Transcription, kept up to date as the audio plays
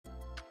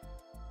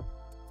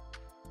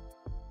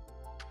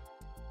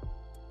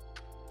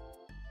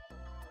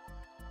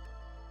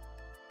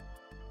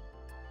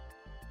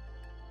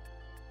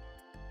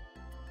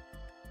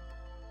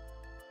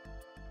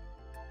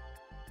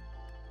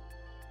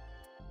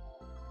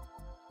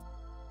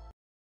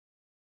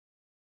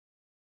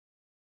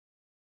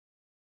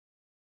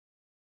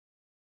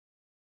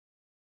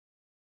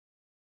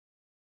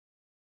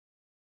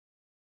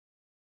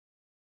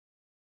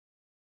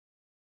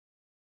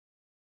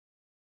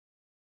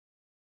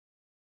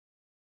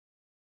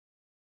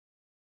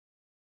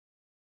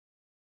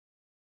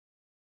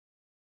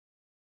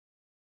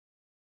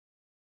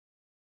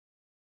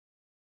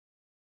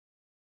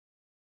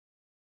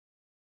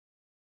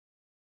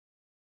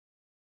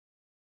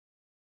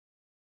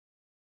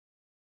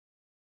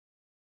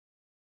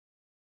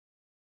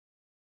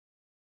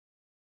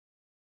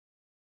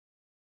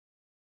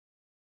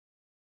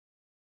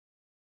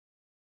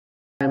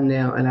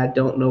now, and I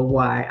don't know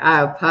why.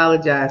 I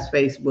apologize,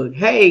 Facebook.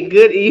 Hey,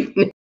 good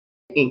evening.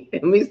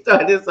 Let me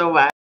start this on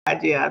my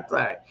IG. I'm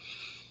sorry.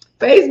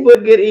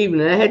 Facebook, good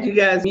evening. I had you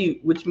guys mute,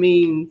 which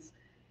means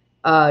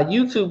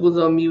YouTube was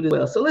on mute as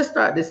well. So let's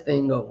start this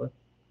thing over.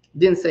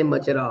 Didn't say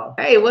much at all.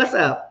 Hey, what's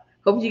up?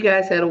 Hope you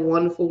guys had a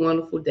wonderful,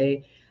 wonderful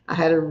day. I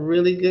had a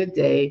really good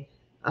day.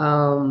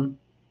 Um,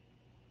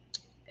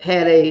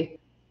 had a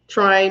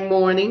trying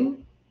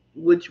morning,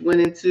 which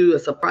went into a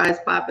surprise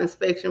pop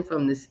inspection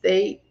from the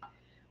state,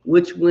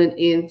 which went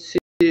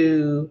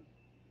into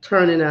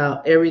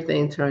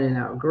everything turning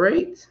out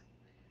great,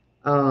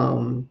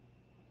 um,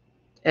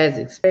 as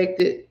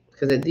expected.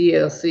 Because at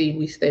DLC,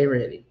 we stay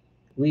ready.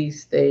 We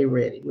stay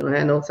ready. We don't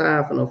have no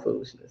time for no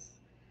foolishness.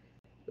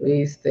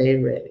 We stay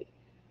ready.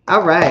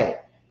 All right.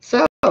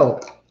 So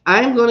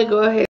I'm going to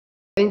go ahead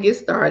and get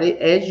started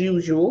as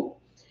usual.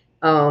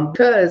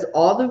 Because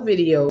all the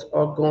videos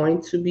are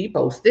going to be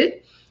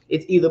posted.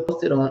 It's either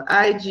posted on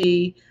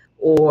IG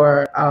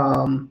or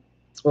on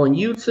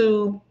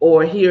YouTube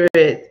or here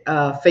at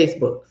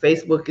Facebook.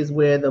 Facebook is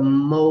where the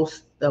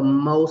most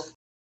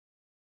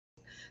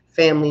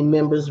family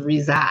members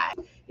reside,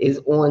 is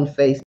on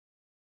Facebook.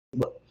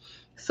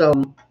 So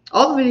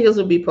all the videos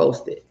will be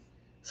posted.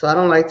 So I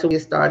don't like to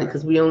get started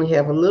because we only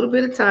have a little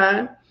bit of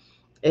time.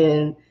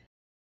 And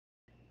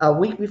a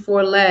week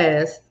before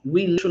last,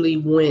 we literally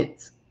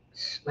went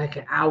like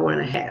an hour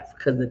and a half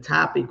because the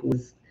topic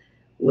was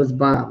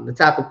bomb. The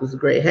topic was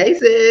great. Hey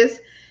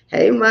sis,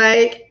 hey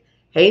Mike,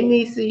 hey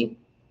Nisi.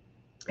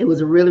 It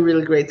was a really,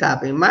 really great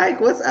topic. Mike,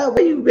 what's up?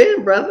 Where you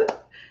been, brother?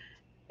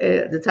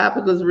 The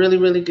topic was really,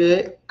 really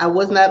good. I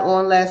was not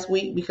on last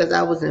week because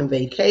I was in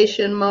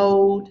vacation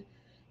mode.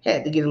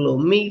 Had to get a little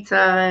me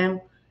time.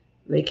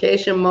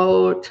 Vacation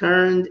mode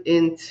turned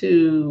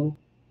into,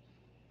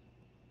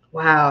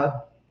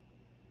 wow,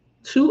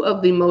 two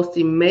of the most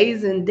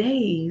amazing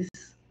days,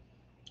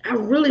 I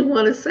really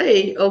want to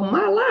say, of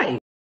my life.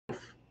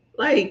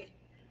 Like,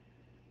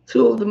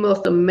 two of the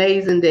most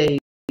amazing days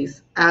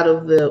out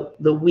of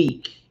the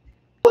week.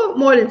 Well,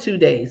 more than 2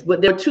 days,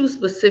 but there were two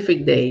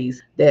specific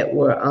days that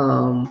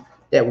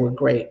were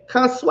great.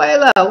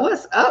 Consuela,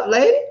 what's up,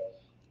 lady?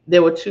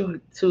 There were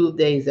two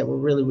days that were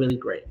really, really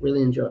great.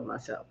 Really enjoyed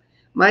myself.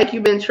 Mike,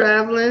 you been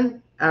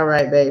traveling? All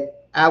right, babe.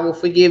 I will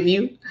forgive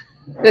you.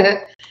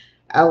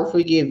 I will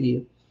forgive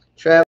you.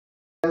 Traveling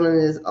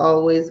is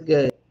always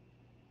good.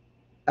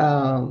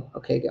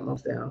 Okay, got my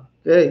down.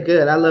 Good,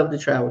 good. I love to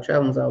travel.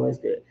 Traveling is always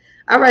good.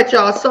 All right,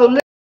 y'all. So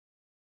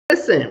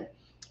listen.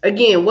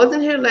 Again,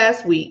 wasn't here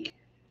last week.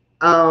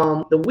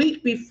 The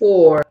week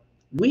before,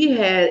 we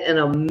had an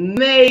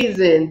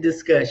amazing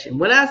discussion.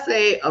 When I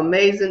say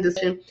amazing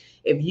discussion,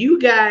 if you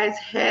guys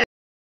have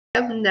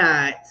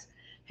not,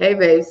 hey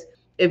babes,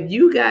 if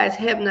you guys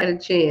have not had a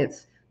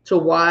chance to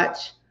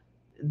watch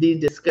the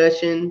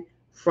discussion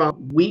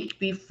from week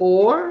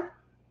before,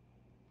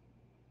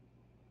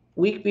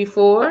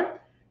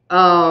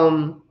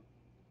 y'all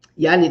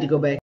need to go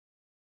back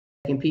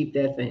and peep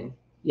that thing.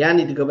 Y'all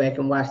need to go back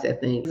and watch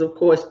that thing. It's of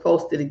course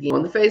posted again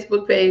on the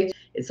Facebook page.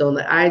 It's on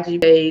the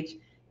IG page.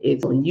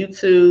 It's on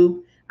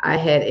YouTube. I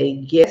had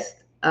a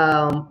guest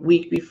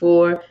week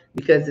before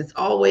because it's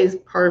always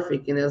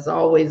perfect and it's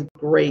always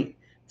great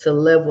to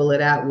level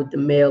it out with the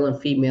male and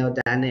female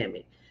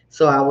dynamic.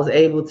 So I was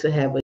able to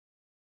have a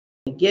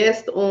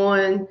guest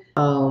on.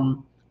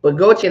 But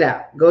go check it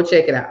out. Go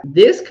check it out.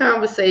 This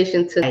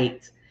conversation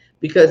tonight,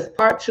 because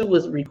part two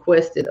was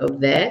requested of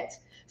that.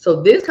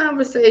 So this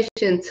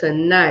conversation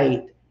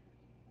tonight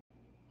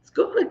is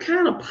going to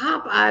kind of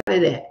pop out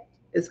of that.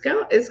 It's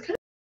going to kind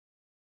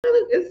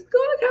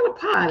of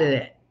pop out of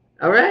that.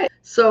 All right.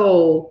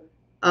 So,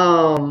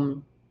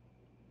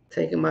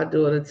 taking my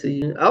daughter to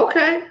you.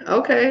 Okay.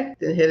 Okay.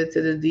 Then headed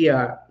to the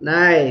DR.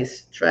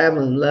 Nice.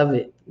 Traveling. Love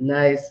it.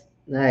 Nice.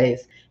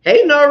 Nice.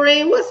 Hey,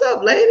 Noreen. What's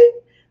up, lady?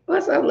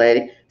 What's up,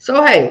 lady?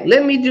 So, hey,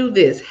 let me do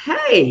this.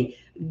 Hey,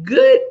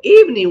 good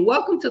evening.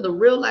 Welcome to the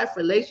Real Life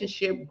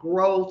Relationship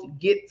Growth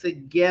Get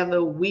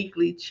Together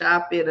Weekly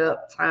Chop It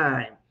Up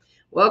time.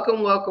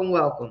 Welcome, welcome,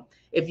 welcome.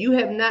 If you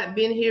have not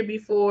been here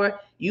before,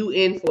 you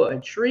in for a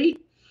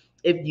treat.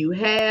 If you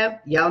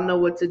have, y'all know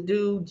what to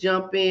do.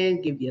 Jump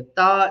in, give your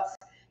thoughts,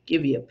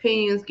 give your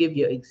opinions, give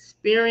your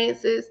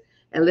experiences,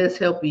 and let's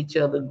help each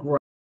other grow.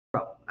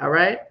 All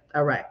right?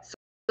 All right.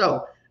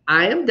 So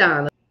I am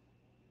Donna.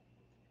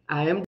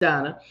 I am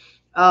Donna.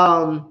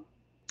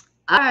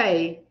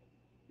 I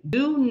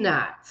do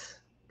not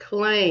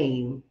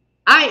claim,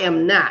 I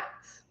am not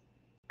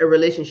a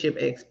relationship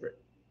expert.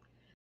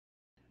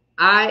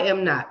 I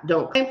am not.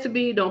 Don't claim to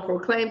be, don't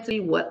proclaim to be.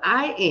 What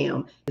I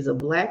am is a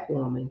Black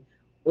woman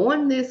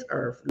on this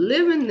earth,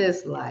 living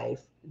this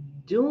life,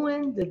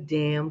 doing the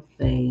damn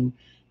thing,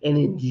 and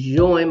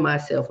enjoying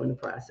myself in the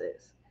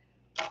process.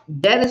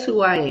 That is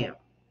who I am.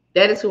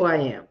 That is who I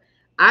am.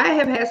 I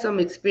have had some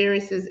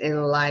experiences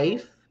in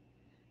life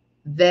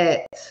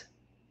that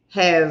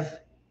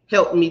have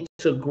helped me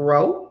to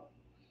grow.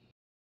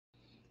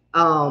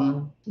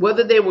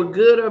 Whether they were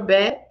good or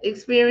bad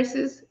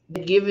experiences,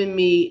 they've given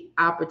me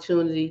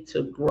opportunity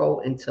to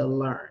grow and to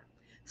learn.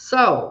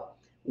 So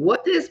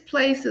what this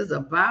place is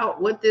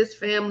about, what this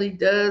family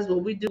does,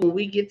 what we do when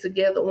we get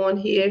together on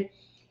here,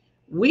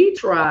 we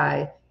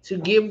try to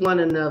give one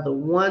another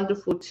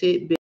wonderful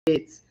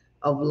tidbits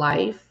of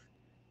life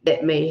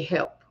that may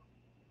help,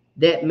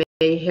 that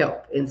may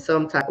help in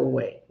some type of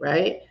way,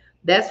 right?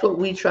 That's what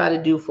we try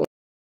to do for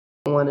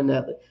one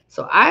another.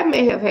 So I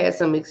may have had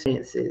some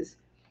experiences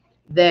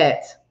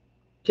that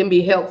can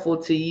be helpful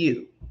to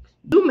you.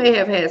 You may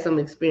have had some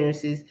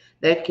experiences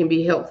that can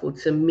be helpful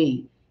to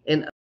me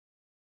and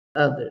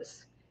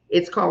others.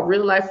 It's called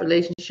real life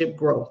relationship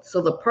growth.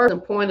 So the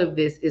point of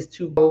this is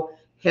to grow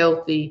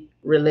healthy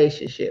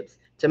relationships,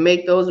 to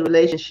make those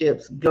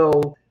relationships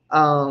go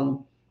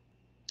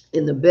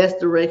in the best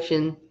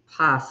direction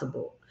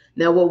possible.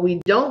 Now, what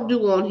we don't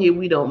do on here,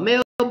 we don't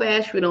male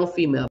bash, we don't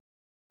female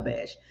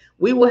bash.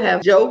 We will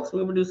have jokes,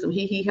 we will do some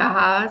hee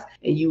ha-has,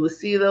 and you will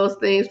see those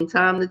things from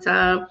time to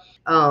time.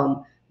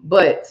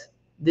 But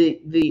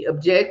the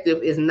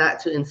objective is not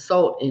to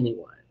insult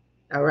anyone.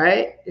 All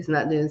right? It's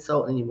not to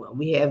insult anyone.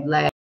 We have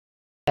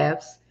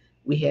laughs,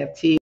 we have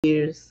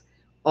tears,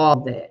 all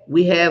of that.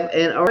 We have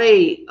an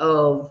array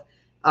of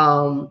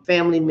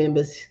family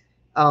members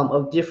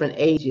of different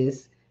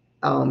ages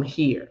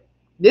here.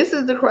 This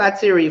is the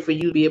criteria for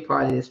you to be a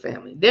part of this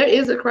family. There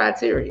is a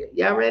criteria.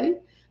 Y'all ready?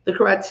 The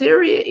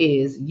criteria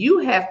is you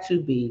have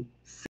to be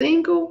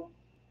single,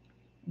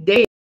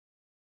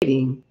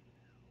 dating,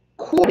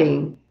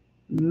 courting,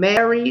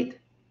 married,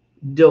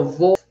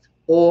 divorced,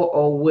 or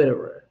a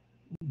widower.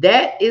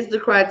 That is the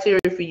criteria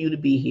for you to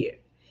be here.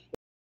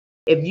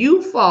 If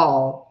you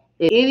fall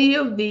in any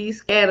of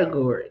these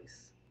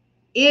categories,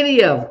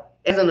 any of them,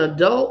 as an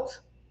adult,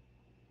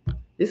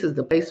 this is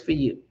the place for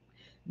you.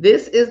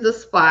 This is the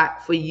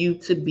spot for you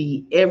to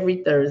be every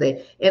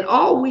Thursday and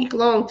all week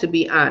long, to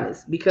be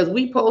honest, because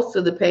we post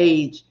to the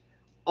page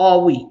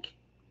all week,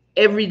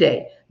 every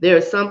day. There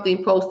is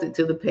something posted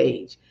to the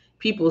page.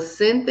 People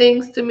send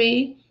things to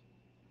me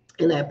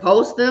and I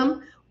post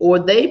them, or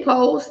they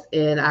post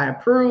and I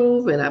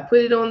approve and I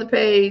put it on the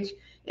page,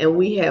 and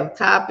we have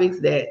topics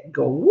that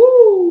go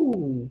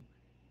woo,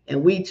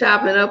 and we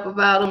chopping up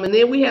about them. And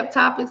then we have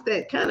topics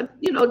that kind of,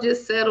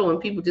 just settle and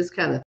people just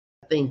kind of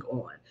think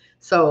on.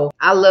 So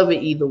I love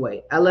it either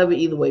way. I love it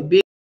either way.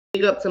 Big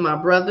up to my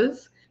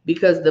brothers,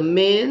 because the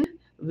men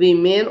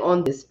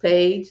on this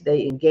page,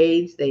 they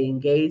engage.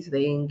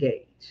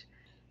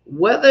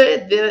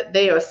 Whether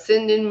they are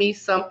sending me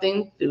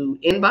something through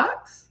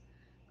inbox,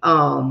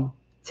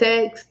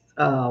 text,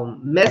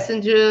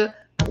 messenger,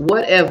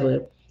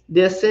 whatever,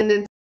 they're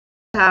sending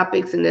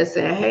topics and they're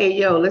saying, hey,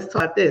 yo, let's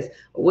talk about this.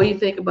 What do you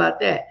think about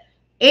that?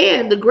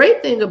 And the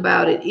great thing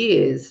about it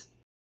is,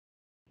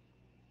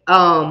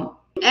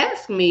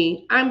 ask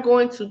me, I'm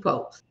going to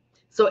post.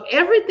 So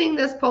everything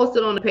that's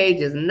posted on the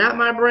page is not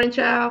my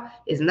brainchild,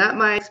 it's not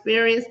my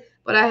experience,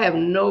 but I have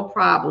no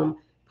problem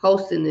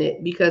posting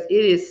it because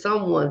it is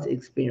someone's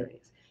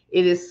experience.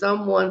 It is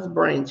someone's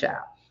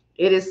brainchild.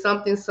 It is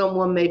something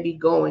someone may be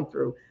going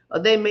through, or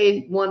they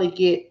may want to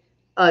get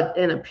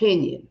an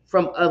opinion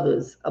from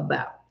others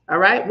about. All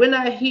right. We're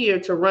not here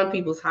to run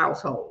people's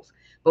households,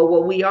 but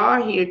what we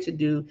are here to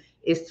do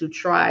is to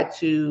try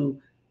to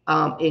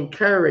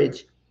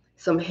encourage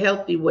some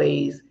healthy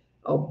ways,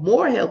 a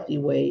more healthy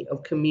way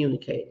of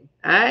communicating.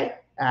 All right.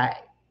 All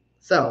right.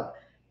 So,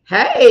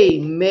 hey,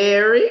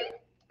 Mary.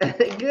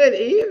 Good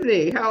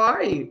evening. How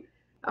are you?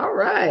 All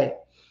right.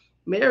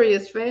 Mary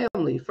is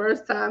family.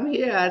 First time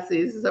here. I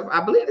see.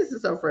 I believe this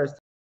is her first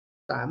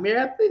time. Mary,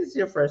 I think this is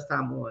your first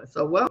time on.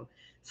 So welcome.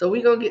 So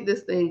we're gonna get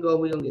this thing going.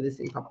 We're gonna get this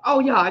thing popping.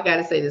 Oh, y'all, I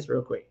gotta say this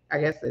real quick.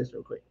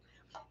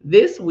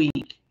 This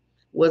week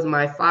was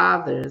my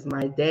dad's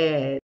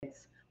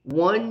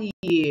 1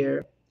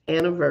 year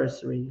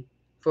anniversary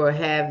for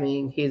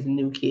having his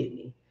new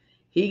kidney.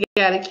 He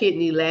got a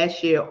kidney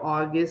last year,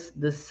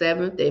 August the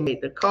 7th. They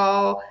made the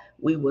call.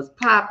 We was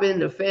popping.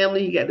 The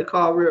family, he got the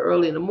call real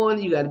early in the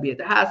morning. You got to be at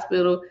the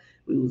hospital.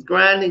 We was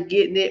grinding,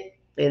 getting it.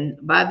 And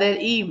by that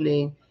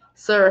evening,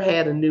 sir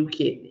had a new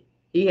kidney.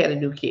 He had a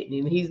new kidney,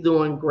 and he's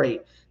doing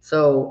great.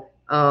 So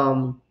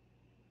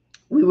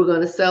we were going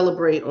to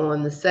celebrate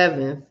on the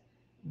 7th,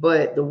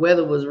 but the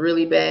weather was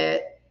really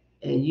bad,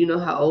 and you know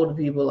how older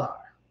people are.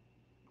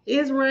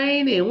 It's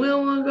raining. We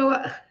don't want to go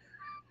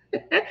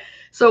out.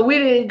 So we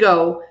didn't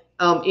go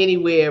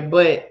anywhere,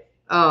 but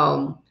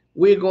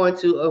we're going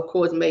to, of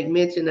course, make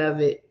mention of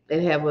it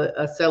and have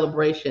a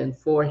celebration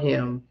for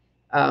him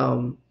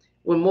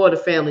when more of the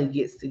family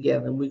gets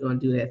together. We're going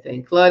to do that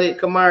thing. Claudia,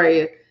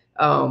 Kamaria,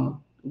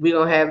 we're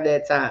going to have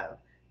that time.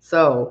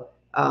 So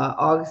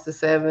August the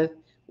 7th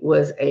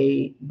was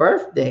a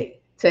birthday,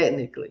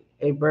 technically,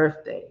 a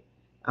birthday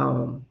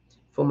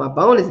for my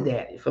bonus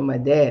daddy, for my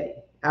daddy.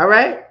 All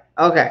right?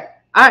 Okay.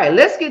 All right,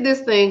 let's get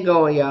this thing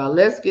going, y'all.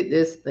 Let's get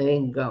this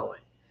thing going.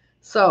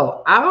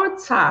 So our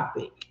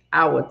topic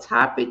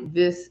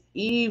this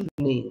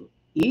evening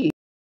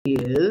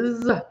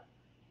is,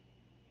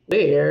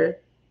 where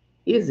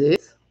is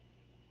it?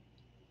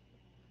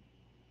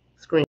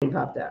 Screen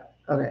popped out.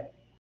 Okay.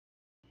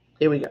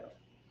 Here we go.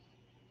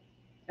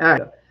 All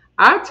right.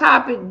 Our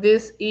topic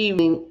this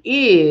evening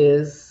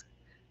is,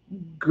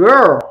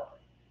 girl,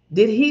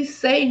 did he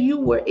say you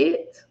were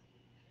it?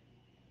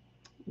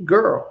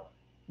 Girl,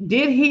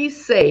 did he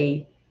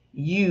say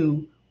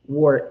you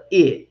were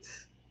it?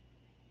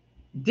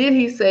 Did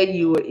he say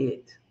you were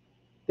it?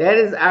 That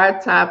is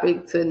our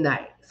topic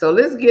tonight. So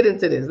let's get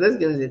into this. Let's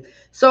get into this.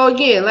 So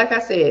again, like I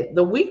said,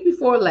 the week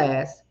before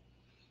last,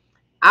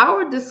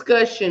 our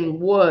discussion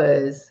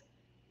was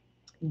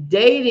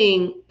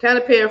dating, kind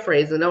of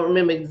paraphrasing, I don't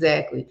remember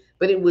exactly,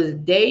 but it was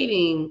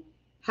dating,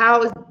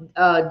 how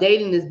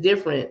dating is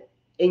different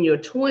in your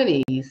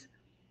 20s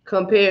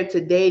compared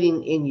to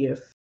dating in your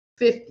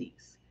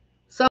 50s.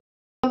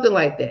 Something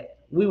like that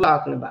we were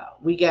talking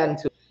about. We got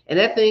into it. And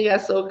that thing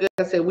got so good.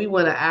 I said we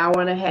went an hour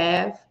and a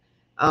half.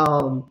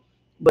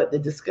 But the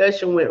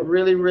discussion went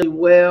really, really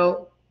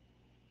well.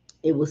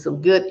 It was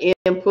some good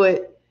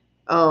input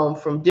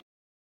from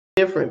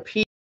different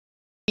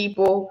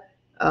people.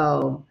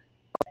 And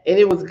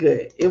it was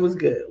good. It was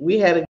good. We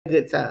had a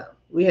good time.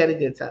 We had a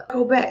good time.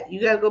 Go back.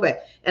 You got to go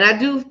back. And I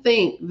do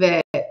think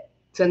that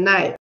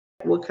tonight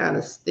will kind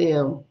of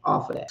stem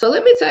off of that. So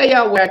let me tell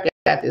y'all where I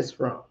got this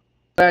from,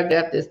 where I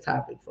got this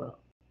topic from.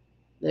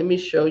 Let me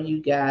show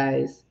you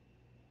guys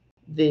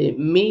the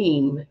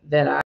meme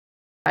that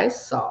I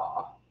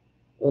saw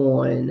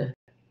on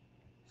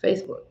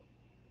Facebook.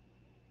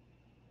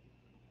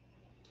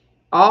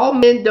 All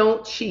men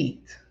don't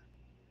cheat.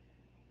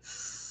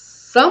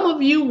 Some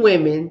of you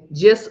women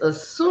just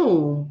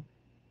assume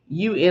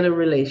you in a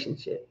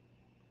relationship.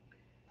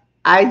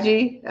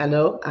 IG, I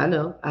know.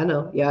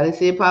 Y'all didn't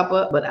see it pop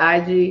up, but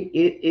IG,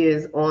 it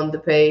is on the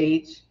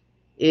page.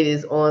 It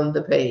is on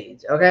the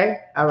page. Okay?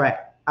 All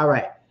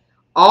right.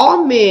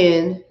 All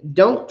men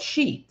don't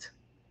cheat.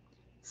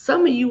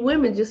 Some of you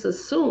women just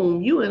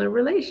assume you in a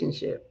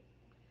relationship.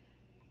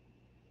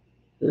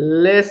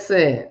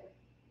 Listen,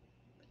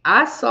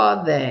 I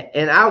saw that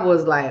and I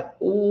was like,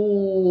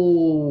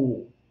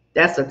 ooh,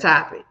 that's a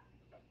topic.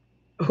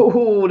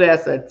 Ooh,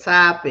 that's a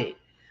topic.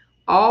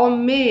 All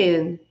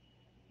men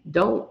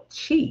don't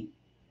cheat.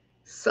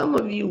 Some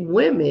of you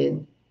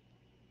women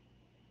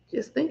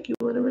just think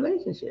you're in a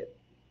relationship.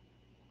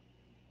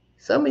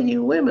 Some of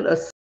you women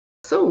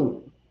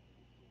assume.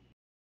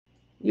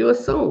 You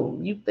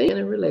assume you think in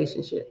a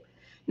relationship.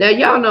 Now,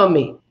 y'all know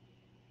me.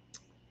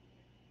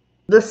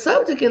 The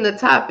subject and the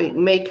topic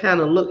may kind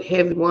of look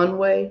heavy one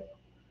way,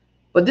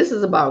 but this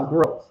is about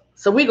growth.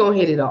 So we're going to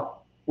hit it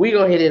all. We're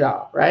going to hit it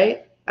all,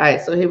 right? All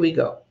right, so here we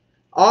go.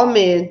 All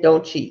men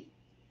don't cheat.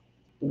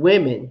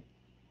 Women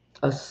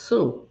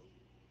assume.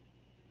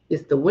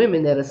 It's the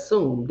women that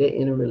assume they're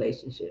in a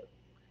relationship.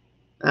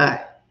 All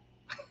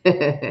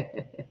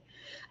right.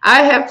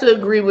 I have to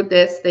agree with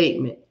that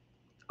statement.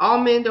 All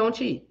men don't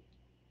cheat.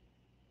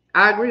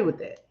 I agree with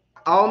that.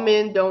 All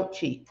men don't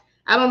cheat.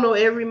 I don't know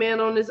every man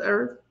on this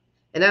earth,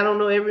 and I don't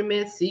know every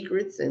man's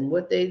secrets and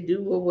what they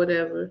do or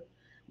whatever,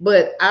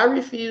 but I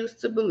refuse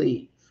to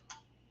believe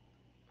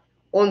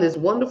on this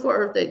wonderful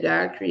earth that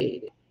God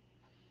created,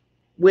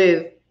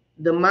 with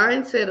the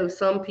mindset of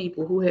some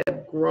people who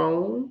have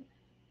grown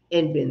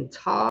and been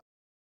taught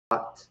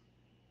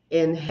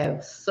and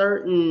have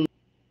certain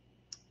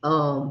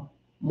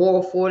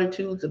moral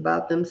fortitudes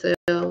about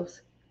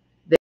themselves,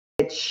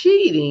 that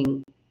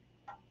cheating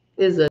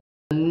is a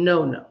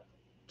no-no.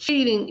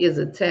 Cheating is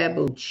a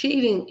taboo.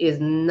 Cheating is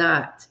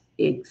not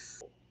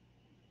acceptable.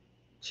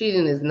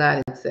 Cheating is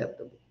not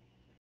acceptable.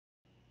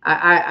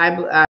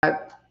 I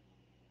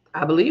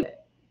believe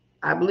that.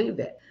 I believe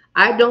that.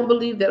 I don't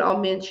believe that all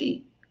men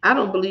cheat. I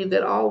don't believe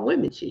that all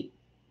women cheat.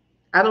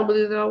 I don't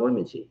believe that all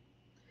women cheat.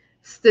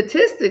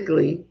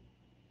 Statistically,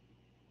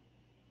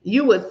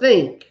 you would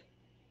think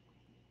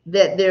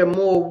that there are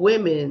more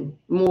men,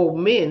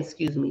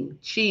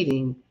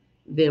 cheating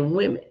than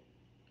women.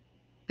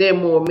 There are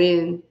more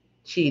men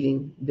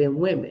cheating than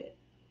women.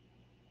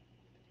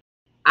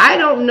 I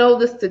don't know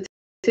the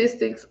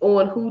statistics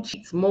on who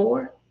cheats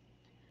more.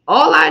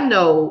 All I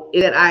know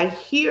is that I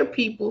hear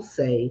people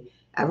say,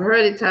 I've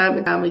heard it time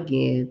and time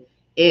again,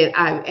 and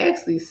I've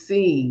actually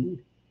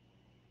seen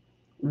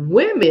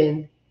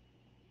women,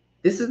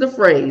 this is the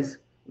phrase,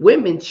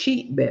 women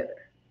cheat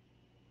better.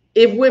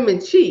 If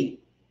women cheat,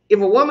 if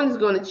a woman is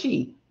going to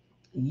cheat,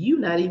 you're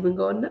not even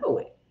going to know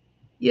it.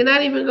 You're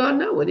not even going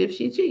to know it if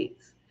she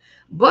cheats.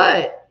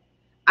 But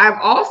I've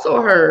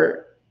also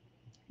heard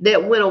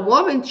that when a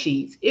woman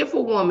cheats, if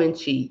a woman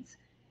cheats,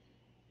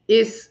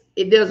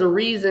 there's a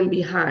reason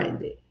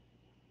behind it.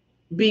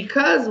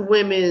 Because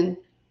women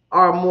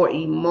are more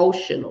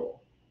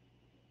emotional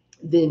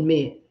than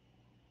men.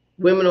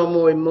 Women are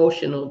more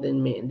emotional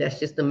than men. That's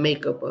just the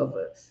makeup of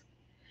us.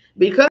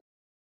 Because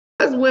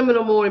women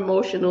are more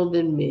emotional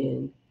than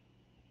men,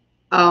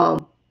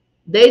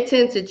 they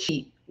tend to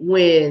cheat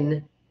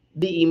when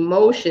the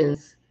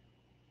emotions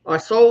are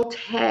so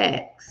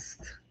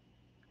taxed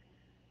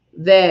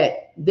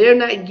that they're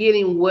not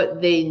getting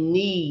what they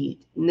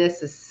need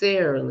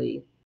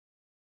necessarily,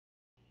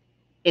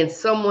 and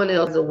someone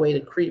else has a way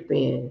to creep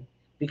in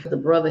because the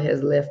brother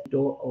has left the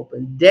door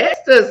open.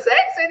 Dexter,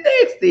 sexy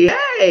Dexter,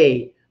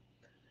 hey.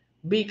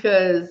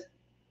 because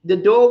the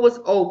door was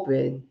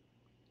open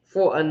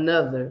for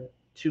another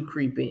to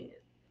creep in.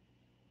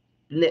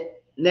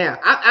 Now,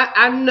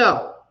 I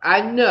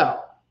know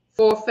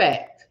for a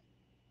fact,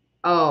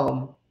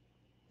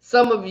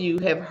 some of you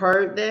have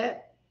heard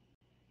that,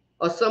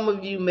 or some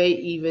of you may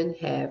even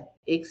have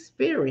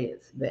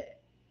experienced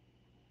that,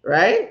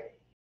 right?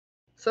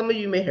 Some of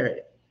you may heard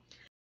it.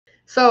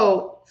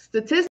 So,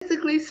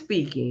 statistically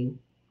speaking,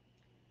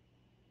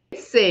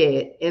 it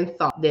said and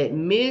thought that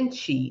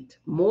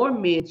more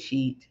men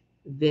cheat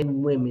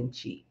than women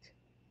cheat.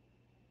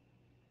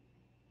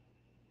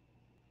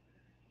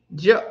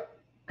 Joe,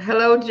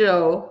 hello,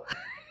 Joe.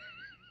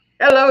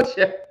 Hello,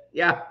 Joe.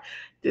 Yeah,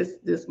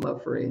 this my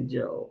friend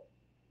Joe.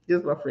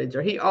 This my friend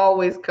Joe. He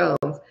always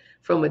comes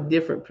from a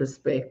different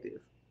perspective.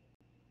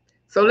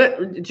 So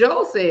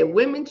Joe said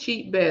women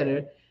cheat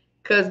better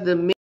because the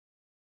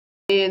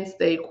men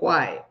stay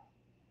quiet.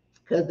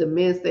 Because the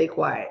men stay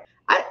quiet.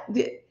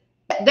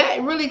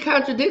 That really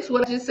contradicts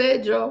what I just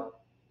said, Joe.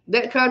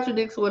 That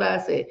contradicts what I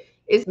said.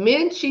 It's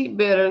men cheat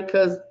better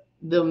because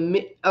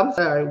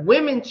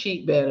women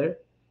cheat better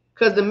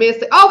because the men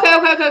say,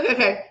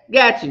 okay.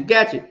 Got you.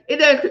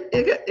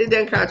 It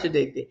doesn't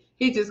contradict it.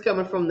 He's just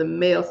coming from the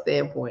male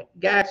standpoint.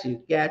 Got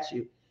you.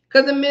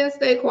 Because the men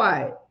stay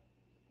quiet.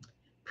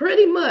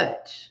 Pretty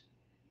much.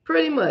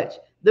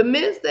 The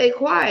men stay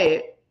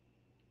quiet.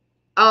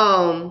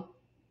 But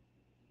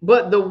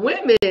the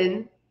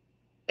women,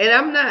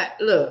 and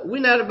we're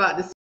not about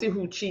to see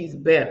who cheats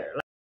better.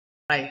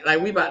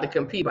 Like we about to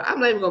compete, but I'm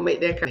not even gonna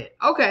make that comment.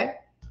 Okay,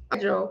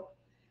 Joe.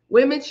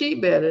 Women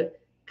cheat better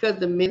because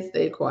the men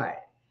stay quiet.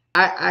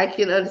 I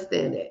can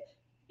understand that.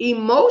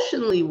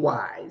 Emotionally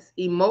wise,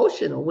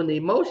 when the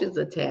emotions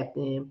are tapped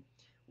in,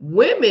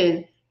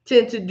 women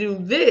tend to do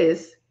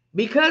this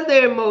because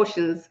their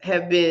feelings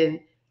have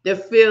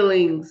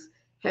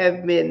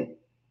been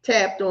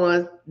tapped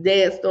on,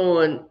 danced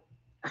on,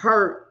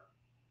 hurt.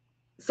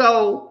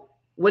 So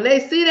when they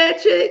see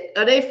that chick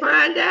or they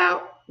find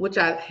out, which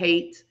I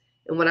hate,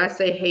 and when I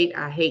say hate,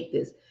 I hate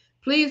this.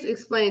 Please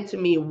explain to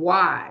me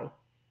why,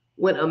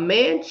 when a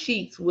man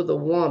cheats with a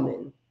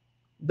woman,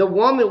 the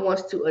woman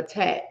wants to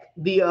attack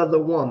the other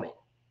woman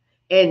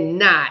and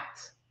not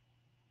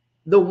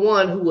the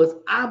one who was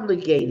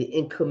obligated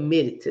and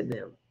committed to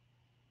them.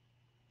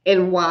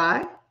 And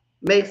why?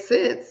 Makes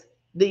sense.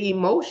 The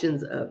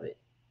emotions of it.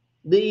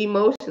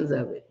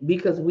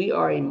 Because we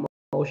are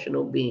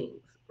emotional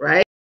beings,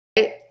 right?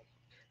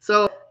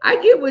 So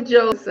I get what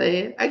Joe's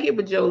saying.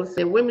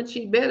 Women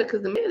cheat better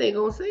because the man ain't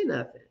gonna say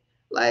nothing.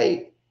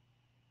 Like,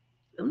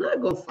 I'm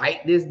not gonna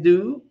fight this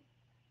dude.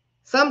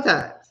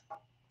 Sometimes.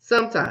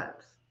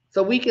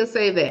 So we can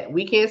say that.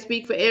 We can't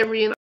speak for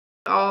every and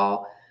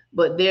all,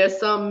 but there's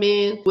some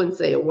men who wouldn't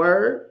say a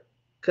word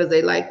because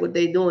they like what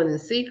they're doing in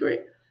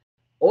secret.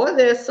 Or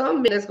there's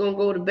some men that's gonna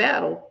go to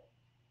battle.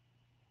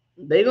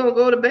 They're gonna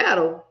go to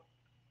battle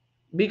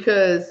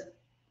because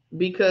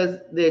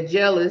they're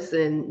jealous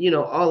and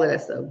all of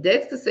that stuff.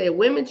 Dexter said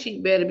women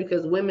cheat better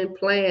because women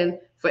plan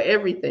for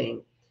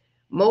everything.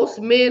 Most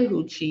men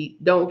who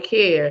cheat don't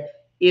care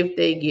if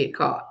they get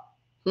caught.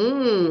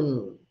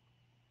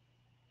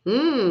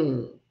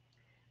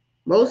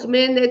 Most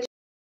men that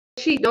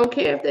cheat don't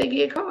care if they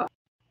get caught.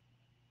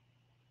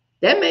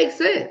 That makes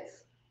sense.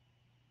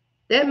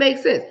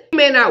 He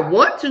may not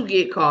want to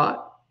get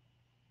caught,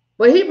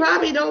 but he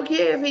probably don't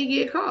care if he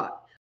get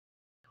caught.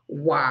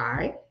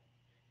 Why?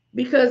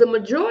 Because the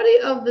majority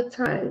of the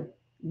time,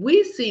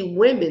 we see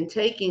women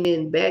taking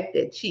men back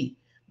that cheat,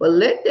 but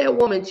let that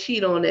woman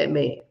cheat on that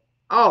man.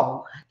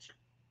 Oh,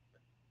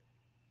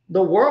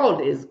 the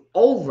world is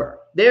over.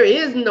 There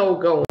is no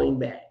going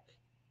back.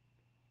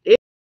 It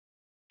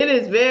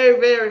is very,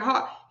 very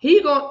hard.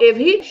 If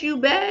he cheats you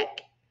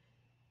back,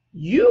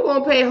 you're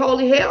gonna pay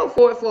holy hell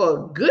for it for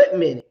a good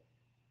minute.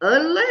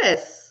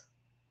 Unless,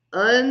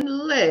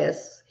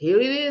 here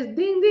it is,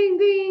 ding, ding,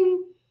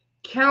 ding,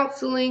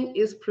 counseling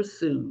is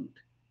pursued.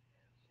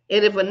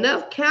 And if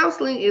enough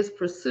counseling is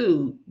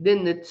pursued,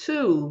 then the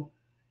two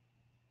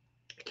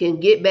can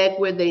get back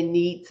where they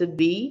need to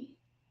be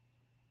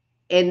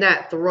and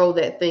not throw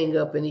that thing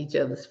up in each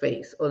other's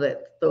face or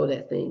throw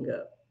that thing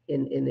up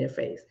in their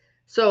face.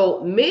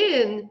 So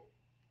men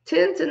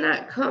tend to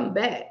not come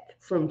back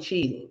from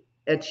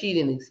a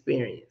cheating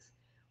experience.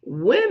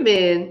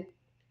 Women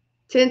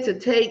tend to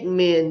take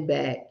men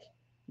back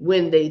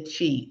when they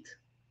cheat.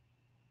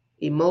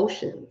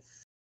 Emotional,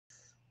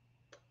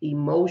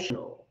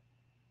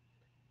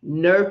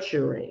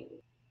 nurturing,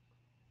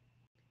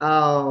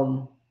 all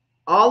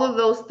of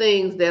those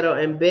things that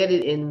are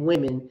embedded in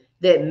women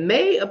that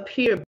may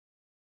appear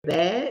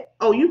bad.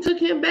 Oh, you took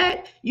him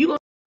back? You gonna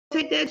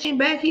take that cheat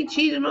back? He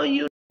cheated on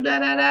you, da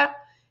da da.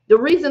 The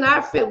reason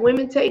I feel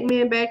women take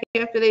men back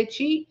after they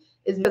cheat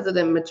is because of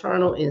the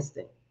maternal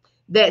instinct.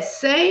 That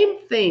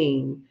same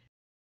thing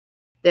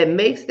that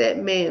makes that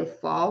man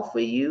fall for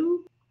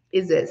you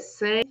is that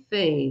same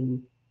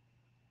thing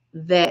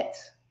that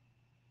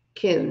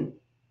can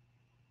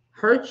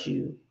hurt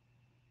you.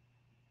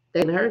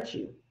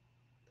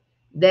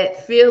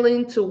 That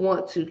feeling to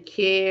want to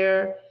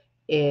care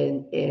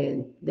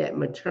and that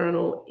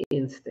maternal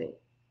instinct.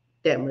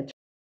 That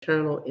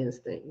maternal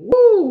instinct.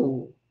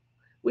 Woo!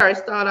 We already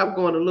start off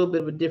going a little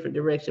bit of a different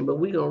direction, but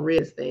we're gonna reel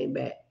this thing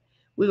back.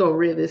 We're gonna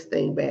reel this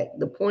thing back.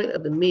 The point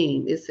of the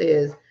meme, it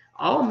says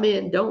all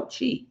men don't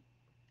cheat.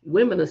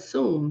 Women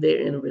assume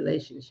they're in a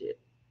relationship.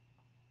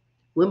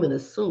 Women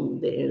assume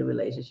they're in a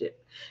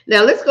relationship.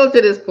 Now let's go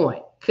to this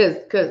point, cause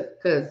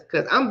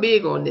I'm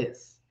big on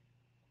this.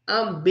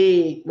 I'm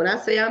big. When I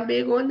say I'm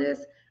big on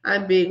this,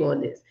 I'm big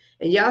on this.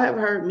 And y'all have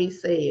heard me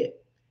say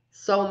it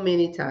so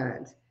many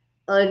times.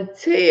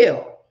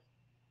 Until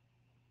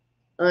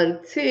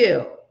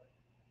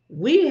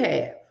we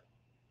have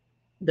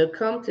the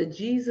come to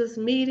Jesus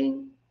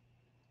meeting,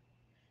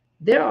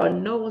 there are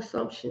no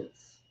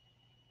assumptions.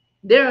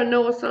 There are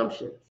no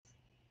assumptions.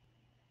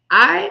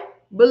 I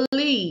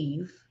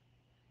believe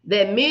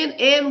that men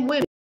and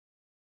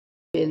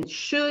women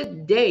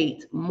should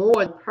date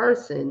more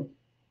person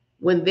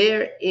when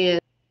they're in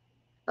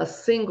a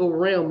single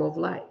realm of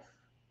life.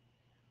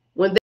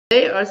 When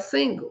they are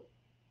single,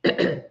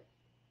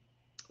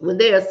 when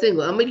they are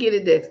single, I'm gonna get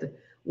it, Dexter.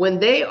 When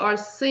they are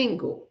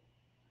single,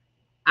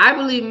 I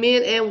believe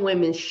men and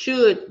women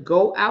should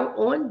go out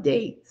on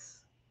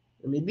dates.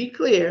 Let me be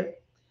clear.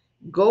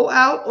 Go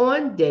out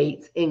on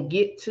dates and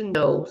get to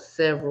know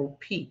several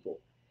people.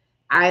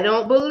 I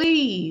don't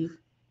believe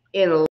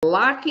in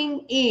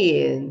locking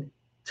in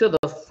to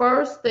the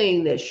first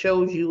thing that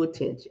shows you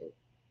attention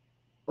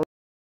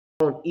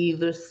on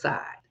either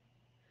side.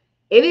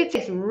 And it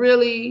takes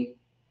really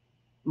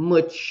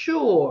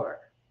mature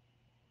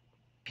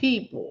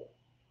people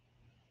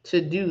to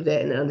do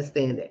that and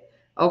understand that.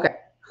 Okay,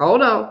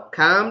 hold on,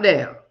 calm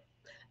down.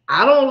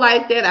 I don't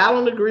like that. I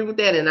don't agree with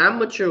that, and I'm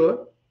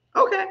mature.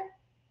 Okay,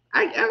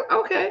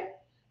 okay.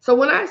 So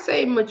when I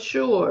say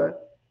mature,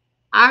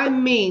 I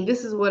mean,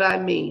 this is what I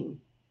mean.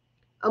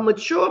 A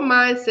mature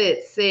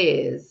mindset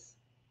says,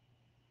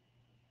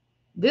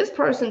 this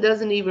person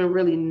doesn't even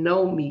really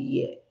know me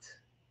yet.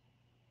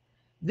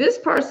 This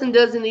person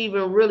doesn't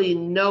even really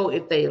know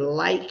if they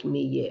like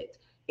me yet.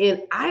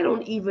 And I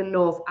don't even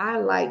know if I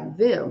like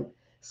them.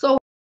 So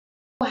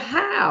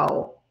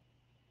how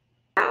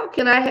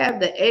can I have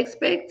the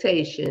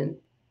expectation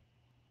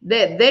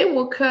that they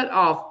will cut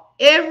off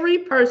every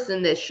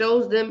person that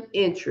shows them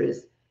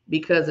interest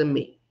because of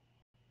me?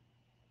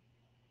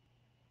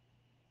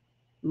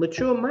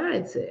 Mature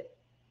mindset.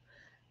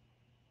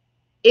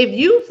 If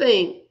you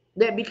think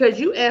that because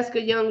you ask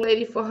a young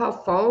lady for her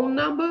phone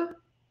number,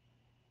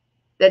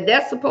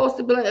 that's supposed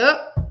to be like,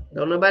 oh,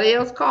 don't nobody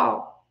else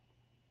call.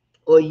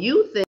 Or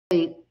you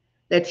think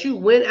that you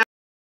went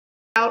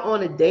out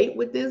on a date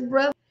with this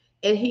brother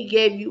and he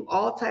gave you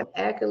all type of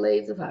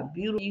accolades of how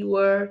beautiful you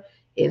were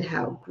and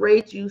how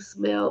great you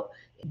smelled,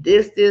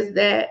 that's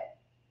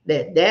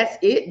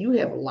it. You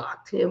have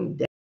locked him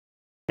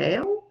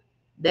down.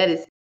 That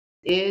is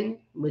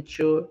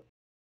immature.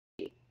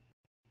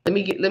 Let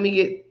me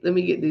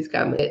get these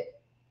comments.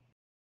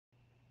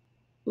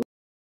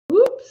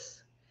 Whoops.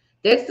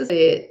 Dexter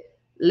said,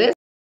 let's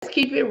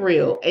keep it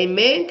real. A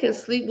man can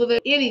sleep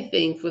with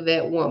anything for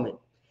that woman.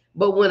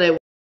 But when a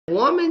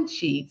woman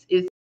cheats,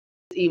 it's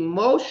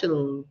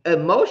emotional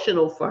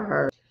for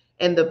her,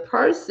 and the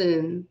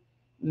person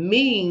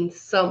means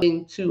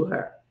something to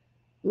her.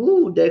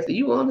 Ooh, Dexter,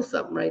 you on to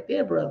something right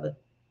there, brother.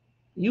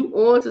 You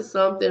on to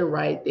something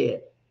right there.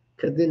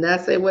 Because didn't I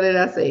say, what did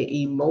I say?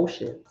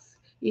 Emotions.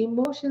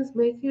 Emotions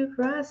make you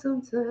cry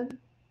sometimes.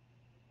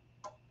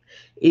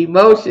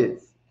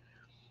 Emotions.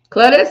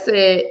 Claudette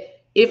said,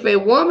 if a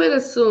woman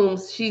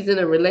assumes she's in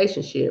a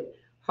relationship,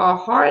 her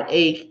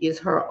heartache is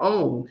her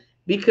own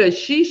because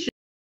she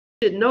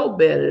should know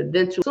better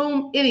than to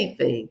assume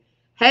anything.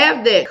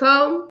 Have that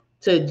come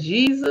to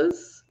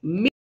Jesus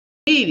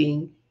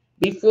meeting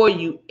before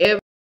you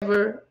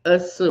ever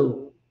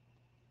assume.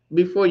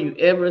 Before you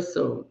ever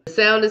assume. The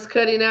sound is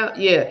cutting out.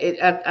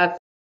 Yeah,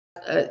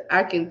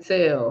 I can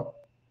tell.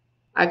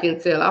 I can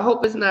tell. I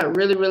hope it's not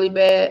really, really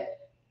bad,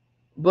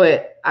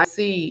 but I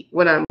see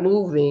when I'm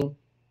moving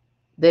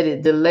that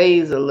it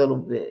delays a little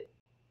bit.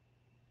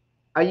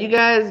 Are you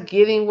guys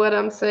getting what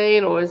I'm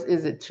saying, or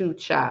is it too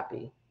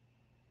choppy?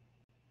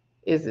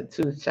 Is it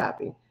too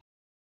choppy?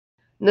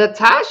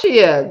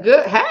 Natasha,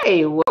 good.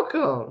 Hey,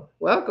 welcome.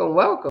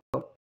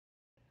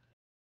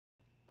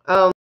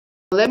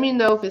 Let me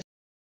know if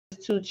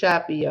it's too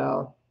choppy,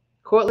 y'all.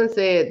 Cortland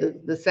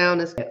said the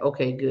sound is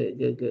okay.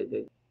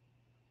 Good.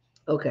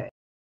 Okay.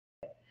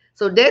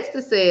 So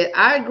Dexter said,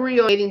 I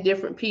agree on dating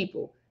different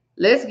people.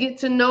 Let's get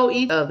to know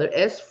each other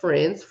as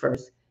friends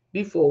first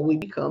before we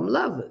become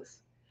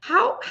lovers.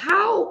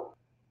 How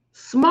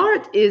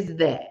smart is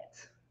that?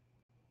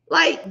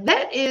 Like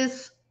that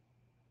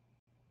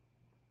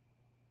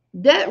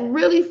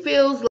really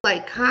feels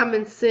like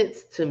common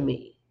sense to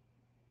me.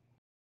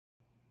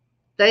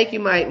 Thank you,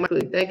 Mike.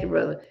 Thank you,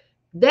 brother.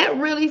 That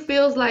really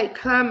feels like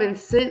common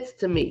sense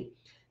to me.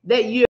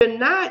 That you're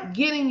not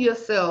getting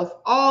yourself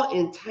all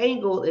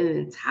entangled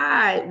and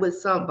tied with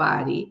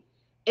somebody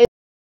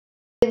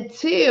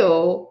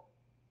until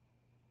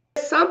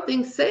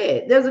something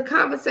said. There's a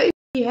conversation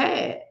we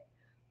had.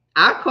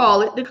 I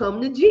call it the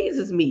Come to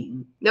Jesus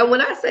meeting. Now,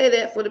 when I say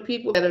that, for the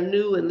people that are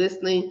new and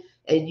listening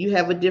and you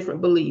have a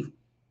different belief,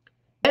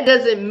 that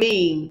doesn't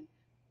mean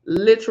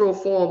literal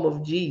form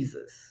of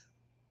Jesus.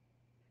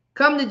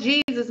 Come to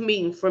Jesus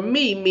meeting for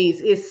me means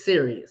it's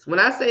serious. When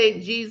I say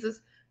Jesus,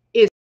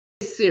 it's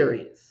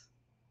serious.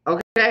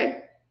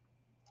 Okay?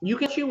 You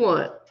can what you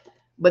want,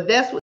 but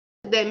that's what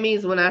that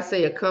means when I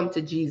say a come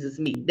to Jesus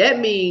meeting. That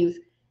means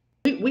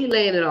we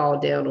laying it all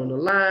down on the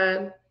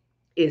line.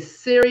 It's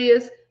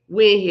serious.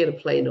 We ain't here to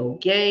play no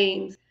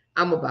games.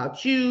 I'm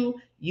about you,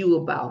 you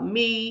about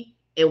me,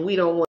 and we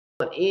don't want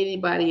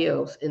anybody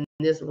else in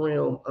this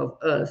realm of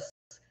us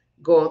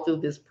going through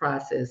this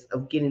process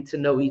of getting to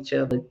know each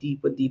other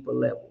deeper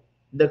level.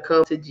 The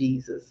come to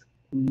Jesus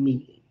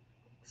meeting.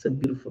 It's a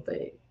beautiful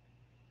thing.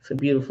 It's a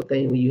beautiful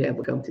thing when you have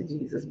a come to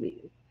Jesus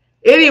meeting.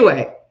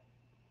 Anyway,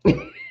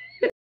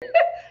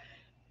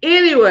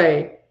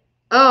 anyway,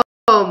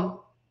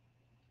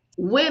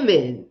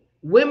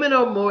 women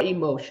are more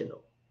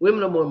emotional.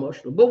 Women are more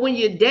emotional. But when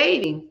you're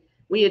dating,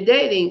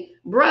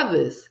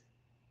 brothers,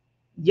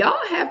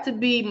 y'all have to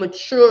be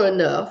mature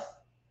enough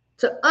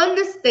to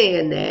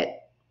understand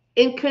that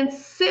and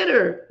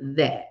consider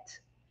that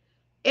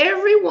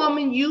every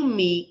woman you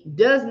meet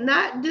does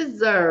not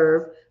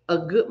deserve a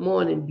good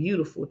morning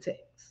beautiful text.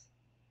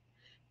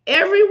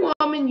 Every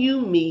woman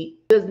you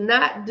meet does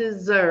not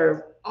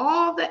deserve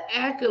all the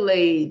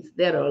accolades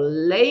that are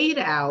laid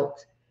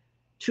out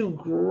to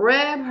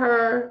grab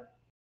her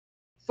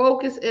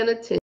focus and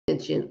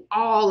attention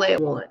all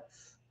at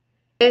once.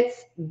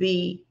 Let's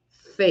be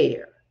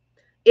fair.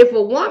 If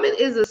a woman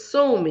is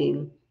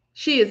assuming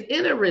she is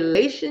in a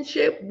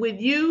relationship with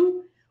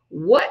you,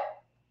 what,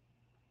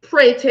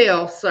 pray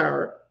tell,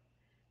 sir,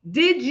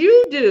 did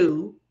you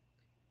do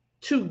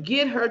to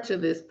get her to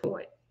this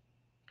point?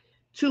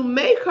 To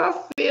make her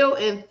feel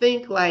and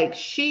think like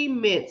she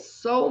meant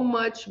so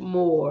much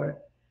more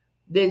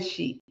than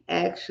she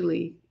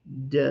actually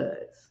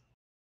does.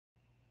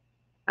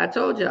 I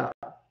told y'all,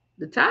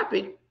 the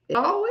topic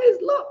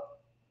always look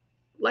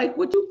like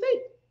what you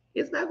think.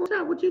 It's not going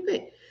to what you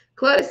think.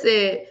 Claudia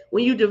said,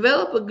 when you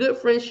develop a good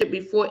friendship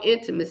before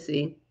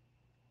intimacy,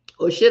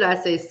 or should I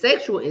say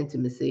sexual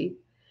intimacy,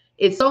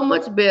 it's so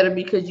much better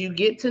because you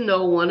get to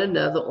know one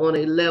another on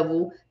a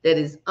level that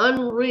is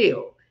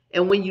unreal.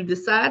 And when you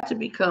decide to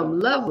become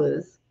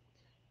lovers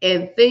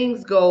and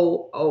things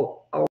go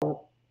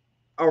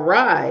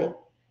awry,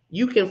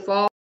 you can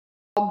fall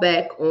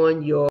back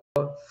on your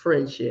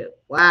friendship.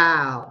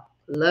 Wow.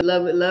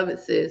 Love it,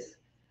 sis.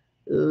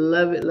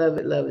 Love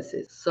it,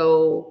 sis.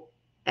 So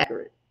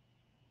accurate.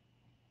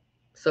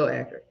 So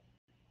accurate.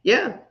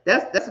 Yeah,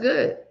 that's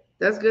good.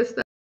 That's good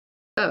stuff.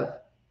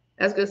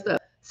 That's good stuff.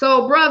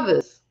 So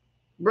brothers,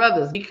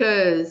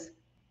 because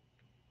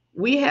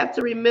we have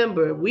to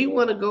remember, we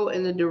want to go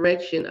in the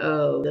direction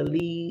of the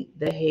lead,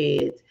 the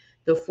head,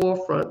 the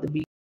forefront,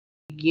 the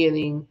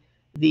beginning,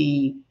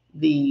 the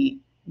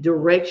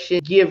direction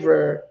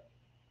giver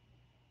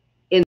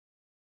in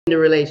the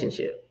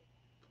relationship.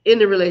 In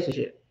the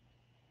relationship.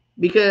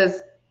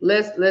 Because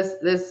let's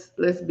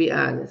be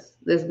honest.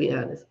 Let's be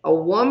honest. A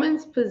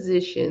woman's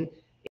position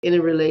in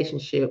a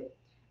relationship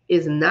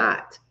is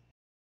not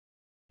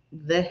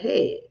the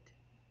head.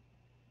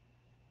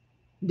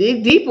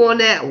 Dig deep on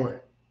that one.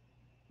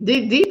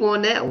 Dig deep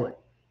on that one.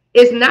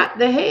 It's not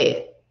the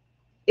head.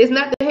 It's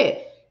not the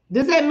head.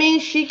 Does that mean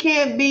she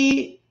can't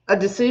be a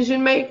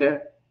decision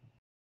maker?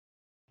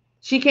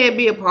 She can't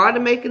be a part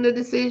of making the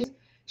decisions?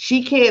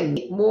 She can't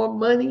make more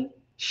money?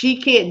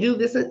 She can't do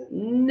this?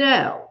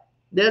 No,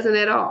 doesn't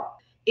at all.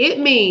 It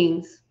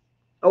means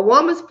a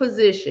woman's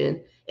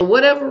position, in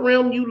whatever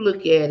realm you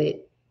look at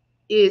it,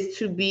 is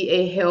to be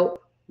a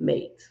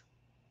helpmate.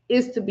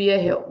 Is to be a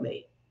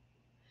helpmate.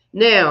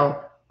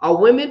 Now, are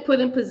women put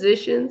in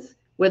positions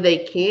where they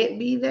can't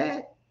be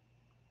that?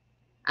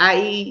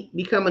 I.e.,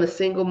 becoming a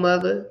single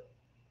mother,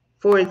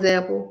 for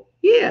example?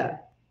 Yeah.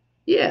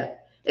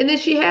 And then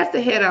she has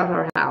to head out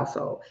her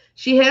household.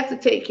 She has to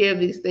take care of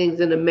these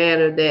things in a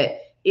manner that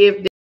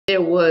if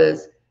there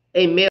was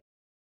a male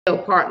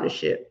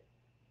partnership,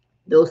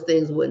 those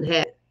things wouldn't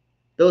happen.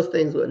 Those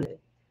things wouldn't happen.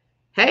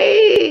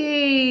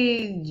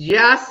 Hey,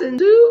 Jocelyn,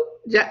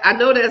 I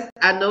know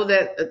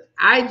that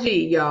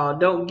IG, y'all,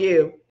 don't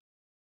give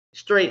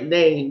straight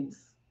names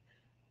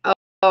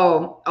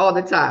all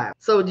the time.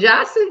 So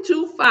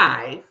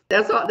Jocelyn25,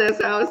 that's how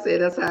I say it.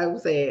 That's how I'm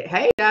saying.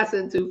 Hey,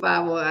 Jocelyn25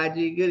 on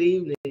IG. Good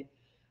evening.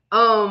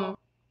 A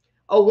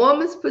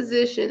woman's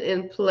position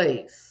in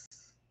place.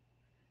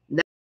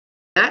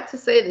 Not to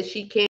say that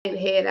she can't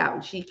head out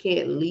and she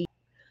can't leave.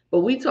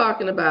 But we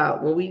talking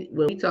about when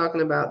we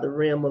talking about the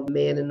realm of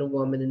man and the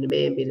woman and the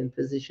man being in a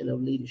position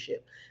of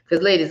leadership.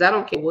 Because ladies, I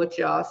don't care what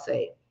y'all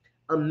say.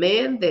 A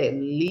man that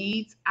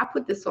leads, I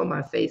put this on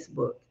my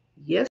Facebook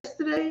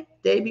yesterday,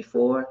 day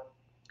before.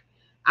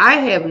 I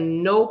have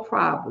no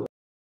problem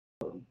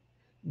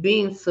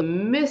being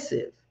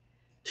submissive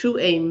to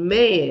a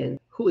man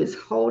who is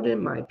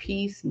holding my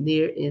peace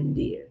near and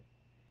dear.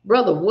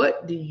 Brother,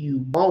 what do you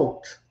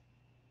want?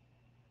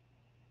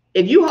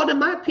 If you holding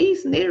my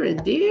peace near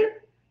and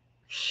dear,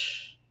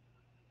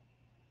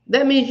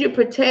 that means you're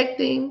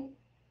protecting,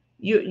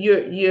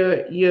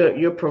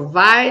 you're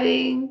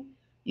providing,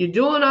 you're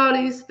doing all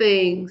these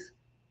things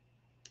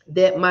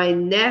that my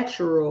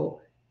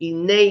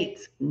innate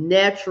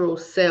natural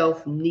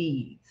self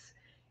needs,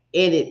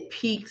 and it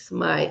piques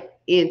my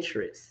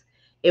interest.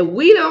 If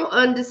we don't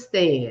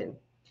understand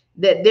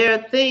that there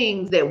are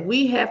things that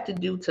we have to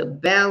do to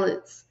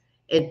balance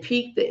and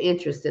pique the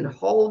interest and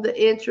hold the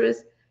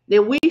interest,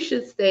 then we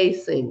should stay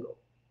single.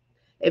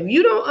 If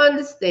you don't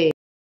understand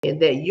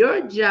that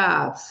your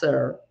job,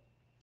 sir,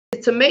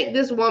 is to make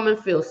this woman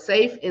feel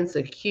safe and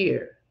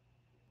secure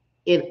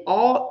in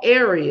all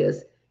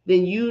areas,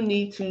 then you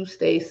need to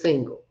stay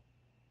single.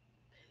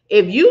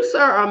 If you, sir,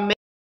 are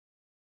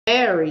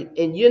married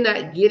and you're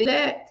not getting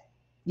that,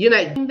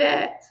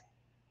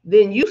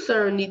 then you,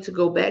 sir, need to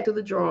go back to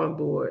the drawing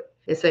board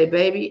and say,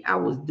 baby, I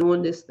was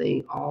doing this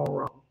thing all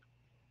wrong.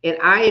 And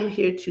I am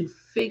here to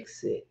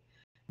fix it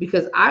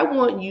because I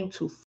want you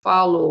to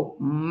follow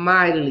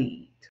my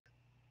lead.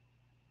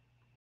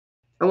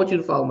 I want you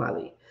to follow my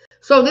lead.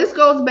 So this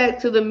goes back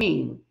to the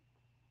meme.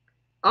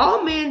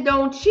 All men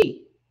don't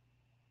cheat.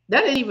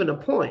 That ain't even the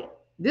point.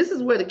 This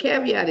is where the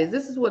caveat is.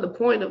 This is where the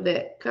point of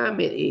that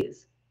comment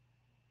is.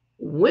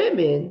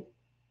 Women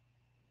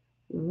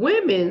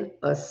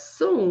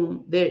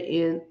assume they're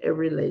in a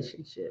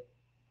relationship.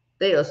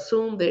 They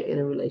assume they're in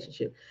a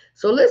relationship.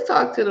 So let's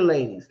talk to the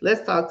ladies.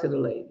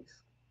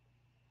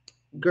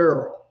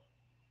 Girl,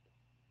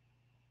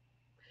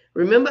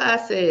 remember I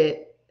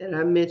said, and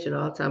I mentioned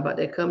all the time about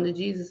that come to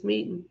Jesus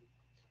meeting?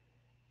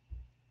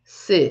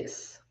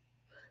 Sis,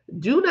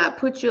 do not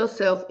put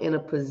yourself in a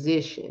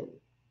position.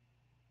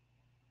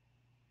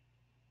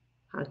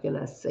 How can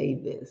I say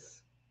this?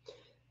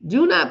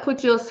 Do not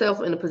put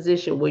yourself in a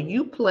position where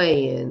you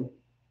playing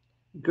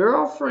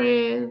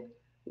girlfriend,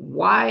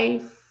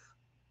 wife,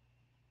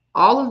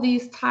 all of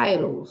these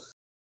titles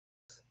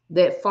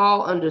that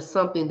fall under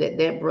something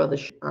that brother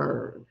should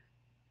earn.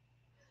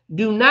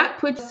 Do not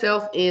put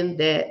yourself in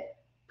that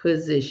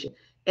position.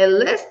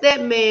 Unless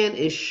that man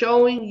is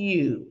showing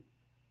you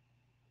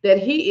that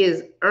he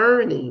is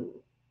earning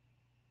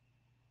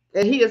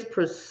and he is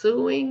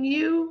pursuing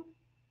you,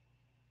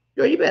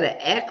 girl, you better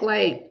act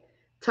like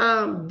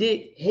Tom,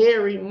 Dick,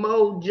 Harry,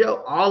 Mo,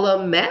 Joe, all of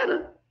them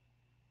matter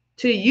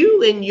to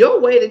you in your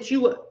way that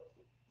you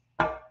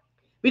are.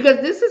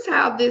 Because this is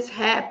how this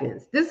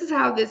happens. There's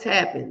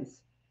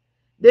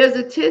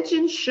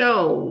attention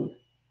shown.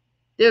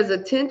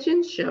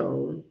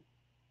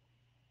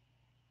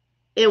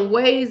 In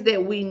ways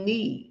that we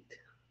need.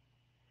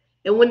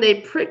 And when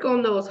they prick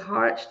on those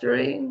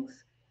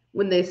heartstrings,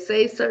 when they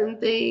say certain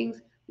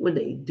things, when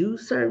they do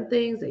certain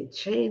things, they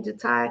change the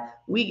tire,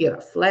 we get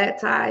a flat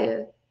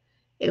tire.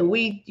 And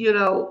we,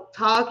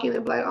 talking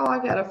and be like, oh,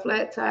 I got a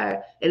flat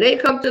tire. And they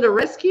come to the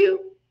rescue.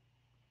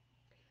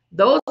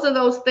 Those are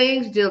those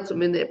things,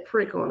 gentlemen, that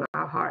prick on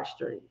our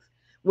heartstrings.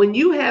 When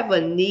you have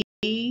a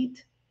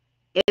need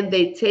and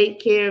they take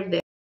care of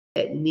that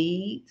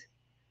need,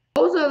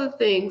 those are the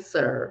things,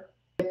 sir,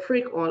 that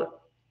prick on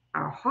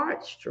our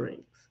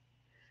heartstrings.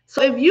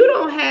 So if you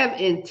don't have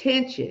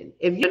intention,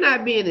 if you're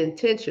not being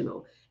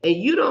intentional, and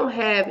you don't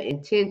have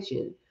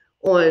intention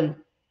on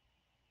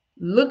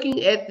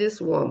looking at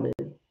this woman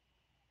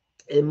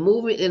and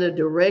moving in a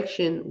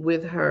direction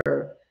with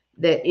her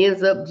that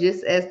ends up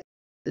just as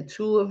the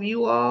two of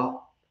you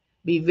all,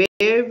 be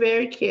very,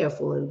 very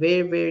careful and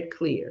very, very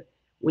clear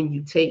when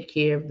you take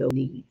care of those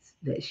needs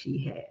that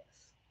she has.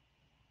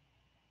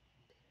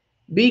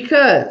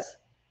 Because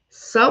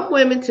some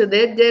women, to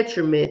their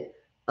detriment,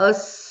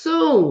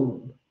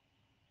 assume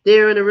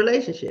they're in a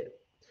relationship.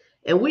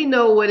 And we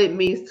know what it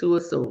means to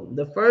assume.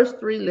 The first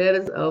three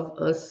letters of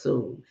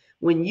assume.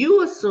 When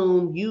you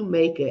assume, you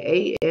make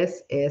an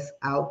ASS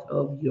out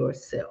of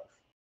yourself.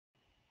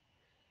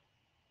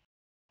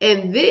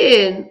 And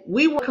then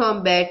we will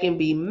come back and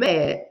be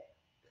mad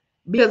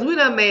because we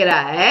done made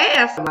our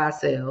ass of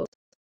ourselves.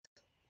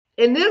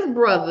 And this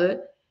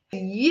brother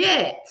has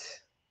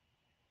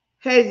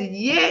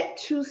yet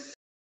to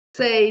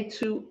say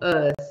to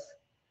us,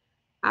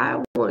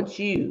 I want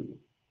you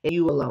and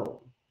you alone.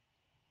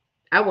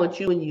 I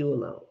want you and you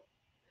alone.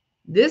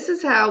 This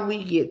is how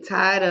we get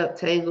tied up,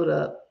 tangled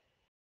up,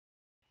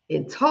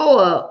 and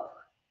tore up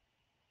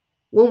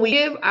when we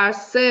give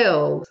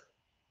ourselves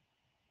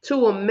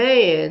to a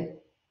man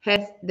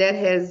that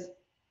has,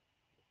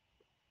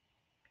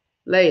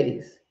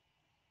 ladies,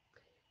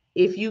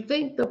 if you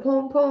think the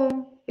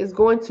pom-pom is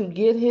going to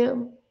get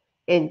him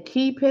and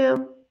keep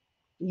him,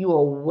 you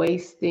are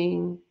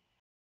wasting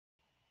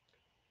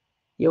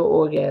your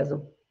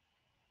orgasm.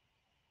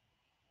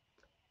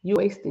 You're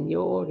wasting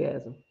your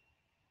orgasm.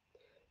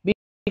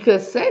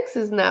 Because sex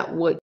is not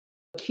what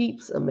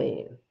keeps a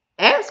man.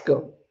 Ask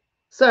him.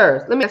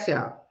 Sirs, let me ask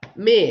y'all.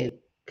 Men,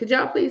 could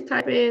y'all please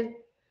type in,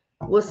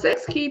 will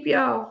sex keep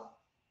y'all?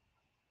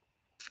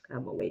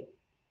 I'm gonna wait.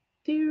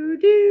 Do,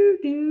 do,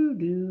 do,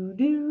 do,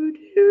 do,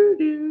 do,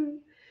 do,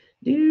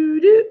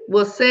 do, do.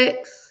 Will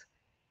sex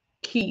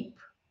keep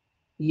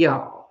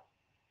y'all?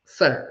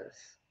 sirs.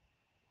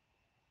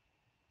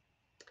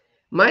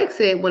 Mike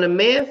said, when a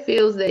man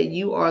feels that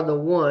you are the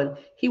one,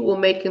 he will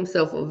make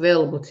himself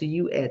available to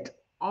you at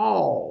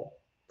all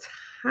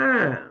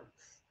times.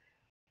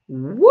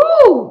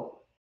 Woo!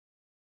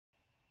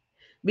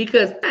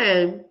 Because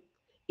time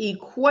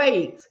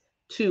equates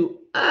to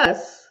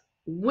us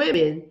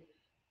women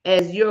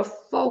as you're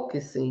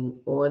focusing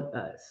on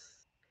us.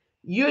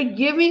 You're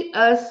giving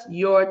us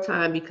your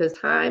time because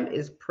time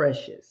is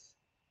precious.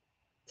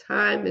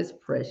 Time is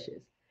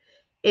precious.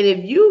 And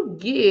if you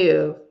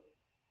give,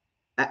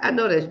 I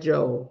know that's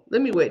Joel.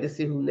 Let me wait to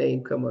see whose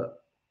name come up.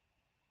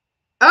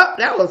 Oh,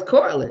 that was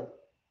Cortland.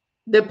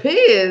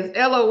 Depends,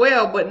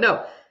 LOL, but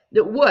no.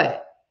 The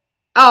what?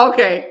 Oh,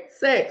 okay.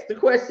 Sex. The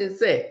question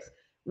sex.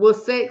 Will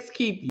sex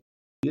keep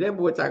you? That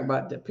boy talking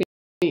about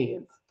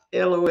depends.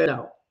 LOL.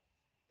 No.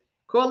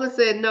 Cortland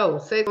said no.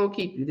 Sex won't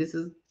keep you. This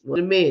is one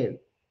of the men.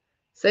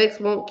 Sex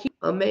won't keep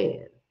a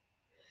man.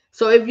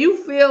 So if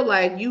you feel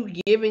like you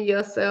giving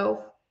yourself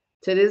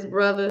to this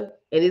brother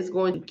and it's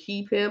going to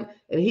keep him,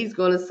 and he's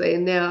going to say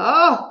now,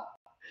 oh,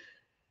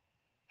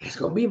 it's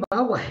going to be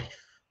my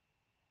wife.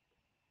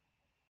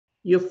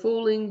 You're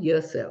fooling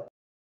yourself.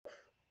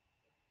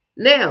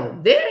 Now,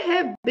 there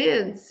have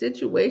been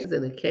situations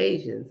and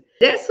occasions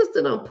that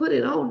sister done put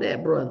it on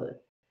that brother.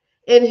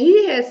 And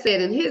he has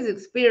said in his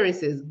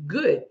experiences,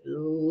 good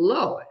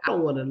Lord, I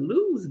don't want to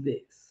lose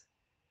this.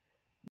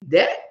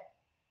 That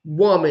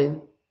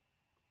woman,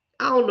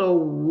 I don't know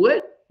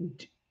what,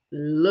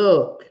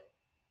 look.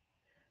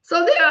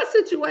 So there are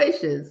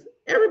situations,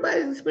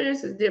 everybody's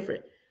experience is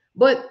different.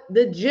 But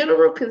the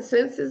general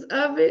consensus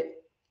of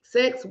it,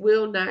 sex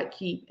will not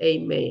keep a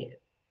man.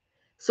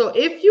 So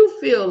if you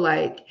feel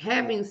like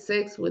having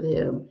sex with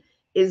him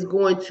is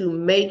going to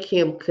make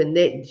him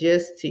connect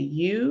just to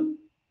you,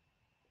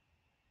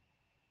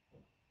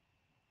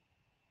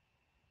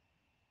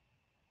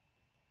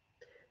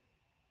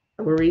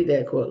 I'm going to read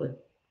that, Cortland.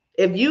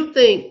 If you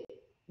think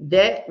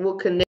that will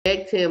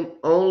connect him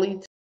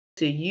only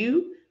to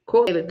you,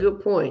 Cortland made a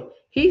good point.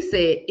 He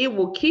said, it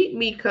will keep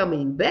me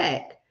coming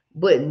back,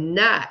 but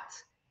not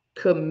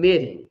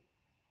committing.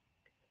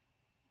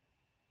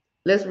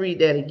 Let's read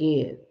that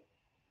again.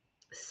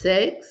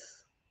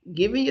 Sex,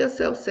 giving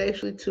yourself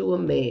sexually to a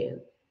man,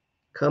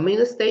 coming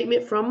a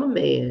statement from a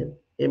man,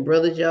 and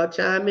brothers, y'all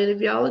chime in if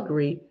y'all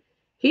agree.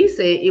 He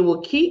said, it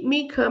will keep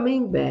me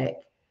coming back,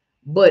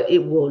 but it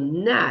will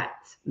not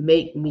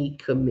make me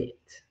commit.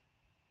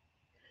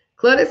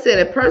 Claudette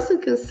said, a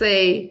person can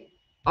say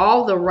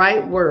all the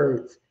right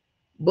words,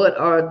 but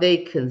are they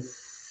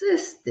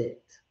consistent?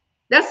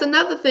 That's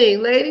another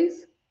thing,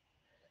 ladies.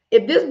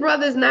 If this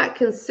brother is not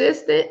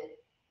consistent,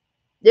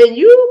 then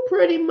you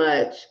pretty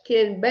much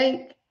can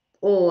bank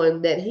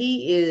on that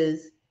he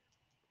is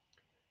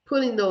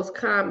putting those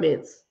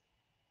comments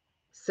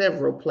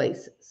several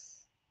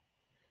places.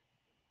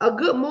 A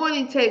good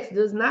morning text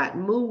does not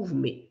move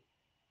me.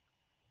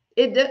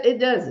 It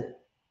doesn't.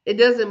 It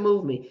doesn't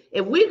move me.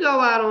 If we go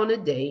out on a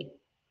date,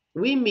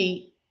 we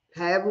meet,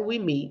 however we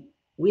meet,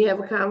 we have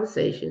a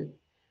conversation,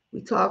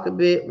 we talk a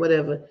bit,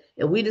 whatever,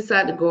 and we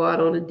decide to go out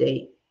on a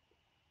date.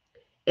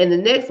 And the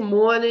next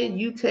morning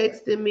you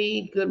texted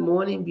me, good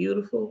morning,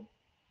 beautiful.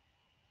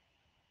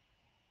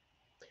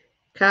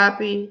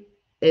 Copy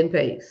and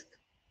paste.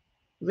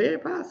 Very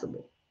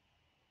possible.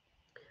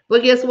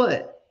 But guess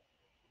what?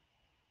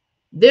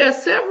 There are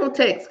several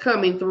texts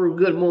coming through,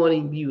 good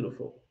morning,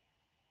 beautiful.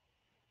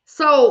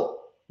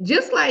 So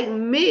just like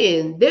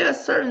men, there are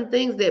certain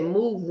things that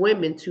move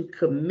women to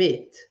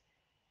commit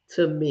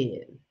to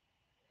men.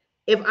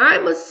 If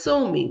I'm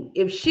assuming,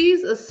 if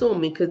she's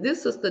assuming, because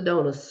this sister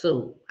don't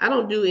assume, I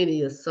don't do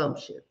any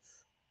assumptions.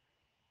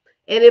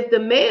 And if the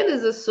man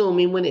is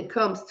assuming when it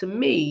comes to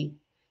me,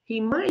 he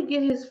might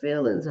get his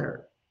feelings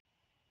hurt.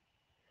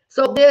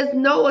 So there's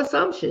no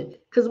assumption,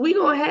 because we're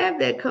going to have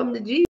that come to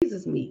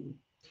Jesus meeting.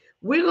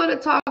 We're going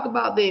to talk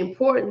about the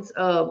importance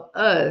of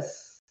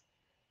us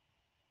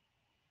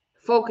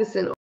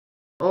focusing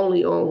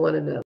only on one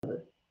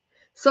another.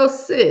 So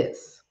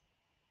sis,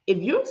 if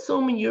you're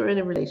assuming you're in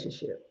a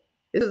relationship,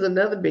 this is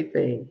another big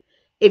thing.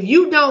 If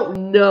you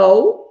don't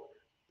know,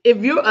 if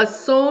you're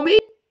assuming,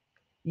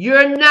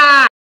 you're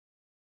not.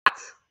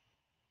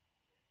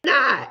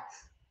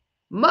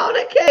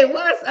 Mona K,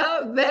 what's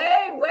up,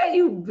 babe? Where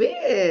you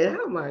been?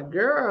 How my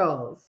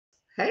girls?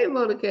 Hey,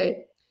 Mona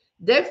K.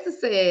 Dexter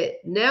said,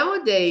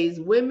 nowadays,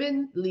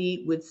 women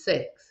lead with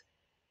sex.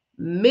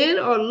 Men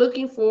are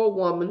looking for a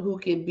woman who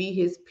can be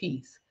his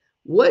peace.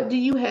 What do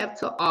you have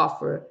to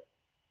offer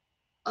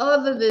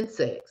other than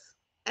sex?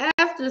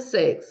 After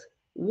sex,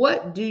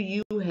 what do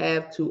you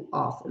have to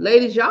offer?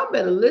 Ladies, y'all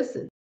better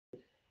listen.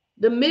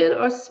 The men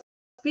are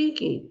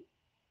speaking.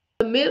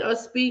 The men are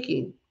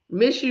speaking.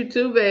 Miss you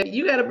too, baby.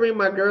 You got to bring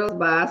my girls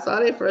by. I saw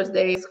their first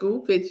day in school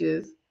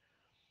pictures.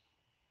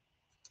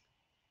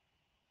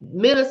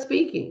 Men are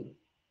speaking.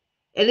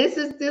 And this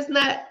is just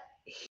not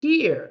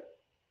here.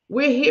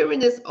 We're hearing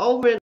this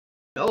over and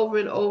over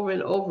and over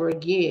and over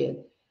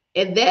again.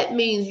 And that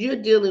means you're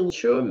dealing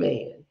with your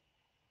man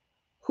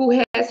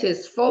who has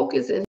his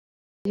focus and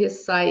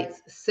his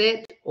sights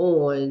set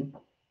on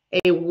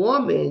a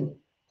woman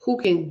who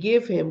can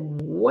give him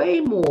way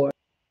more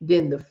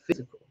than the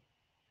physical.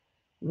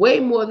 Way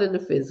more than the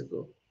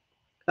physical.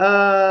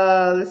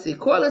 Let's see.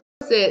 Cortland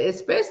said,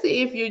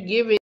 especially if you're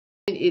giving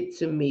it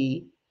to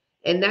me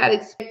and not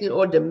expecting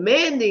or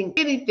demanding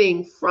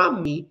anything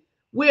from me,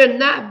 we're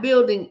not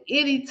building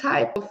any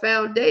type of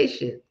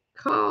foundation.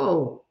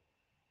 Calm.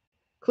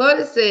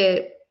 Claudia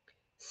said,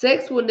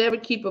 sex will never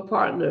keep a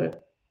partner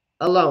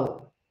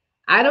alone.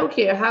 I don't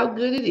care how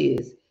good it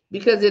is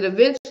because it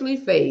eventually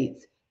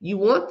fades. You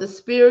want the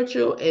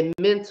spiritual and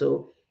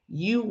mental.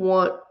 You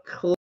want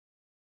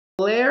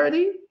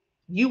clarity.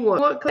 You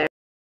want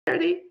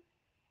clarity.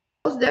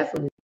 Most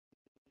definitely.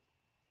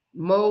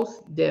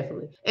 Most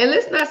definitely. And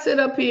let's not sit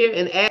up here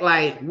and act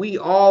like we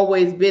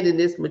always been in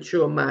this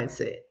mature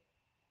mindset.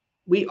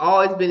 We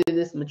always been in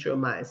this mature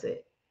mindset.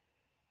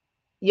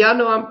 Y'all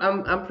know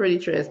I'm pretty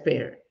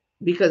transparent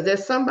because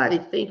there's somebody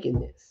thinking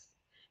this.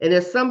 And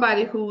there's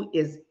somebody who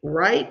is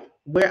right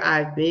where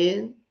I've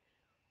been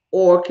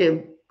or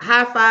can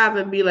high five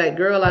and be like,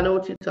 girl, I know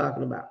what you're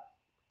talking about.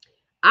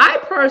 I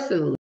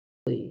personally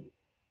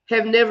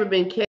have never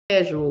been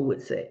casual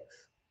with sex.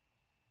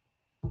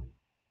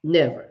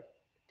 Never.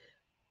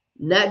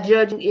 Not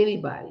judging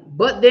anybody,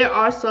 but there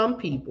are some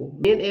people,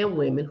 men and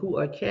women, who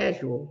are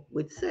casual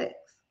with sex.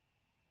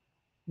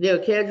 They're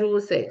casual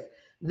with sex.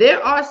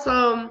 There are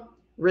some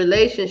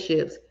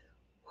relationships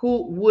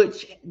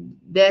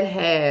that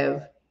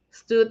have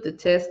stood the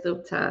test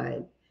of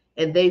time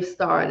and they've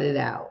started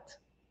out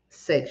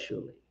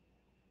sexually.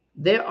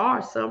 There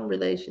are some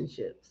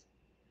relationships.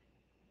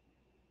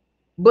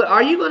 But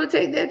are you going to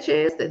take that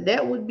chance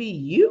that would be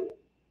you?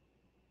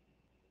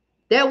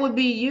 That would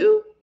be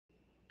you?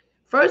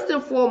 First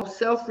and foremost,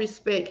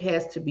 self-respect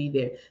has to be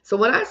there. So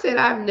when I said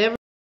I've never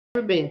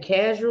been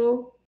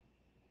casual,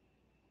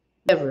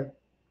 never.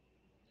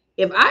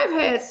 If I've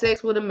had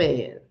sex with a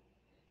man,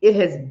 it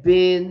has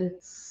been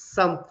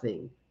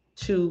something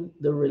to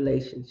the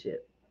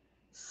relationship.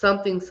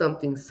 Something.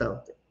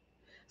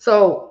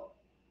 So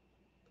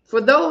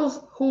for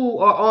those who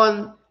are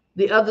on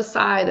the other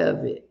side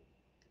of it,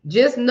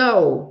 just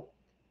know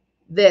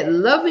that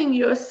loving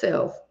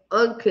yourself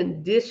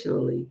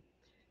unconditionally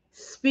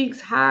speaks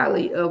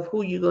highly of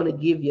who you're going to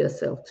give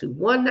yourself to.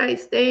 One night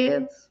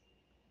stands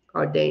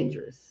are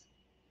dangerous.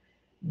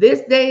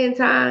 This day and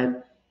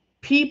time,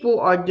 people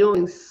are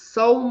doing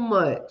so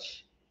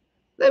much.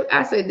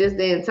 I say this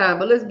day and time,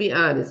 but let's be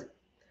honest.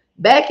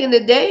 Back in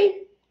the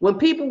day, when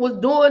people was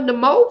doing the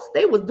most,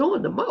 they was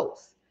doing the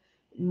most.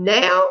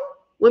 Now,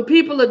 when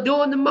people are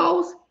doing the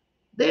most,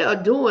 they are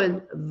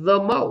doing the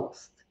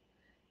most.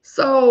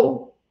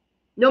 So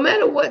no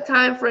matter what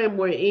time frame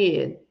we're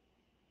in,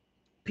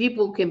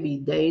 people can be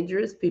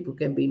dangerous, people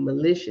can be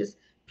malicious,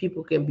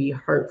 people can be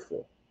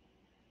hurtful.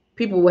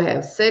 People will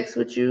have sex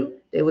with you,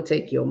 they will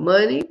take your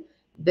money,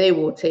 they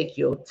will take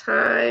your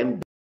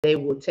time, they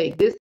will take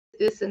this,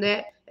 and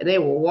that, and they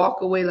will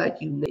walk away like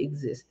you never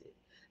existed.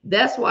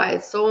 That's why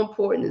it's so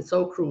important and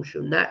so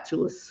crucial not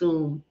to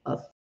assume a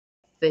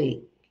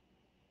thing.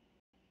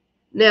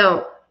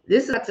 Now,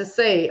 this is not to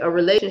say a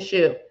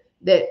relationship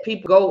that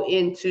people go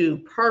into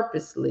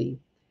purposely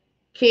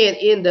can't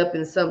end up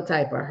in some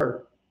type of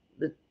hurt.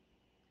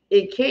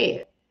 It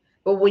can.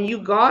 But when you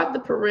guard the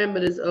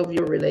perimeters of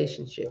your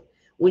relationship,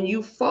 when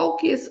you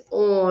focus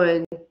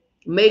on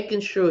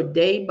making sure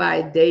day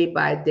by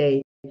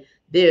day,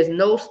 there's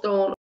no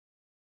stone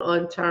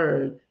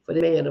unturned for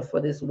the man or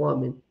for this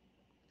woman,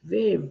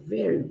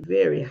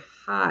 very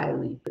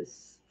highly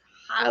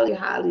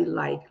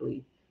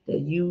likely that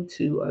you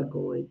two are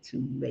going to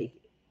make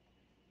it.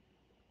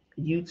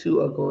 You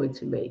two are going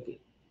to make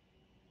it.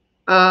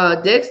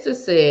 Dexter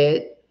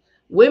said,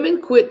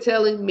 women quit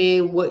telling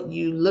men what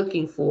you're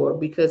looking for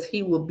because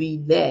he will be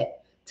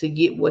that to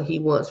get what he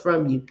wants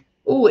from you.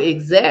 Oh,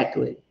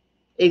 exactly.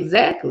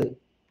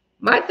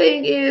 My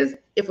thing is,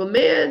 if a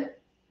man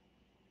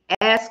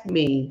asks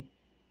me,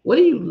 what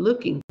are you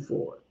looking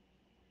for?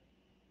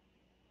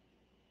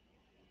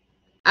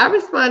 I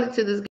responded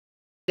to this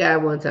guy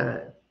one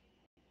time.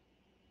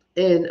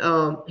 And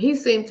he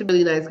seemed to be a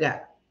really nice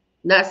guy.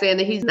 Not saying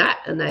that he's not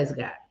a nice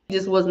guy. He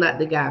just was not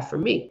the guy for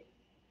me.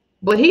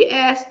 But he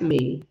asked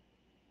me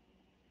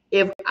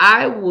if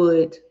I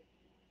would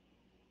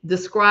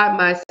describe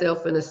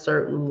myself in a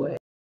certain way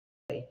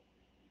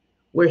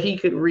where he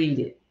could read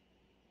it,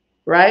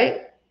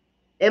 right?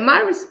 And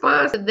my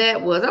response to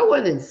that was, I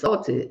wasn't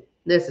insulted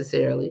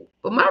necessarily,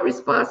 but my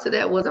response to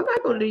that was, I'm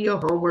not going to do your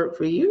homework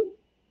for you.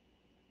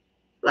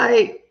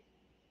 Like,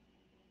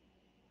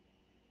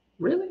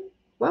 really?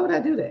 Why would I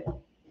do that?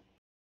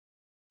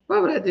 Why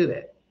would I do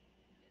that?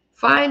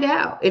 Find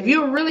out. If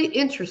you're really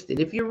interested,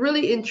 if you're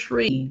really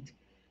intrigued,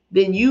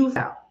 then you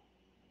find out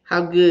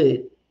how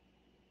good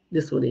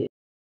this one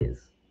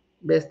is.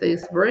 Best thing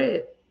since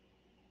bread.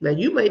 Now,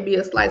 you may be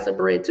a slice of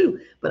bread too,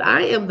 but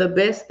I am the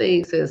best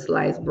thing since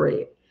sliced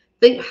bread.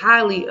 Think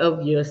highly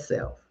of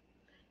yourself.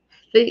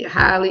 Think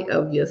highly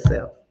of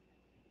yourself.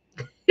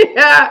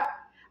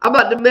 I'm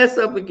about to mess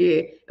up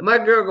again, and my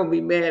girl gonna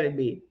be mad at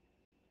me.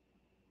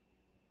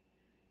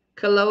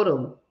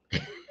 Collodum.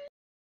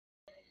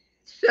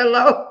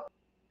 Shalom.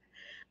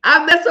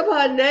 I mess up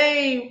her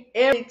name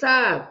every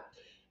time.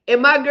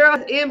 And my girl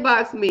has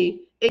inboxed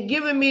me and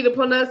giving me the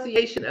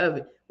pronunciation of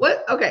it.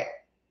 What? Okay.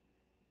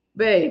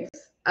 Babes,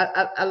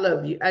 I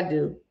love you. I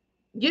do.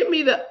 Give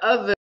me the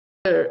other.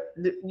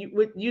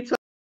 You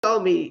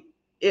told me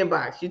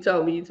inbox. You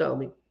told me.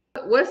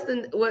 What's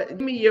the what? Give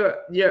me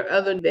your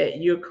other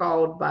that you're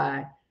called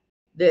by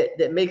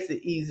that makes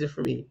it easier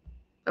for me.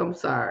 I'm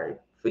sorry.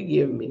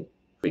 Forgive me.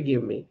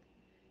 Forgive me.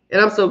 And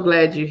I'm so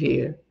glad you're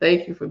here.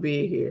 Thank you for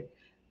being here.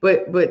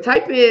 But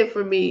type in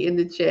for me in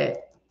the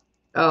chat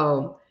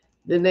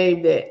the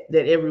name that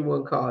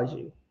everyone calls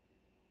you.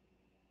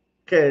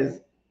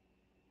 Because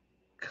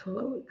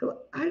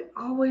I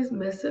always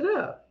mess it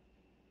up.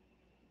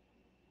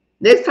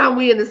 Next time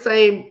we in the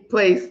same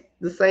place,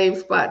 the same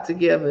spot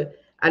together,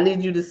 I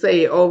need you to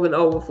say it over and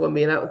over for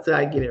me until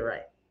I get it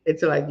right.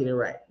 Until I get it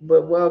right.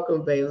 But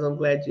welcome, babes. I'm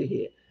glad you're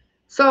here.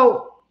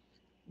 So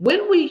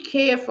when we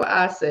care for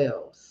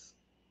ourselves,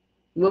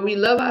 when we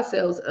love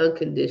ourselves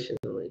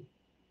unconditionally,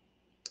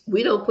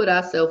 we don't put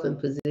ourselves in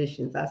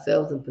positions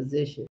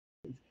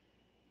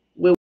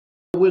where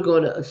we're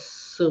going to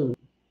assume.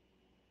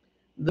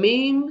 The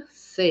meme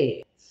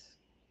says,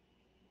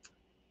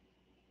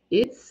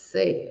 let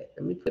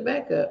me put it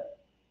back up.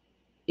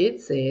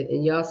 It said,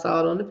 and y'all saw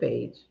it on the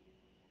page.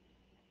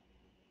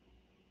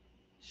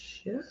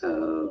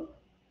 Show.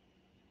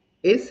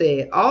 It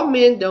said, all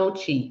men don't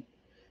cheat.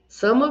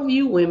 Some of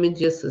you women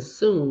just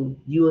assume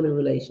you in a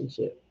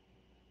relationship.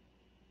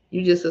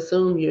 You just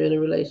assume you're in a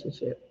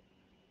relationship.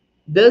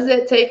 Does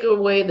that take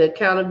away the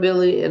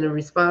accountability and the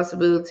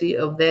responsibility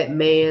of that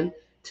man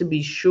to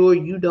be sure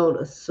you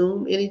don't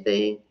assume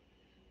anything?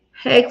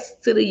 Hex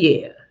to the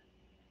yeah.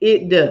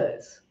 It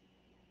does.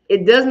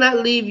 It does not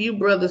leave you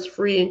brothers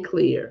free and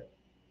clear.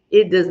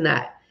 It does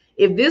not.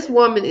 If this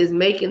woman is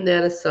making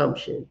that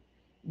assumption,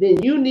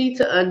 then you need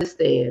to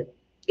understand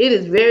it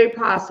is very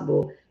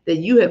possible that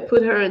you have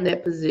put her in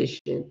that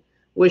position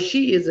where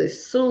she is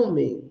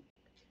assuming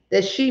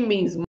that she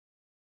means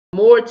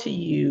more to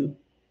you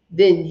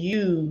than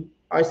you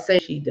are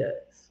saying she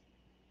does.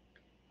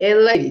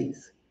 And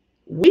ladies,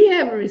 we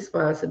have a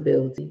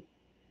responsibility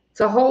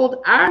to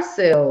hold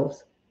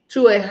ourselves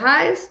to a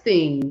high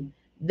esteem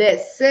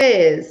that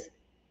says,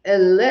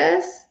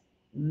 unless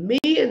me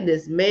and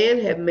this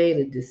man have made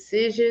a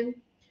decision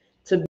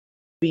to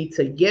be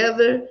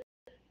together,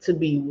 to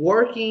be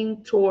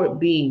working toward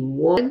being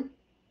one,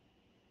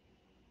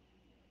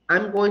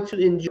 I'm going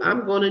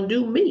to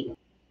do me.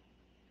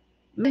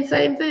 Men,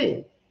 same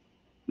thing.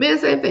 Men,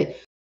 same thing.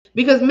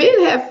 Because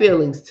men have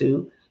feelings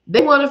too.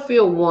 They want to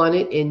feel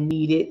wanted and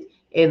needed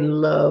and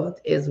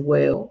loved as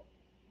well.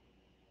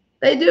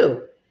 They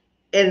do.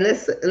 And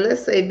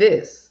let's say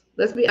this.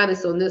 Let's be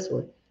honest on this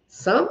one.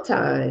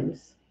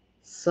 Sometimes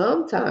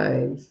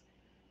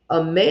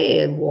a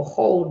man will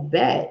hold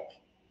back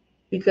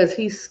because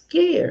he's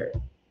scared.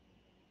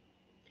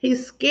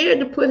 He's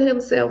scared to put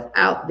himself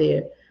out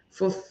there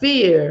for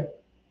fear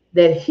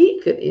that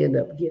he could end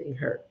up getting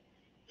hurt.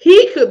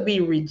 He could be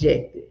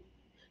rejected.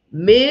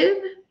 Men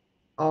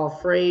are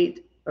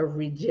afraid of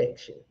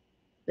rejection.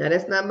 Now,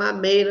 that's not my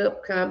made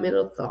up comment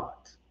or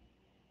thought.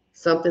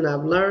 Something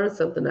I've learned,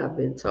 something I've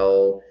been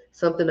told,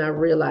 something I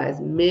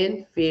realized.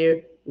 Men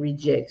fear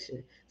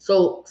rejection.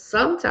 So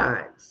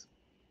sometimes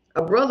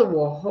a brother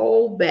will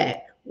hold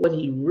back what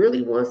he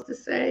really wants to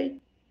say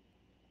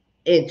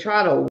and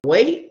try to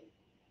wait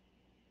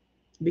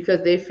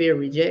because they fear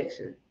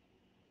rejection.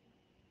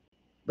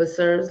 But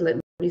sirs, let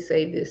me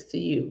say this to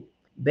you.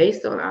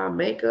 Based on our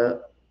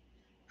makeup,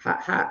 how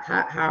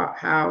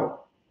our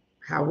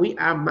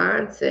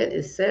mindset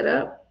is set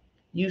up,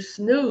 you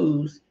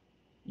snooze,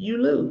 you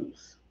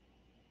lose.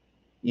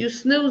 You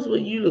snooze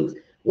when you lose.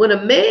 When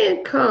a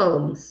man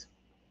comes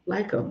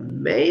like a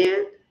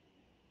man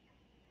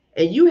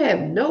and you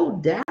have no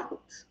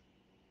doubt,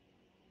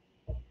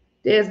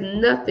 there's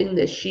nothing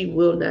that she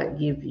will not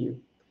give you.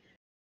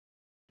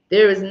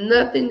 There is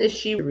nothing that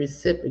she will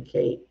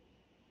reciprocate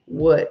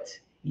what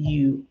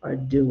you are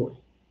doing.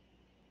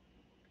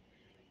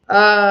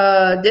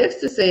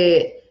 Dexter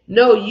said,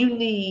 no, you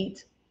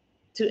need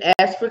to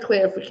ask for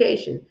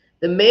clarification.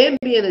 The man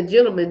being a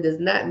gentleman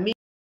does not mean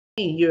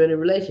you're in a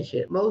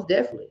relationship. Most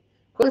definitely.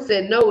 Quinn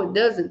said, no, it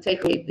doesn't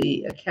take away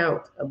the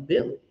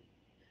accountability.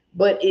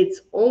 But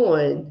it's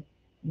on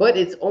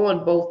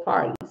both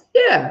parties.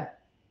 Yeah.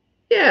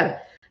 Yeah.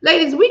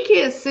 Ladies, we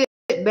can't sit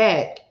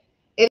back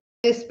and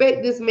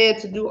expect this man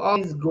to do all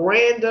these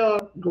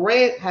grandiose,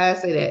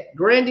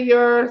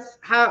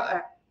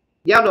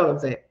 y'all know what I'm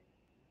saying,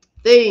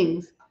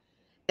 things,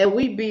 and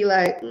we be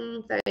like,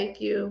 thank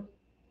you.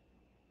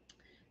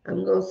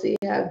 I'm going to see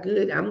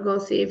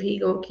if he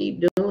going to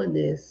keep doing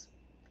this.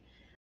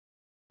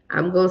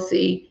 I'm going to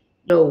see,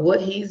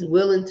 what he's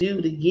willing to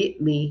do to get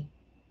me.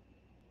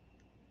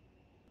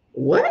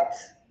 What?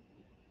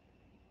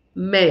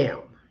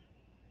 Ma'am.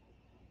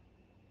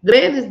 The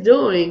man is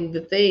doing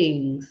the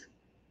things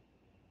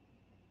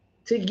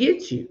to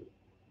get you.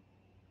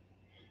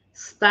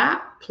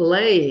 Stop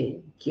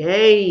playing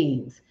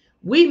games.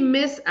 We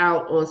miss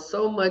out on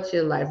so much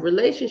in life.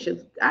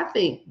 Relationships, I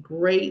think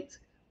great,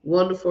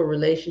 wonderful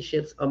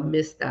relationships are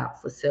missed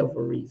out for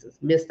several reasons.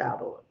 Missed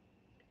out on.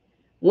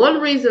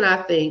 One reason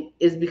I think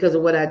is because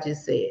of what I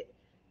just said.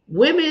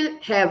 Women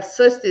have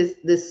such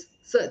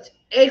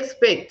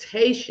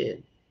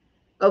expectation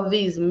of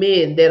these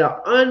men that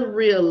are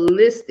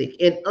unrealistic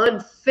and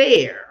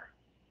unfair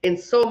in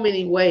so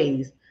many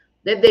ways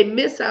that they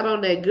miss out on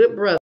that good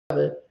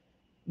brother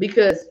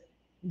because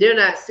they're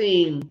not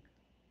seeing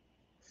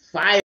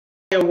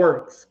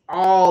fireworks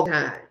all the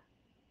time.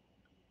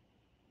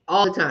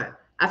 All the time.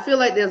 I feel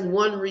like there's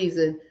one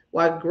reason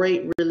why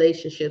great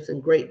relationships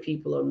and great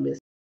people are missed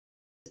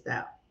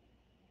out.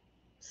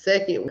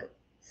 Second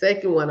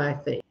one, I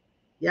think.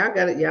 Y'all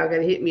gotta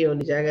hit me on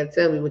this. Y'all gotta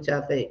tell me what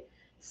y'all think.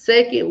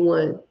 Second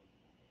one,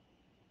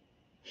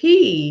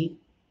 he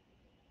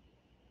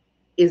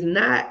is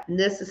not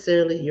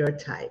necessarily your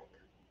type.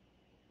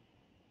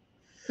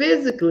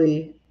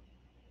 Physically,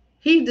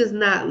 he does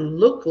not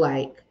look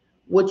like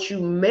what you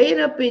made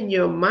up in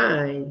your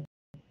mind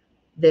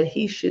that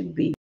he should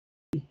be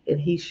and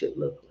he should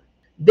look like.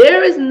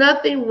 There is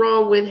nothing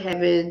wrong with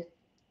having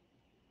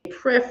a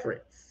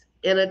preference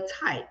and a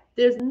type.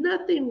 There's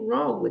nothing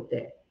wrong with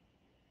that.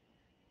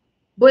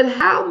 But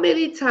how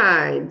many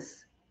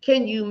times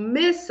can you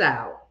miss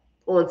out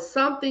on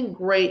something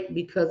great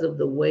because of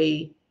the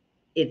way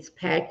it's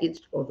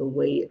packaged or the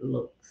way it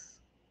looks?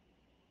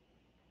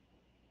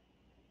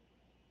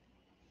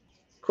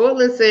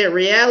 Cortland said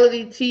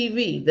reality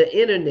TV, the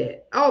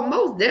internet. Oh,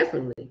 most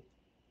definitely.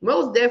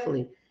 Most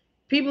definitely.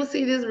 People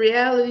see this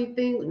reality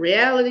thing,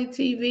 reality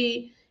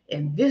TV,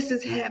 and this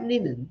is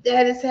happening and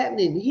that is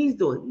happening. And he's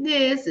doing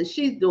this and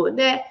she's doing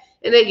that.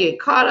 And they get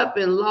caught up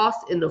and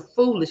lost in the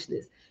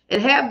foolishness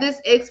and have this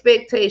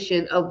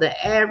expectation of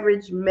the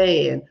average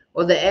man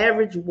or the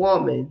average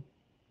woman,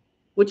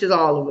 which is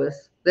all of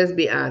us. Let's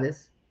be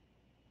honest.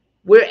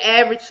 We're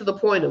average to the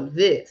point of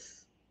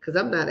this, because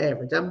I'm not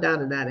average. I'm down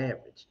to not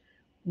average.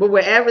 But we're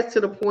average to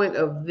the point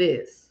of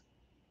this.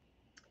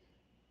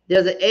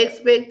 There's an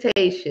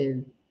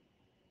expectation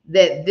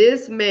that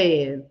this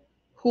man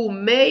who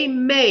may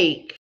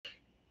make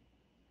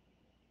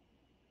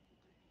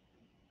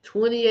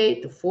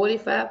 $28,000 to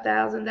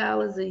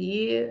 $45,000 a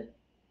year,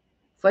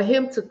 for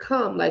him to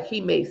come like he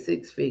made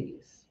six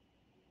figures,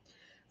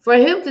 for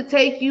him to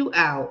take you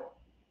out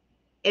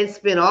and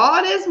spend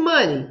all this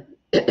money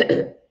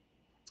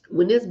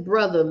when this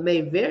brother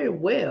may very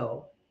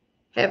well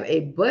have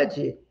a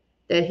budget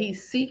that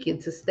he's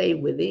seeking to stay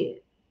within.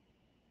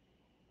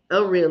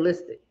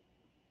 Unrealistic.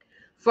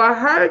 For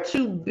her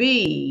to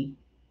be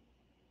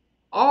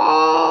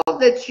all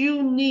that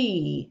you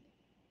need,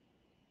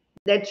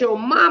 that your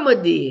mama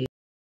did,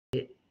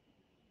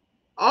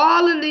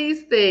 all of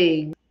these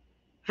things.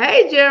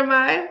 Hey,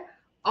 Jeremiah,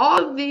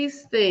 all of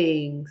these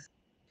things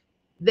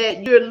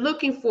that you're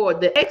looking for,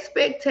 the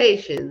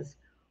expectations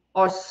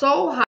are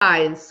so high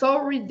and so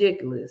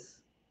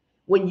ridiculous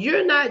when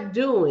you're not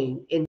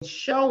doing and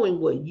showing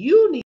what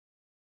you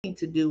need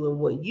to do and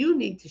what you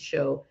need to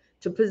show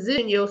to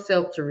position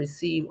yourself to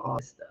receive all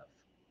this stuff.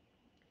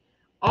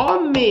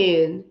 All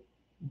men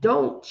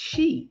don't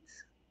cheat.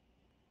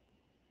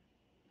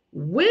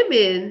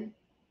 Women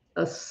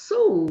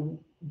assume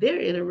they're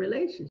in a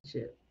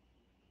relationship.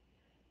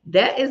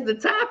 That is the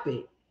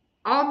topic.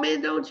 All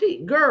men don't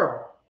cheat.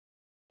 Girl.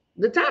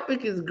 The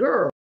topic is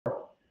girl.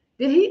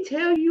 Did he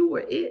tell you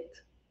were it?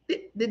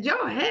 Did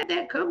y'all have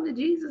that come to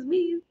Jesus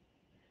meeting?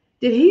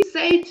 Did he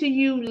say to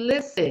you,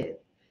 listen,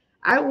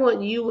 I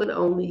want you and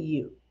only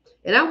you.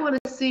 And I want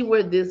to see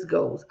where this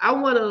goes. I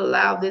want to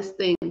allow this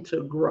thing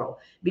to grow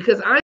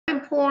because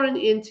I'm pouring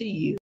into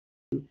you.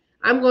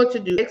 I'm going to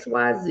do X,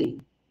 Y, Z.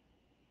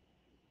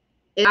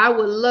 And I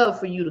would love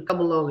for you to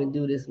come along and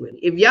do this with me.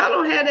 If y'all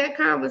don't have that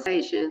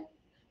conversation,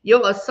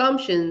 your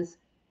assumptions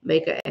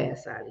make an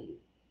ass out of you.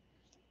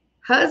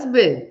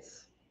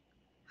 Husbands,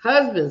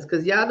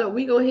 because y'all know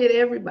we're going to hit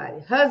everybody.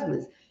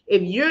 Husbands,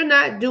 if you're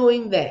not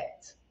doing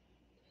that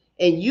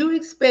and you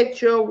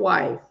expect your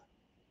wife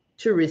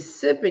to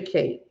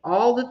reciprocate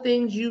all the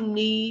things you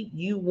need,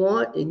 you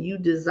want, and you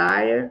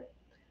desire,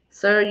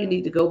 sir, you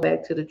need to go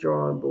back to the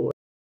drawing board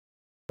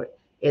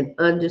and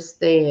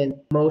understand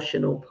the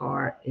emotional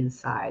part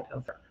inside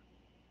of her.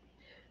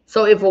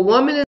 So if a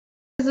woman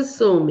is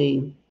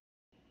assuming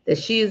that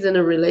she is in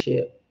a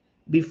relationship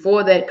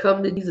before that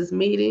come to Jesus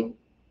meeting,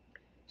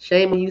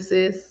 shame on you,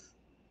 sis.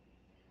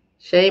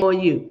 Shame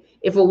on you.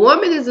 If a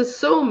woman is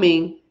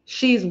assuming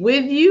she's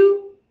with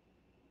you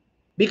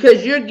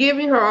because you're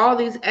giving her all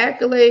these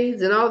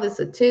accolades and all this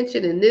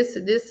attention and this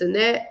and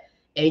that,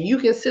 and you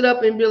can sit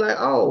up and be like,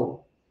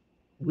 oh,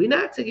 we're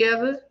not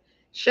together.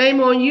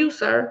 Shame on you,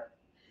 sir.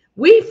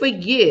 We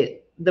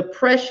forget the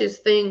precious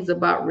things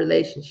about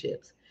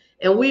relationships.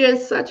 And we are in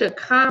such a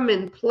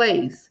common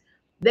place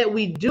that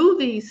we do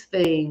these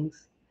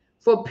things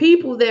for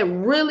people that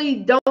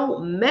really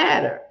don't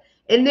matter.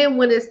 And then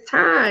when it's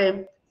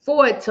time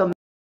for it to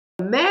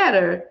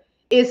matter,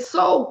 it's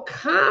so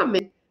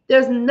common.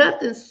 There's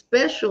nothing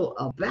special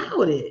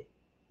about it.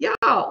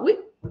 Y'all,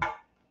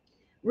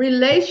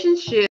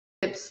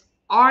 Relationships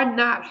are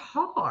not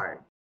hard.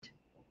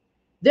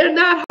 They're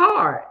not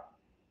hard.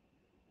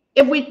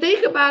 If we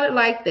think about it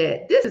like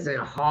that, this isn't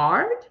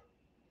hard.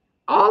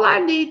 All I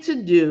need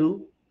to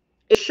do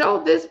is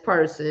show this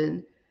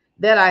person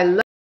that I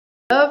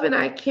love and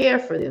I care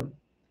for them.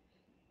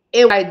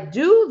 And when I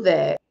do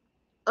that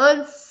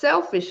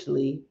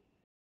unselfishly,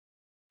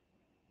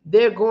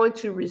 they're going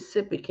to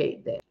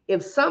reciprocate that.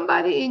 If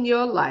somebody in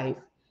your life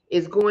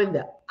is going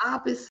the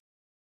opposite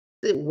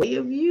way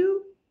of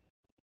you,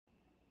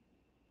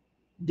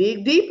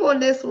 dig deep on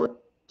this one.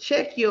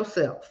 Check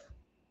yourself.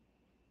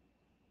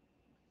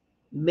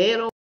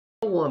 Man or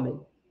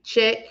woman,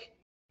 check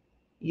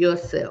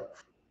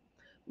yourself.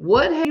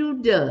 What have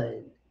you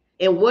done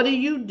and what are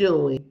you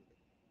doing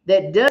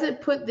that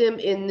doesn't put them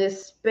in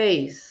this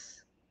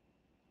space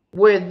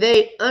where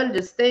they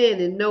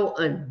understand and know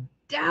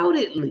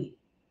undoubtedly,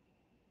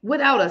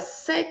 without a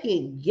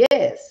second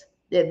guess,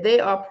 that they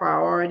are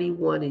priority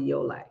one in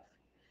your life?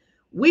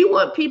 We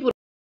want people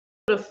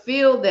to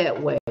feel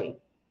that way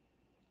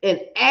and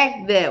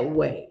act that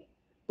way,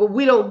 but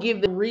we don't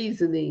give them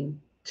reasoning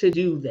to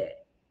do that.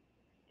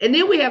 And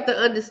then we have to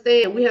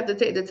understand, we have to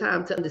take the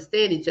time to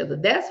understand each other.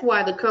 That's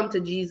why the come to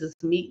Jesus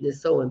meeting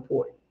is so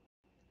important.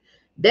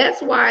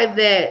 That's why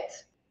that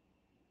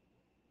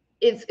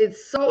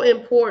it's so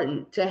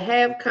important to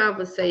have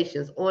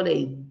conversations on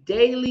a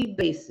daily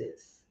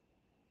basis.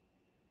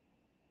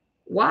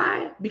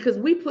 Why? Because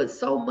we put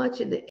so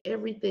much into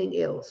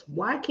everything else.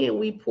 Why can't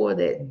we pour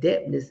that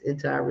depthness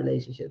into our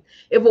relationship?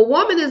 If a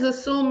woman is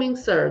assuming,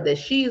 sir, that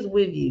she is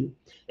with you,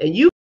 and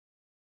you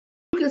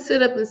can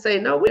sit up and say,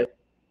 no,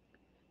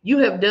 you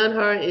have done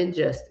her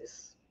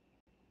injustice.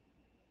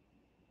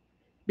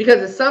 Because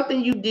it's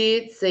something you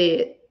did,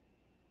 said,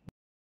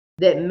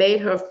 that made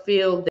her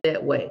feel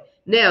that way.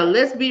 Now,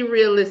 let's be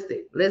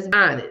realistic. Let's be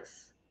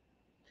honest.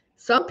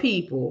 Some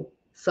people,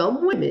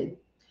 some women,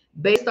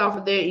 based off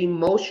of their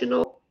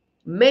emotional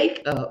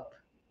makeup,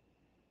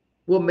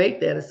 will make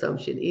that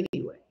assumption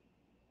anyway.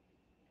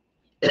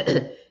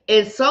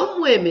 And some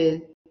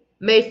women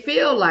may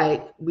feel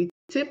like, we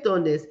tipped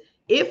on this,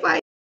 if I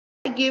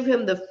give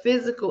him the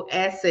physical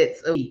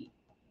assets of me,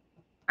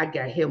 I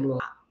got him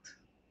locked.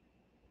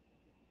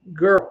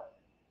 Girl,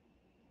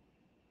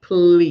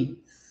 please.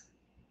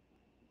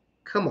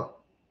 Come on.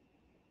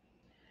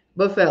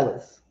 But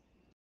fellas,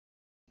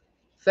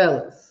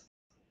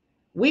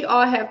 we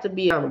all have to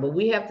be accountable.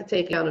 We have to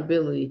take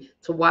accountability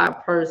to why a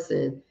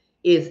person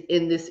is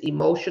in this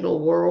emotional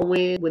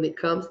whirlwind when it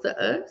comes to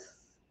us,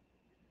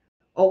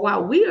 or why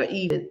we are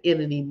even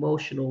in an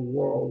emotional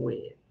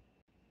whirlwind.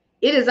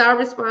 It is our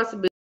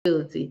responsibility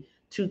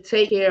to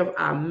take care of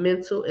our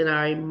mental and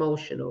our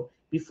emotional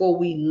before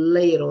we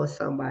lay it on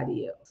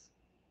somebody else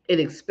and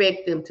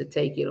expect them to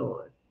take it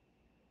on.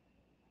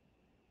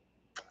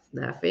 It's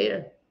not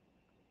fair.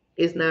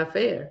 It's not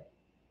fair.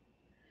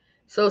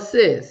 So,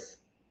 sis,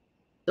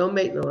 don't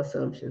make no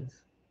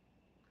assumptions.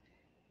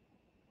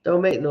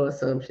 Don't make no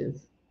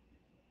assumptions.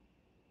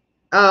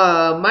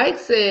 Mike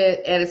said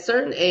at a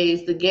certain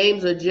age, the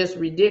games are just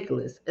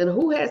ridiculous. And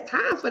who has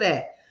time for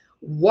that?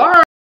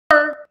 Word.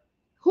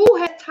 Who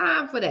has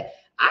time for that?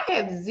 I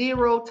have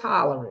zero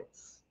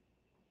tolerance.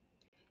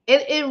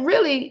 And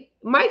really,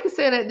 Mike is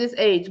saying at this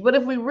age, but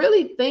if we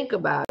really think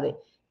about it,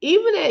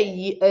 even at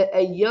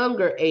a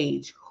younger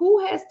age,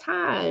 who has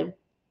time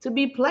to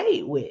be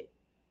played with?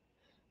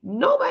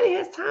 Nobody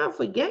has time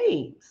for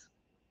games.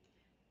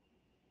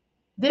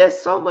 There's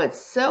so much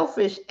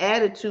selfish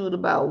attitude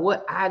about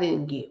what I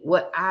didn't get,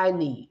 what I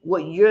need,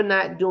 what you're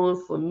not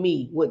doing for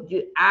me, what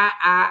you,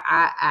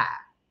 I.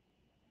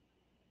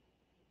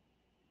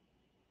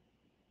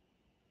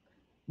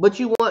 But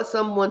you want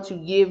someone to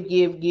give.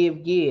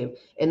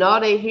 And all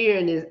they're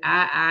hearing is,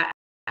 I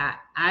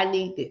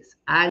need this.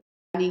 I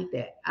need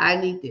that. I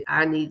need this.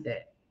 I need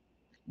that.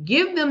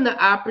 Give them the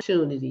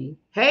opportunity.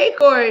 Hey,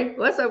 Corey,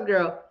 what's up,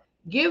 girl?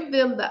 Give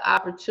them the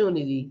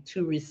opportunity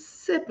to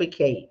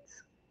reciprocate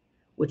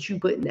what you're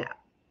putting out.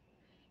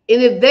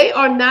 And if they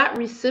are not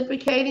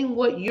reciprocating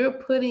what you're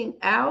putting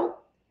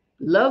out,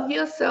 love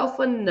yourself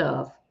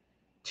enough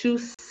to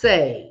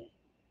say,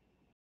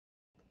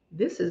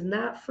 this is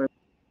not for me.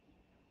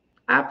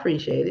 I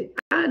appreciate it.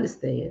 I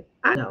understand.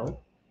 I know.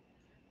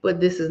 But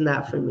this is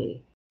not for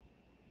me.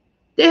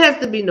 There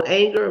has to be no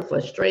anger and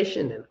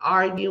frustration and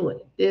arguing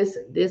and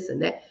this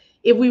and that.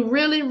 If we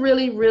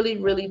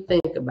really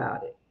think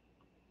about it,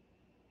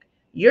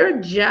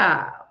 your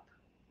job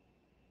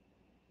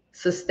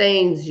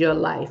sustains your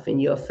life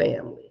and your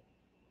family.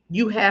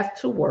 You have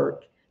to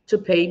work to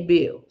pay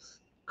bills,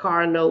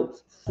 car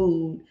notes,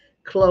 food,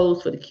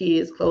 clothes for the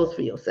kids, clothes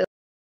for yourself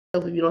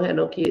if you don't have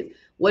no kids,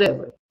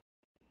 whatever.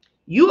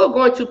 You are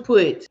going to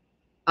put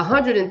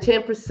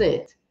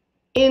 110%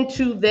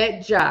 into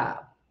that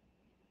job.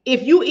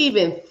 If you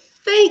even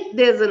think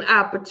there's an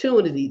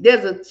opportunity,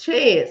 there's a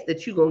chance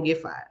that you're going to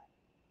get fired.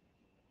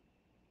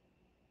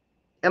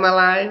 Am I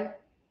lying?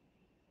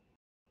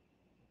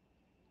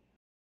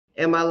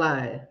 Am I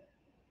lying?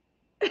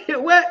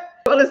 What?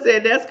 Paula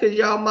said that's because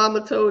y'all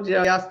mama told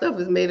y'all stuff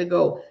is made to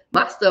go.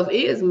 My stuff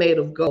is made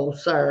of gold,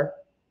 sir.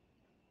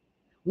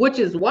 Which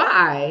is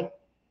why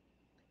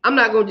I'm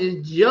not going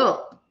to just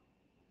jump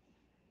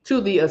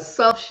to the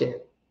assumption,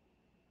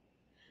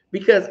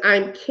 because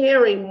I'm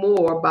caring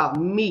more about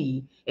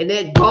me. And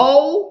that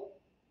gold,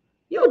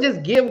 you don't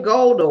just give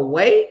gold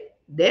away.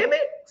 Damn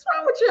it. What's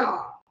wrong with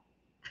y'all?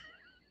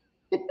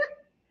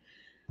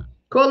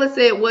 Colin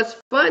said,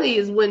 what's funny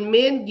is when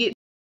men get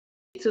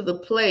to the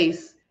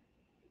place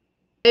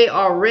they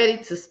are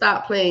ready to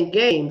stop playing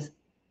games,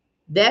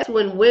 that's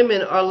when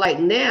women are like,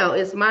 now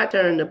it's my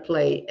turn to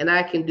play and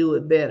I can do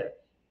it better.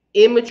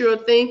 Immature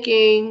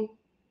thinking.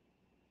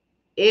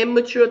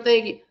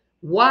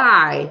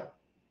 Why?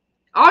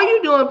 All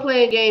you're doing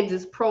playing games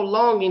is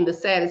prolonging the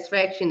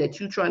satisfaction that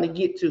you're trying to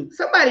get to.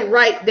 Somebody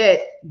write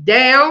that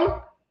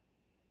down.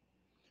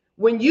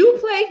 When you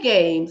play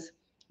games,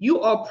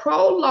 you are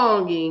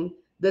prolonging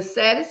the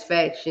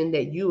satisfaction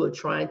that you are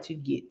trying to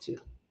get to.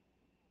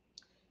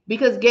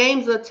 Because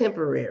games are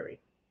temporary.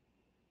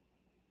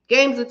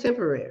 Games are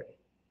temporary.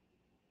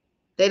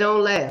 They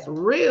don't last.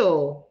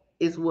 Real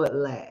is what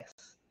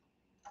lasts.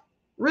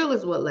 Real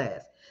is what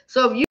lasts.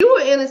 So if you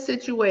are in a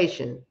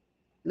situation,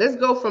 let's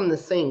go from the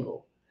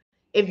single.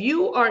 If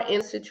you are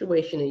in a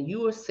situation and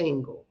you are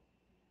single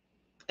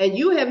and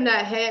you have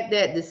not had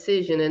that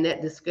decision and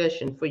that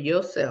discussion for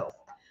yourself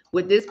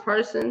with this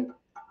person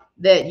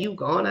that you've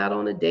gone out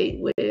on a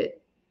date with,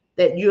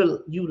 that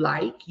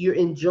you're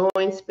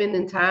enjoying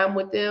spending time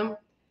with them,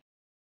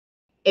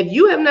 if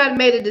you have not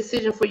made a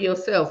decision for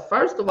yourself,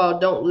 first of all,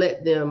 don't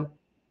let them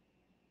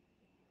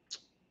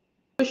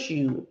push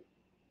you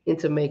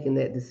into making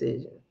that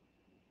decision.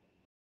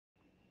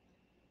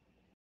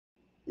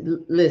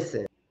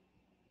 Listen,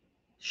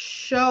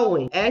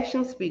 showing,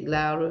 actions speak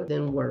louder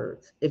than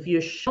words. If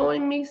you're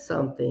showing me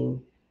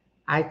something,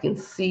 I can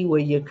see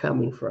where you're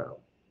coming from.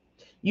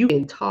 You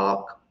can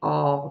talk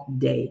all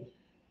day.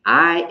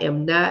 I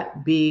am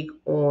not big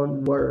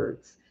on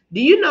words. Do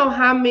you know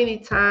how many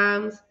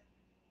times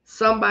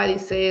somebody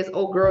says,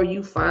 oh girl,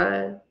 you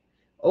fine.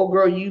 Oh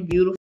girl, you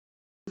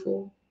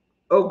beautiful.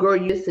 Oh girl,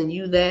 you this and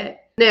you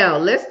that. Now,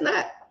 let's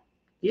not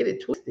get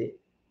it twisted.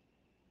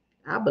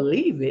 I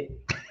believe it.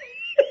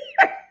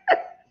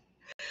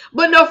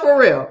 But no, for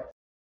real.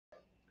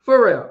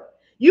 For real.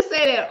 You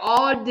say that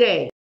all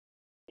day.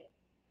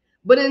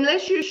 But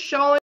unless you're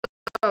showing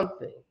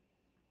something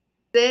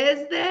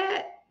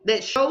that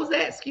shows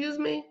that, excuse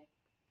me.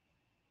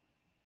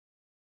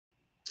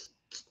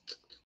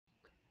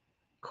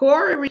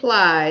 Corey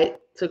replied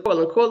to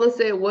Cortland. Cortland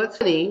said, what's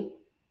funny?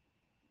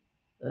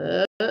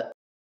 Let's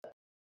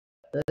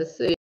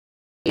see.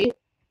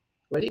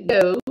 Where'd it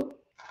go?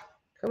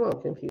 Come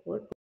on, computer.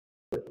 Work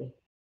with me.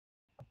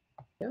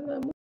 Y'all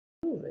not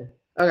moving.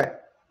 Okay.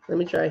 Let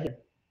me try here.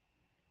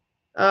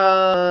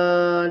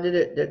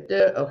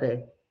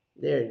 Okay.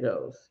 There it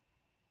goes.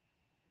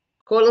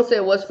 Cortland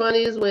said, what's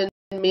funny is when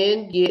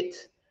men get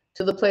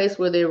to the place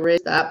where they're ready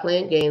to stop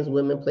playing games,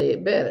 women play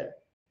it better.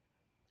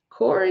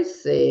 Corey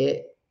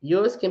said,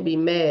 yours can be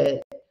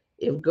mad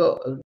if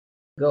go,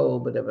 blah,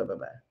 blah, blah,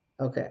 blah.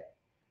 Okay.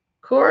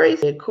 Corey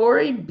said,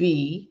 Corey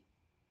B.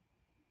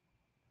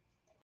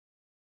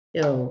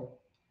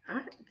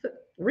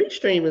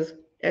 Restream is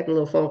acting a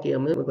little funky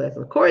on my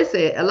glasses. Corey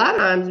said, a lot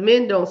of times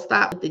men don't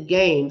stop with the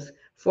games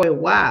for a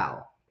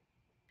while.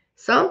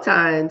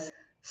 Sometimes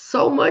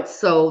so much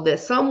so that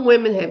some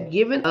women have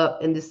given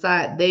up and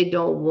decide they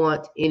don't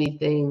want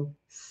anything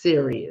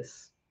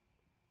serious.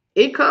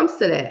 It comes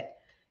to that.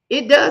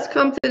 It does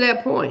come to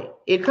that point.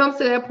 It comes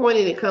to that point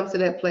and it comes to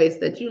that place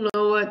that, you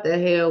know what, the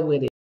hell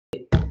with it.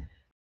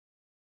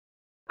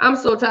 I'm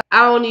so tired.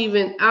 I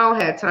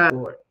don't have time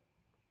for it.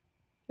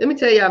 Let me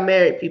tell y'all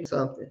married people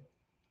something.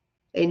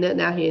 Ain't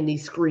nothing out here in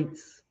these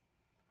streets.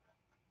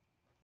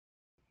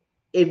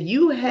 If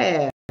you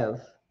have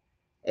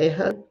a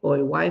husband or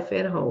a wife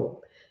at home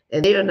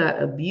and they are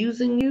not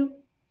abusing you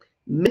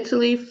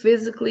mentally,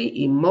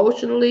 physically,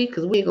 emotionally,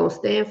 because we ain't going to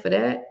stand for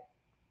that,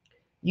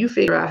 you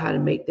figure out how to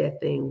make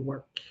that thing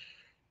work.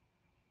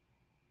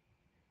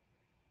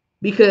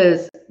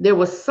 Because there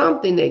was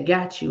something that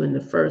got you in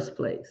the first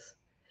place.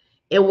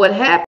 And what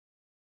happens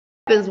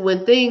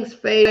when things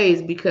fade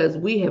is because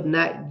we have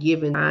not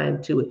given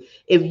time to it.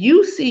 If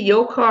you see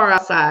your car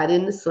outside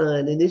in the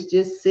sun and it's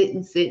just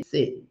sitting,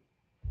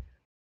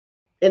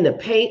 and the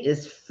paint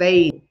is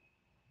fading,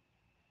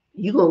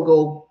 you're going to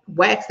go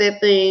wax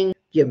that thing,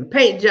 give a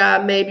paint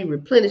job, maybe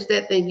replenish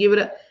that thing, give it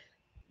up.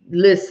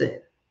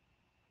 Listen,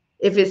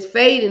 if it's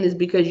fading, it's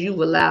because you've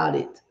allowed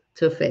it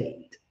to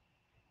fade.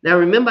 Now,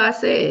 remember I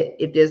said,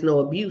 if there's no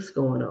abuse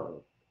going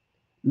on,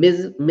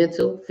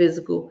 mental,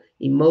 physical,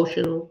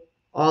 emotional,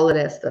 all of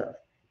that stuff,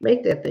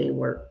 make that thing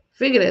work.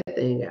 Figure that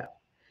thing out.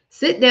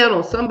 Sit down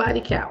on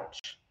somebody's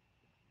couch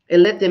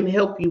and let them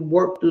help you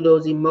work through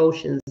those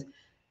emotions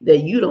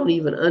that you don't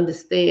even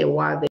understand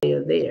why they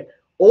are there,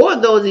 or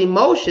those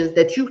emotions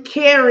that you're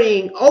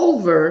carrying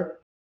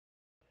over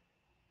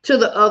to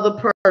the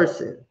other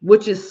person,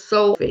 which is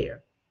so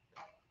fair.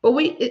 But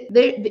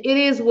it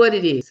is what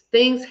it is.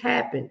 Things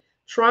happen.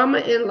 Trauma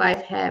in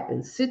life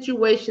happens.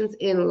 Situations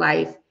in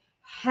life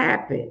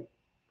happen.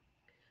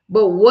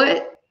 But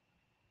what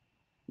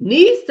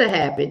needs to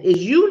happen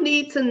is you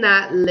need to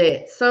not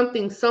let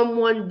something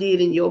someone did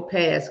in your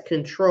past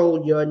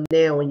control your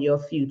now and your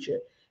future,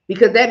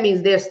 because that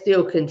means they're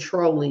still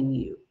controlling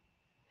you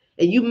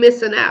and you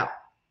missing out.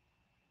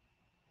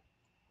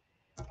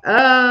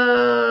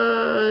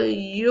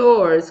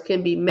 Yours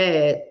can be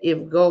mad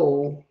if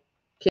gold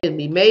can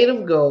be made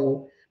of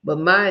gold, but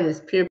mine is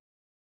pure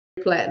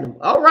platinum.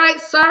 All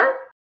right, sir.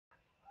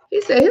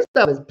 He said his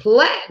stuff is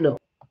platinum.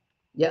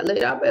 Yeah,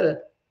 y'all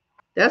better.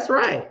 That's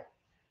right.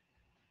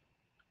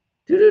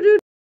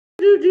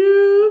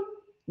 Do-do-do-do-do.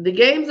 The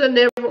games are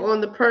never on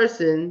the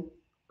person.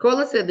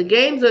 Corlin said the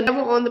games are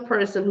never on the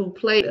person who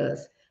played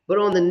us, but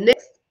on the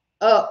next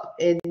up,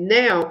 and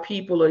now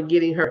people are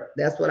getting hurt.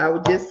 That's what I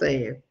was just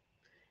saying.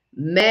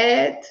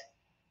 Mad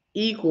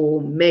equal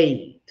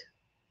made.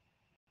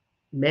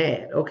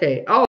 Mad.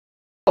 Okay. Oh,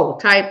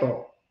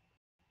 typo.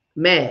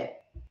 Mad.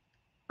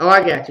 Oh,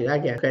 I got you.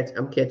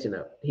 I'm catching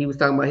up. He was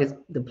talking about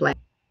the play.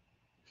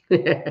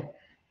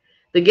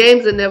 The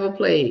games are never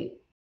played.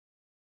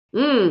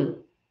 Yeah.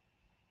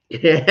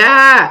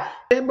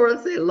 That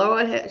brother said,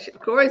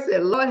 Corey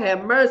said, Lord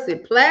have mercy.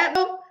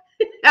 Platinum?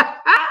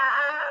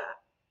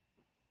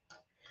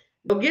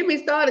 Don't get me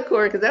started,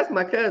 Corey, because that's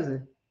my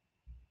cousin.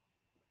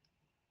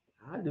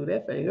 I'll do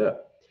that thing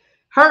up.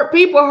 Hurt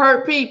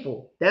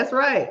people. That's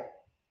right.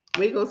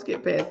 We're going to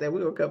skip past that.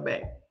 We're going to come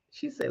back.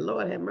 She said,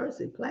 Lord have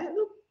mercy.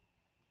 Platinum?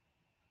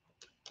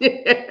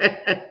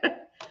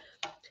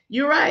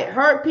 You're right.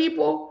 Hurt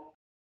people.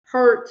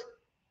 Hurt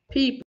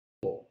people.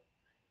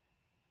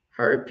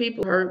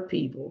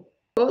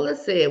 Cola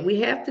said, we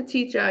have to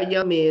teach our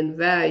young men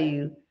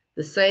value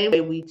the same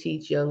way we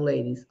teach young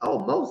ladies. Oh,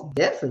 most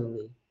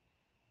definitely.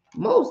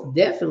 Most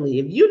definitely.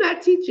 If you're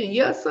not teaching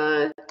your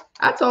son,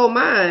 I told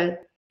mine,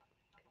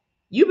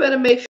 you better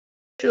make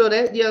sure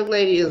that young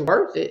lady is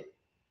worth it.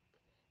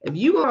 If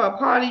you are a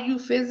part of you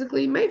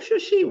physically, make sure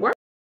she worth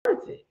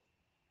it.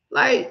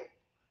 Like,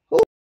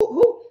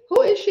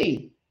 who is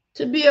she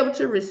to be able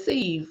to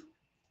receive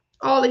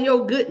all of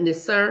your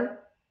goodness, sir?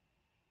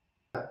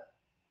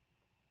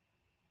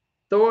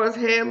 Thor's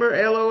hammer,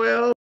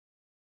 LOL.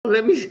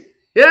 Let me.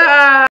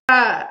 Yeah.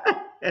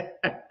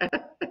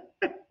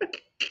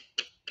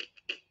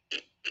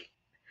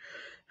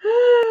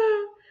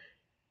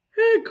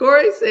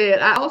 Corey said,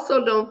 I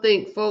also don't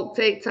think folk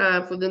take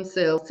time for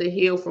themselves to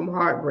heal from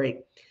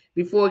heartbreak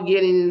before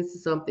getting into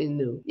something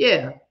new.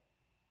 Yeah,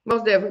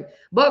 most definitely.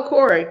 But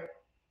Corey,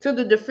 to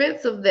the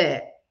defense of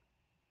that,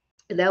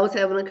 and I was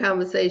having a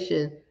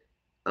conversation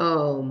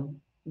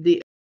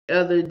the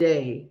other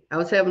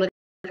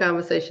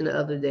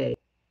day.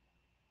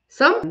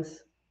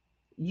 Sometimes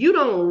you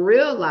don't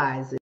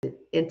realize it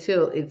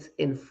until it's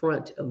in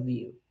front of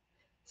you.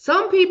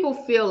 Some people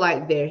feel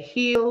like they're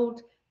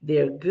healed,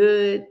 they're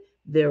good,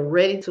 they're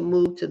ready to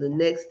move to the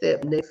next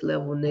step, next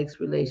level, next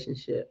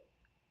relationship.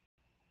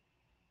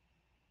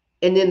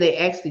 And then they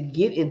actually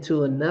get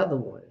into another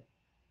one.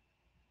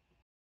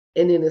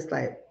 And then it's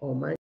like, oh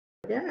my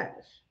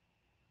gosh,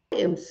 I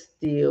am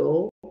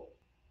still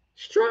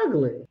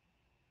struggling.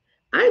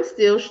 I'm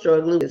still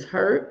struggling with this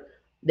hurt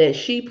that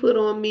she put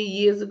on me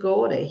years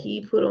ago, that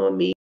he put on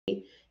me.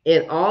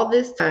 And all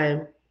this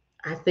time,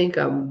 I think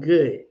I'm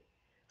good.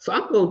 So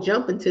I'm going to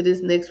jump into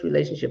this next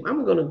relationship.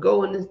 I'm going to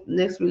go in this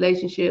next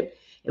relationship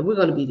and we're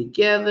going to be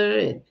together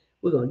and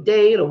we're going to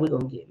date or we're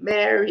going to get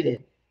married, and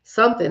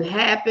something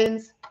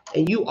happens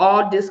and you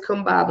all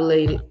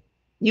discombobulated.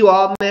 You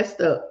all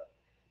messed up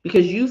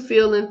because you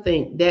feel and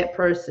think that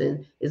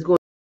person is going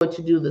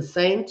to do the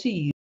same to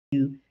you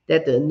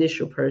that the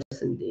initial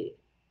person did.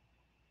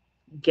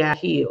 Got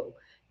healed.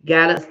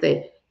 Got to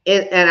understand.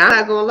 And I'm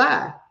not going to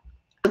lie.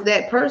 I was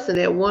that person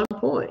at one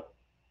point.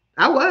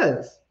 I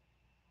was.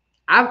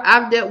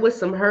 I've dealt with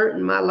some hurt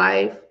in my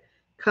life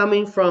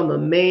coming from a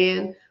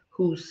man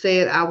who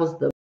said I was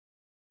the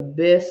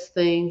best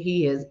thing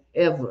he has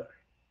ever.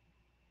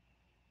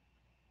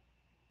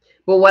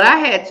 But what I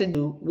had to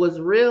do was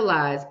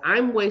realize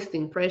I'm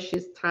wasting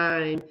precious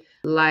time,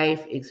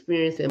 life,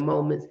 experience, and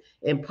moments,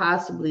 and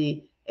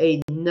possibly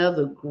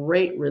another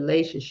great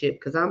relationship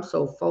because I'm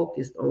so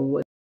focused on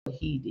what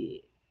he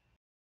did.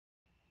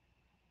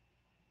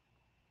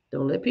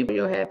 Don't let people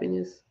your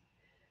happiness.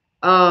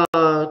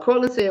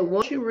 Cortland said,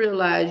 once you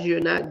realize you're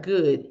not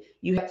good,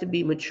 you have to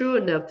be mature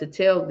enough to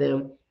tell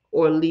them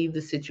or leave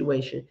the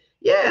situation.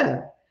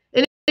 Yeah.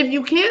 And if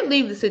you can't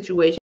leave the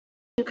situation,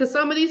 because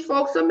some of these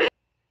folks are mad,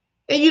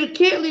 and you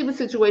can't leave the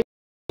situation,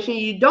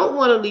 you don't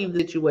want to leave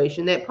the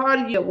situation, that part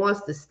of you that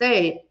wants to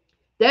stay,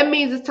 that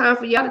means it's time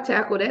for y'all to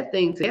tackle that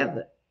thing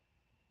together.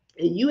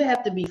 And you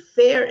have to be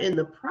fair in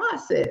the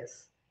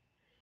process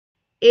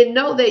and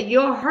know that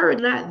your hurt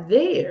is not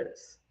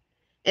theirs.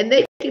 And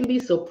they can be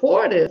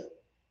supportive,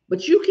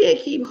 but you can't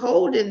keep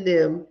holding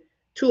them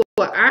to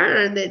an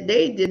iron that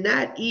they did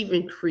not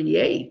even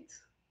create.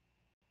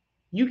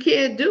 You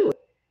can't do it.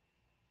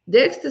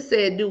 Dexter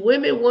said, do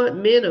women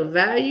want men of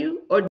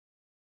value, or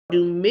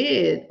do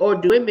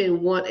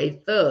women want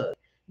a thug?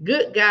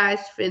 Good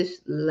guys finish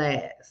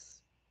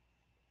last.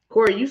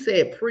 Corey, you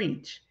said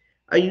preach.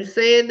 Are you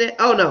saying that?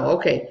 Oh, no.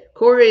 Okay.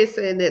 Corey is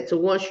saying that to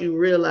once you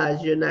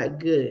realize you're not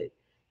good,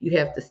 you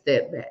have to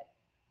step back.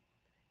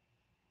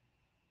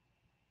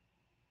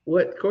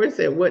 What? Corey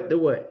said, what the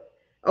what?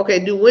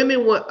 Okay. Do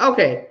women want?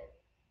 Okay.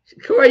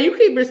 Corey,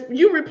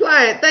 you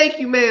replying. Thank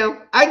you,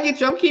 ma'am. I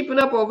get you. I'm keeping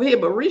up over here,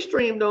 but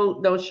Restream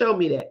don't show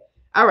me that.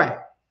 All right.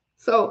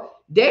 So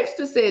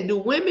Dexter said, do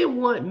women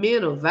want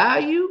men of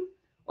value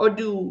or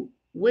do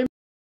women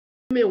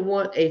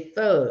want a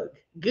thug?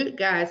 Good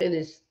guys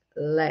finish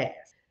last.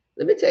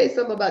 Let me tell you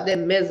something about that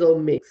mezzo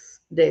mix,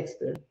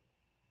 Dexter.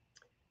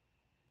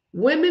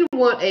 Women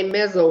want a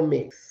mezzo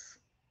mix.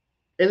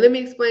 And let me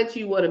explain to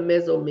you what a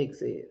mezzo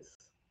mix is.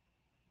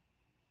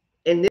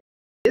 And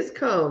this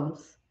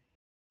comes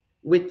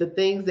with the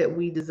things that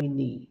we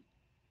need.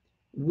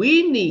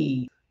 We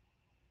need,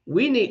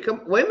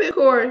 come, wait a minute,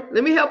 Corey.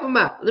 Let me help him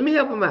out. Let me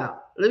help him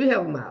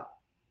out.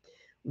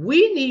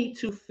 We need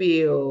to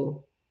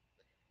feel,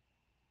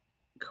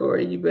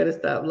 Corey, you better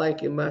stop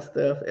liking my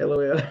stuff,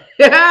 LOL.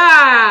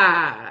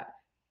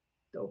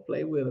 Don't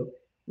play with him.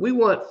 We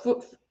want,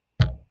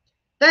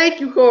 thank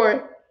you,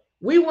 Corey.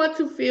 We want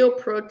to feel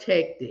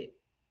protected.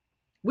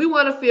 We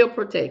want to feel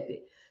protected.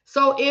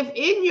 So if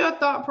in your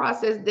thought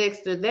process,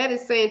 Dexter, that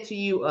is saying to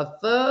you a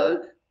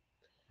thug,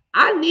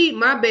 I need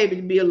my baby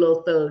to be a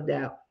little thugged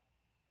out.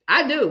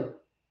 I do.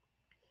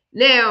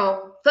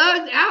 Now,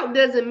 thugged out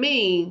doesn't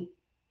mean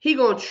he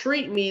gonna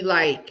treat me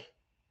like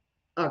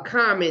a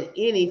common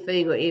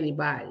anything or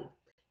anybody.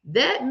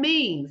 That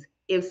means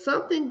if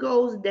something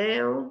goes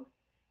down,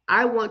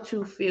 I want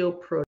to feel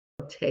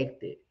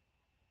protected.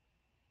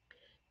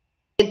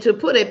 And to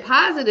put a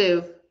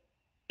positive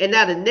and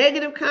not a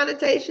negative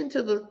connotation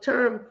to the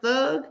term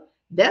thug,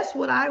 that's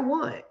what I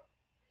want.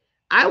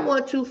 I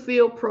want to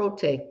feel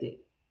protected.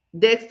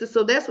 Dexter,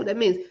 so that's what that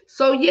means.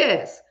 So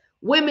yes,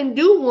 women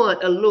do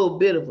want a little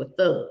bit of a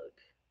thug.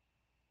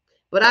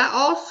 But I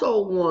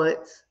also want,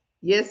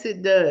 yes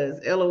it does,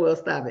 LOL,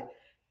 stop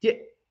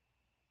it.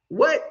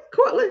 What,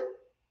 Cortland?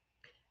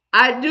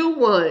 I do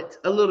want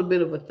a little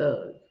bit of a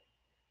thug.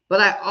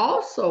 But I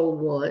also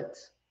want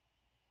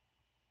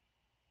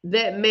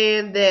that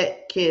man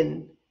that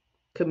can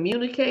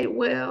communicate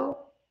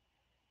well,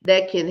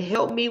 that can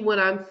help me when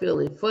I'm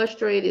feeling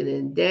frustrated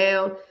and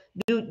down.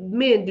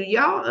 Men, do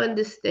y'all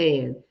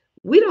understand?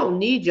 We don't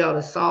need y'all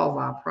to solve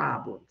our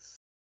problems.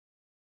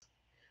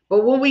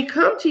 But when we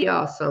come to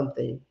y'all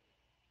something,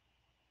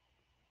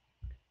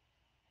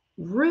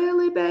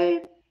 really,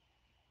 babe?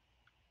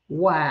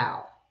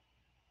 Wow.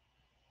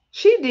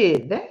 She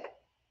did that.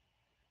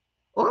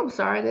 Oh, I'm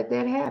sorry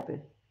that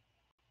happened.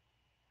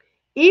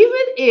 Even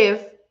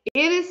if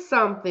it is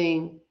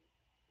something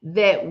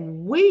that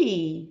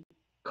we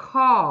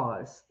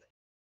caused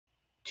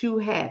to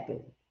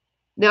happen.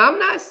 Now, I'm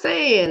not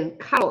saying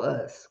call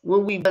us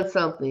when we've done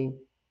something,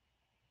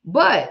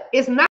 but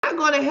it's not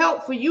going to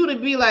help for you to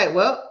be like,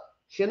 well,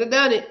 shouldn't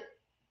have done it.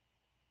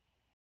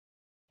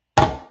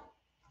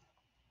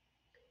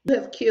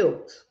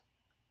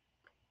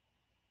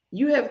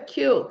 You have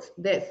killed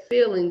that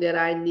feeling that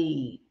I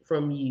need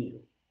from you.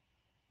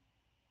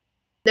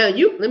 Now,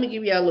 let me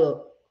give y'all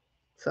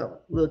a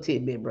little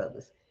tidbit,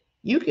 brothers.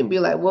 You can be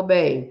like, well,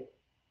 babe,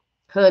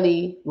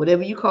 honey,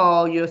 whatever you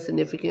call your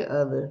significant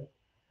other,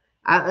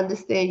 I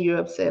understand you're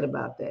upset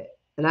about that.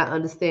 And I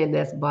understand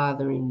that's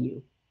bothering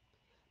you.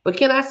 But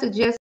can I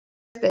suggest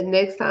that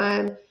next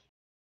time,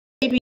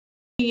 maybe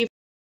if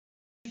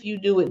you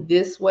do it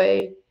this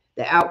way,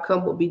 the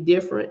outcome will be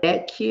different?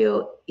 That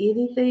killed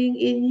anything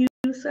in you,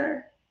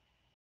 sir?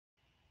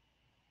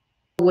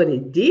 What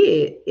it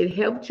did, it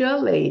helped your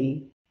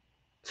lady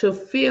to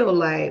feel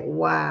like,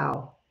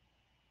 wow,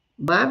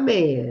 my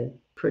man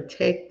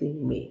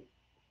protecting me.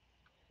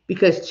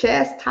 Because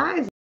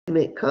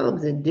chastisement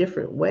comes in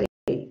different ways.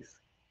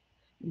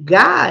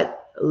 God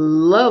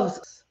loves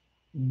us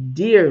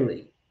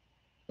dearly,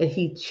 and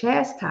he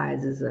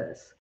chastises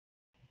us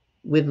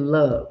with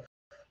love.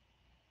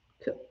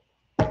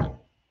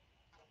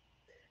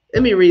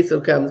 Let me read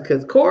some comments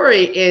because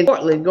Corey and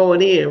Portland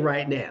going in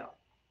right now.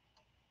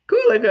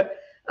 Cool,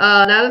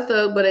 not a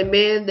thug, but a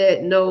man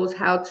that knows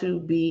how to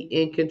be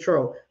in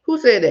control. Who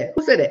said that?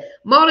 Who said that?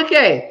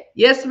 Monica.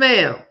 Yes,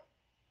 ma'am.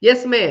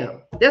 Yes,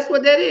 ma'am. That's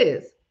what that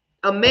is.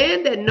 A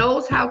man that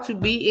knows how to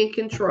be in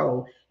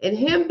control. And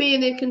him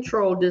being in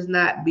control does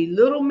not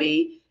belittle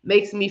me,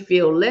 makes me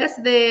feel less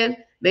than,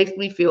 makes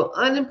me feel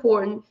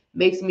unimportant,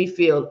 makes me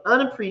feel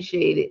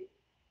unappreciated.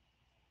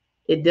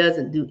 It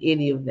doesn't do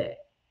any of that.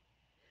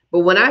 But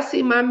when I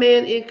see my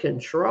man in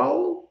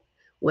control,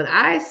 when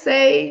I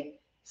say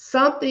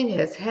something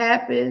has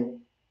happened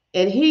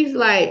and he's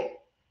like,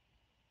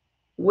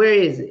 where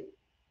is it?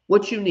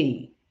 What you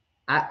need?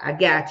 I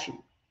got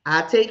you.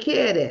 I'll take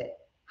care of that.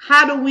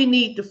 How do we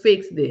need to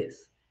fix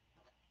this?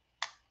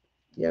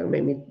 Y'all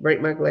made me break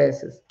my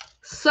glasses.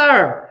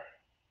 Sir.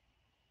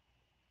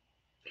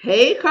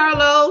 Hey,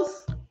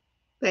 Carlos.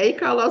 Hey,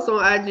 Carlos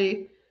on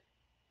IG.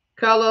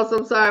 Carlos,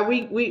 I'm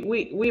sorry.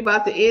 We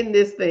about to end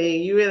this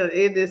thing. You're going to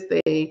end this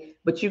thing,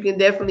 but you can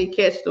definitely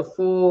catch the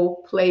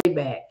full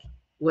playback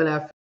when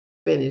I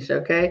finish,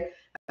 okay?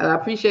 I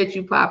appreciate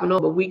you popping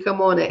on, but we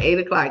come on at 8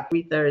 o'clock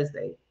every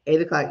Thursday.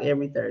 8 o'clock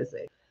every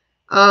Thursday.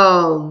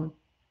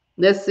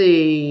 Let's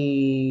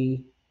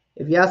see.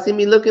 If y'all see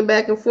me looking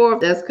back and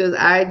forth, that's because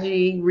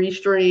IG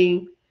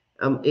Restream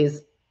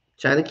is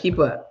trying to keep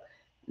up.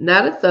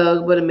 Not a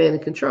thug, but a man in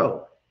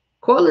control.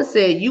 Corlin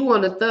said, you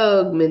want a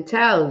thug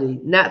mentality,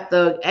 not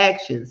thug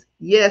actions.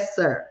 Yes,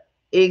 sir.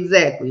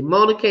 Exactly.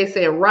 Mona K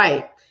said,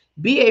 right.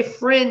 Be a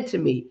friend to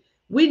me.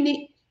 We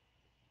need...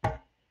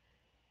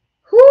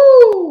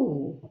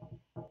 Whoo!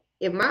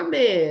 If my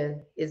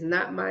man is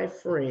not my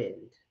friend,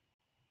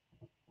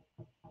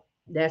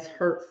 that's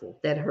hurtful.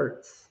 That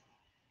hurts.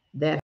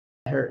 That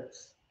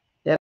hurts.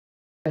 That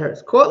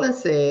hurts. Cortland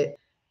said,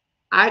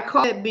 I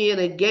call it being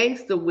a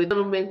gangster with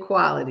gentleman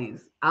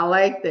qualities. I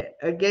like that.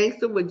 A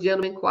gangster with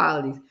gentleman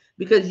qualities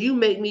because you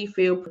make me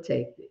feel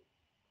protected.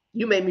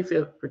 You make me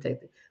feel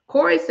protected.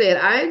 Corey said,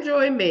 I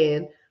enjoy a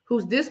man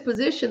whose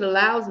disposition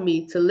allows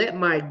me to let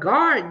my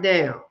guard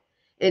down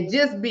and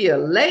just be a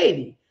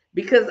lady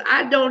because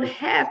I don't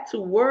have to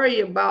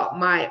worry about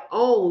my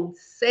own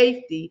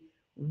safety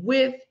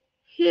with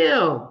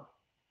him.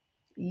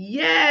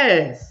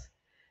 Yes.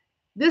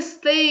 This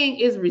thing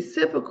is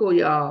reciprocal,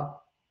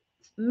 y'all.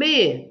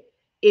 Men,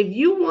 if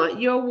you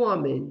want your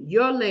woman,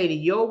 your lady,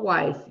 your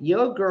wife,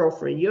 your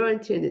girlfriend, your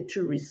intended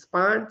to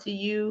respond to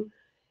you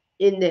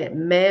in that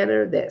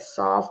manner, that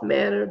soft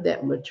manner,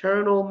 that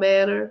maternal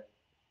manner,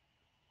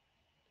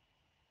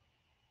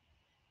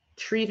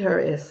 treat her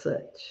as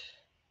such.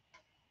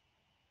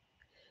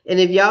 And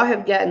if y'all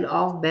have gotten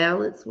off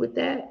balance with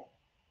that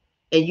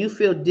and you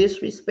feel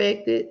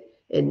disrespected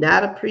and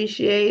not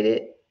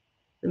appreciated,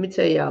 let me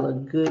tell y'all a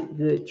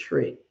good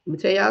trick. Let me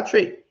tell y'all a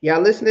trick.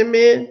 Y'all listening,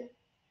 men?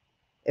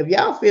 If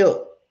y'all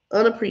feel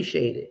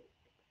unappreciated,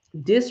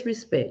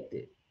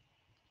 disrespected,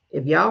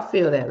 if y'all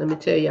feel that, let me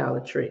tell y'all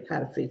a trick how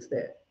to fix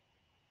that.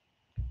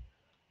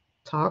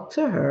 Talk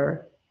to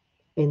her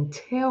and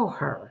tell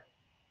her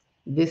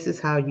this is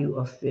how you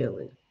are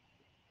feeling.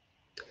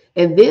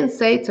 And then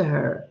say to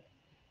her,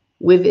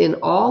 within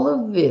all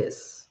of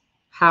this,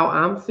 how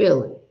I'm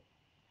feeling.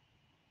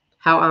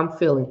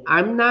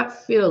 I'm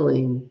not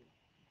feeling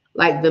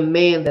like the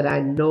man that I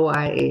know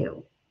I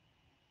am.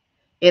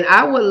 And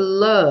I would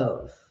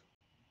love,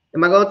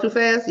 am I going too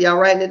fast? Y'all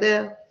writing it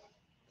down?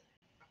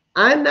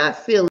 I'm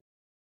not feeling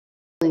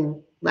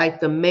like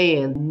the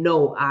man I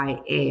know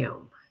I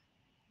am.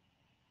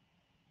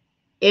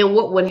 And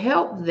what would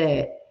help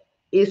that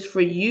is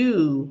for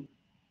you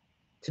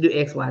to do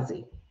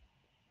XYZ.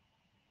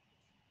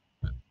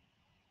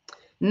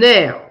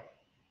 Now,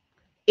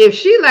 if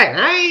she like,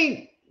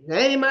 that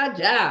ain't my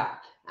job.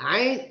 I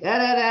ain't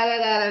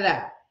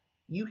da.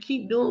 You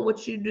keep doing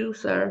what you do,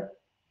 sir.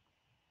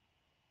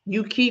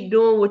 You keep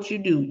doing what you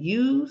do.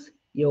 Use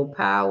your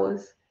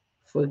powers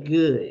for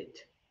good.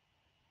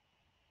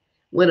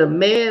 When a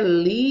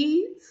man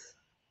leads,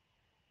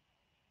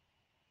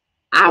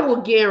 I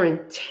will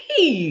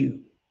guarantee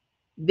you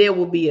there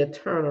will be a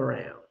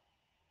turnaround.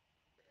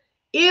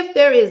 If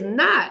there is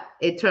not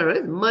a turnaround,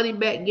 it's money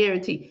back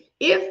guarantee.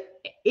 If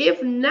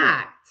there's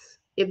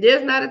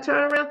not a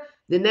turnaround,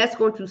 then that's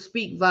going to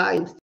speak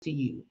volumes to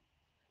you.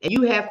 And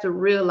you have to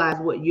realize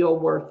what your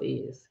worth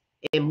is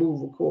and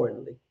move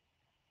accordingly.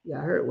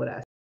 Y'all heard what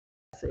I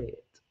said.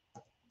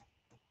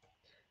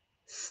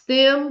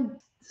 Stern,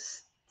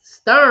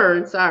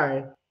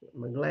 sorry,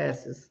 my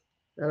glasses.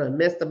 I done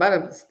messed up. I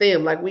done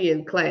STEM like we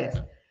in class.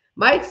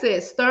 Mike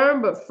said,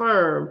 stern but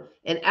firm,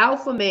 an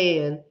alpha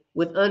man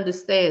with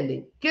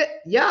understanding.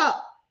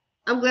 Y'all,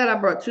 I'm glad I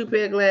brought 2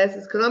 pair of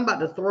glasses because I'm about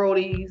to throw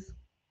these.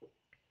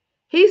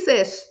 He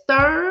said,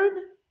 stern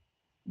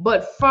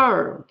but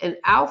firm, an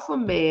alpha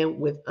man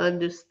with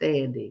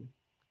understanding.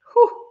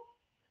 Whew.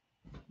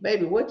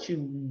 Baby, what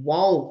you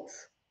want?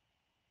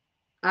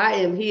 I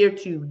am here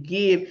to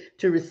give,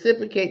 to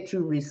reciprocate,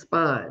 to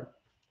respond.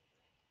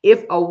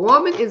 If a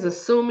woman is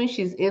assuming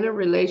she's in a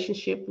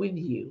relationship with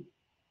you,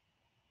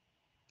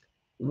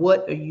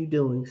 what are you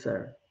doing,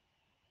 sir?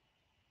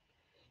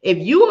 If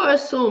you are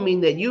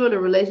assuming that you're in a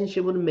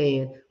relationship with a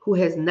man who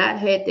has not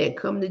had that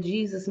come to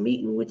Jesus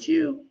meeting with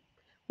you,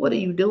 what are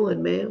you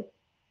doing, ma'am?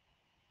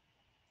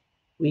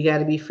 We got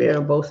to be fair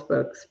on both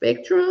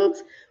spectrums.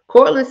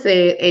 Cortland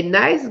said, a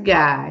nice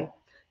guy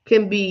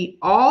can be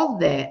all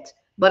that,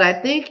 but I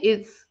think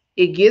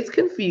it gets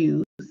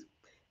confused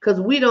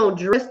because we don't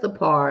dress the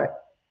part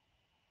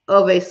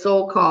of a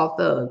so-called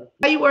thug.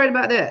 Why are you worried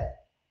about that?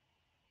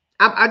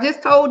 I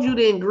just told you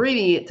the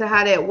ingredient to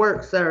how that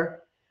works, sir.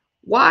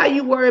 Why are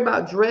you worried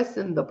about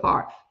dressing the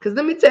part? Because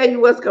let me tell you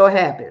what's going to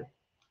happen.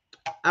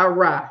 All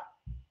right.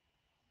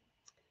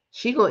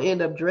 She going to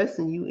end up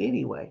dressing you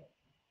anyway.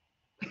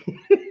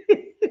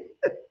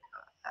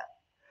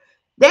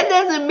 That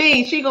doesn't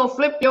mean she going to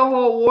flip your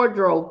whole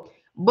wardrobe.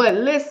 But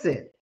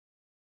listen,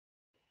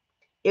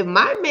 if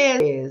my man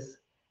says,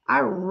 I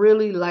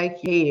really like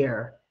your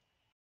hair.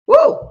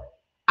 Whoa,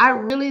 I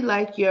really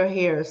like your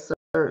hair a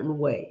certain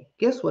way.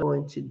 Guess what I'm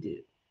going to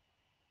do?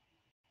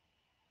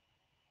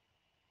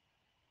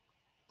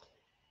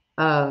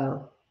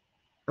 I'm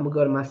I'm going to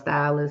go to my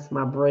stylist,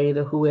 my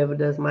braider, whoever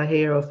does my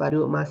hair, or if I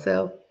do it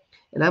myself,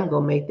 and I'm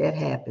going to make that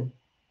happen.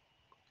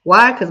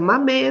 Why? Because my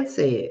man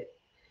said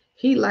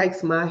he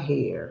likes my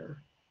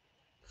hair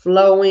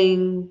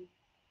flowing.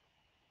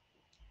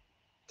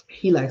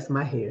 He likes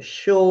my hair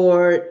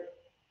short.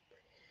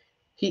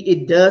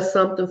 It does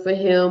something for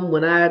him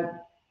when I.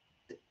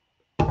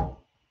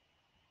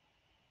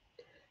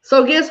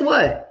 So guess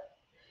what?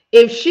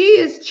 If she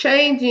is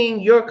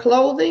changing your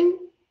clothing,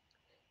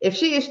 if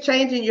she is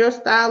changing your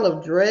style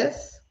of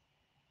dress,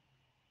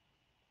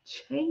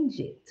 change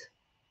it.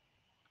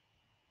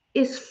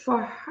 It's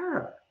for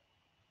her.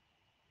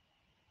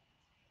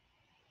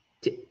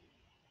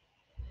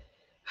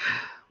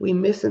 We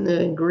missing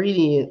the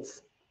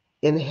ingredients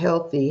in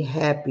healthy,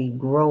 happy,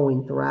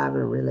 growing,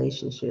 thriving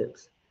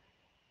relationships.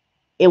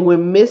 And we're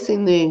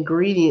missing the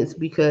ingredients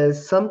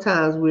because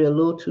sometimes we're a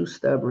little too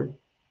stubborn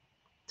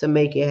to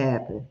make it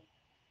happen.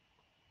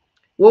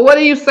 Well, what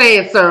are you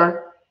saying,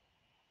 sir?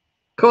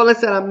 Colin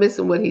said I'm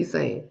missing what he's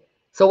saying.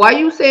 So why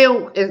you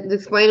saying,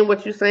 explaining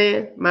what you're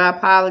saying? My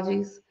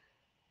apologies.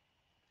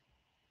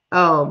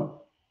 I'm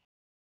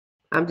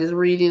just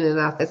reading and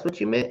that's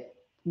what you meant.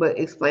 But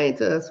explain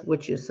to us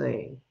what you're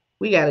saying.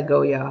 We got to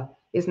go, y'all.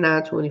 It's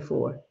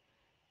 9:24.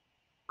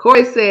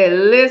 Corey said,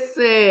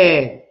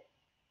 listen.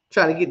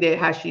 Try to get that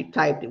how she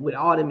typed it with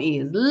all them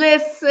E's.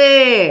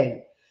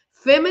 Listen.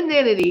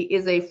 Femininity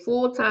is a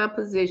full-time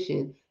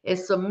position and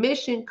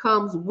submission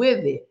comes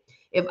with it.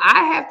 If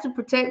I have to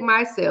protect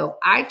myself,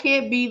 I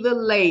can't be the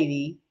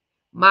lady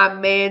my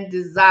man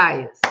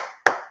desires.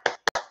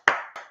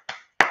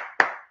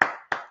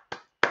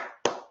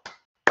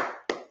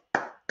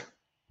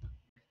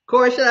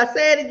 Corey, should I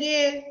say it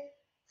again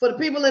for the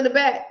people in the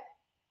back?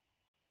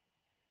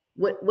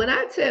 When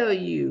I tell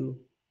you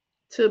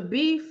to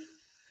be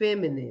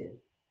feminine,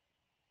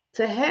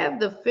 to have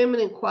the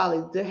feminine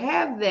quality, to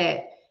have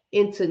that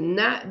and to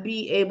not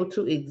be able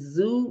to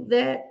exude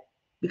that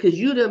because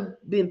you've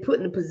been put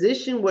in a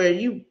position where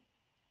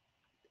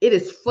it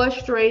is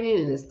frustrating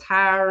and it's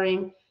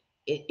tiring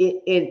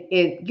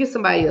and get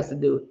somebody else to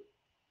do it.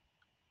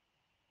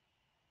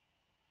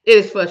 It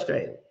is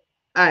frustrating.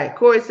 All right,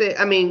 Corey said,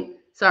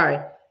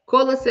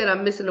 Corlin said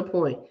I'm missing a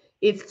point.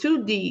 It's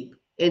too deep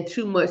and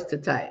too much to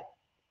type.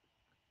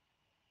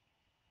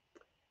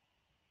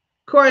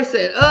 Corey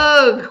said,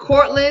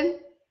 Cortland,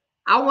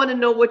 I want to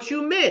know what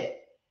you meant.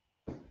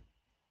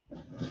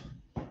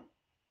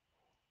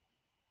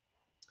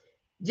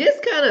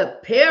 Just kind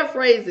of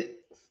paraphrase it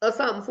or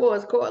something for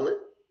us, Cortland.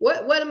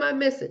 What am I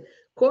missing?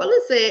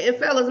 Cortland said, and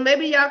fellas,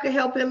 maybe y'all can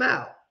help him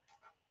out.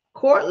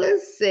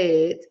 Cortland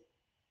said,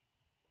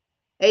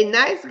 a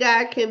nice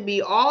guy can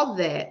be all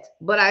that,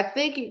 but I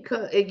think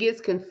it gets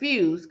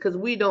confused because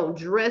we don't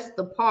dress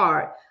the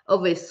part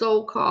of a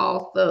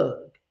so-called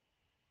thug.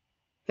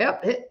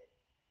 Help.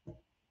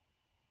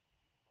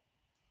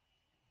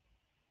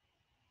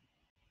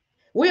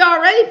 We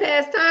already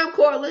past time,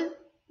 Cortland.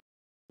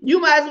 You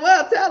might as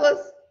well tell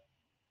us.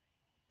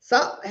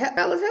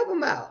 Fellas, help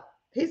him out.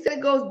 He said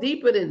it goes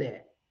deeper than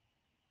that.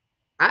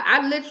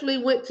 I literally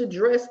went to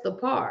dress the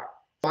part.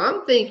 So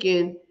I'm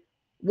thinking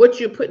what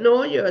you're putting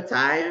on your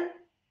attire.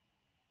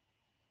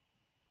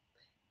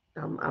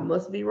 I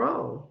must be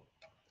wrong.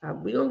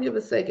 We're going to give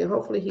a second.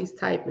 Hopefully he's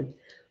typing.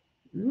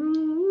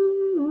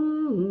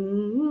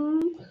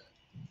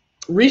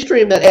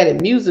 Restream that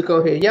added music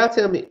on here. Y'all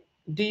tell me,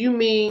 do you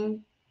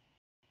mean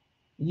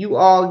you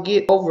all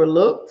get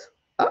overlooked?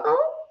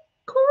 Uh-oh,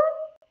 Corey.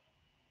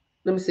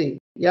 Let me see.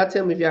 Y'all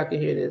tell me if y'all can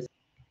hear this.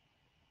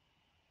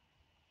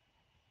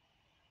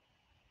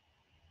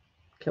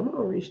 Come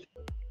on, Restream.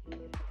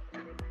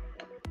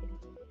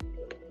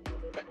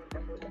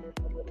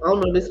 I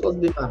don't know, this is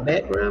supposed to be my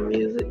background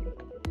music.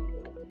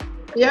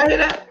 Y'all hear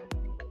that?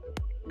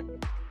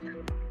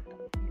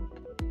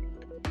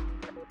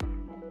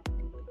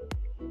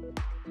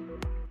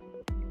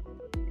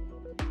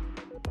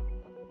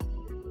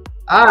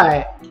 All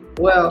right.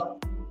 Well,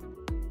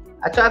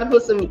 I tried to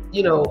put some,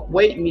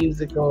 weight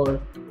music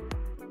on.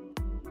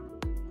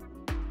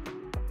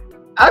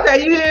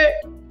 Okay, you hear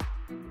it?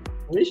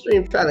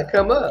 Restream trying to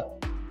come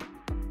up.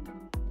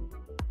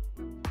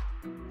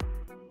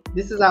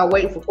 This is our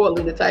waiting for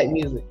Cortland to type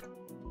music.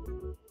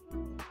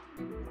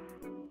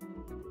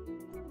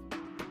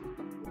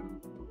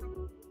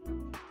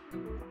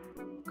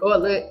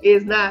 Cortland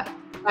is not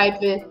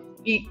typing.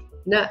 He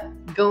not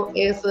gonna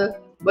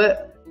answer,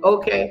 but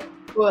okay,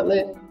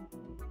 Cortland.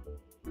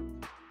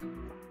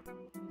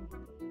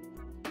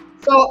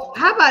 So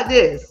how about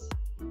this?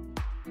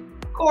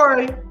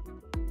 Corey,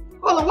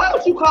 Cortland, why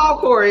don't you call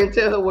Corey and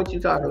tell her what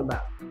you're talking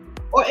about?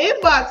 Or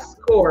inbox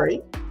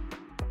Corey.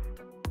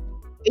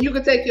 And you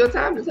can take your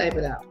time to type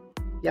it out.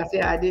 Y'all see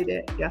how I did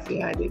that? Y'all see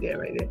how I did that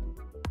right there?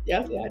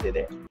 Y'all see how I did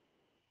that?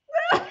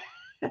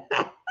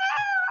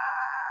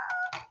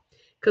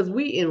 Because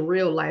we in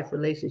real life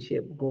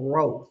relationship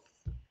growth.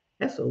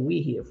 That's what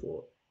we here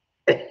for.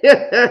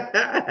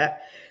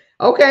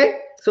 Okay.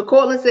 So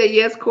Cortland said,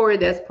 yes, Corey,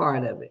 that's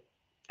part of it.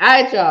 All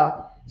right,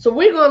 y'all. So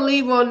we're going to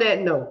leave on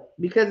that note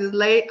because it's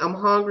late. I'm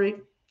hungry.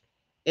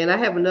 And I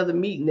have another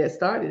meeting that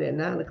started at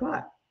 9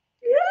 o'clock.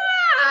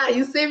 Yeah,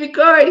 you see me,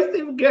 Corey? You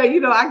see me, girl? You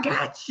know, I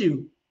got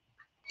you.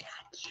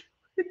 Got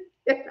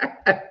you.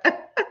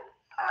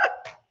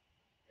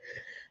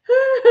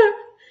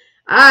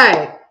 All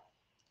right.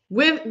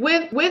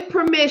 With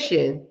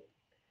permission,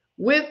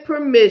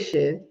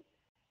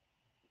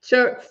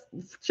 Chuck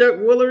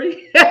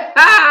Woolery.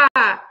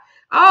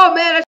 Oh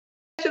man, I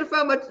should have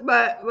found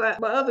my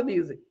other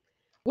music.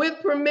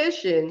 With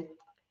permission,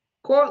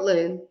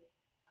 Cortland,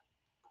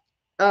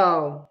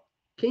 can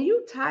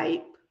you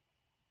type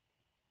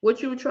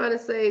what you were trying to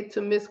say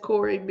to Miss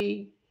Corey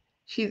B?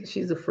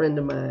 She's a friend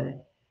of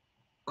mine.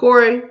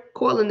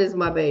 Cortland is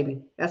my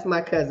baby. That's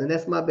my cousin.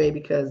 That's my baby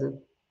cousin.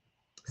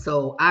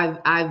 So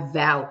I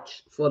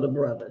vouch for the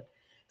brother.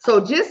 So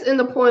just in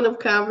the point of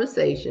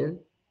conversation,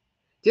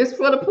 just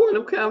for the point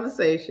of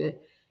conversation,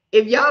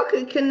 if y'all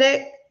could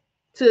connect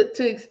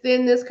to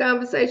extend this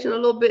conversation a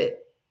little bit,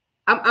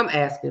 I'm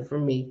asking for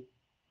me.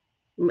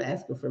 I'm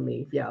asking for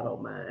me if y'all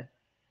don't mind.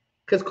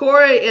 Because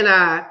Corey and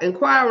I,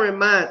 inquiring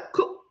minds,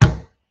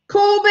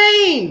 cool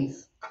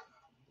beans.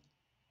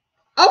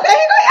 Okay,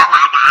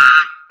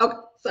 okay,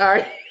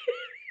 sorry.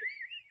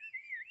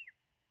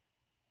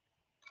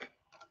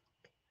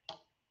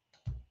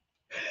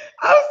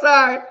 I'm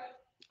sorry.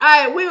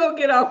 All right, we're going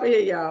to get off of here,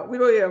 y'all. We're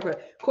going to get off of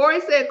here.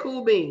 Corey said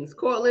cool beans.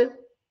 Cortland,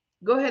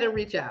 go ahead and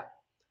reach out.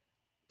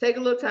 Take a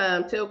little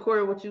time. Tell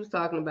Corey what you was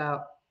talking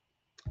about.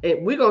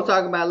 And we're going to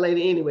talk about it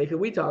later anyway, because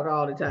we talk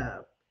all the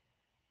time.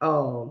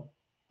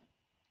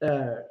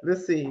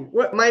 Let's see.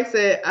 What Mike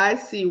said, I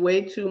see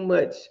way too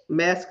much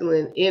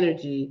masculine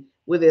energy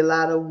with a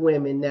lot of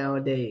women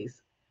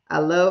nowadays. I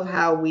love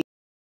how we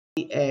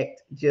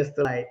act just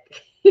alike.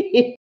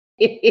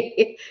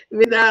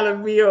 Without a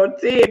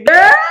VOT.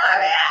 Girl!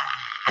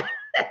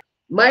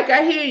 Mike,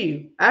 I hear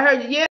you. I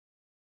heard you.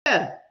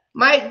 Yeah.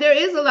 Mike, there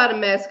is a lot of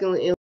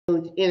masculine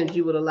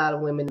energy with a lot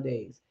of women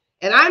nowadays.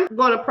 And I'm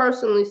going to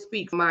personally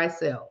speak for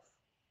myself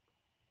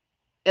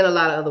and a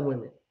lot of other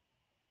women.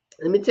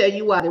 Let me tell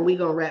you why, then we're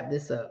going to wrap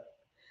this up.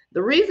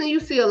 The reason you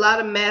see a lot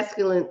of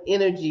masculine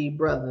energy,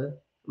 brother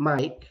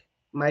Mike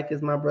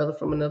is my brother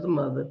from another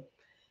mother,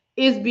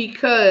 is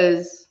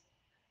because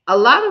a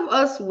lot of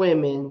us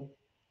women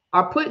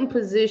are put in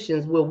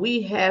positions where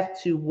we have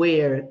to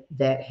wear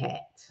that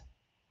hat.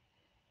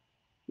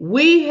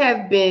 We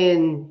have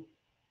been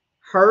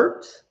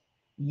hurt,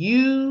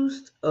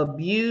 used,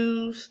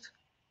 abused,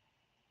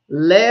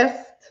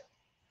 left,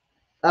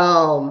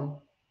 not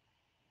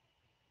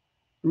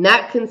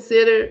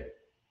considered,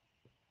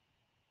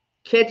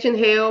 catching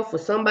hell for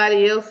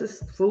somebody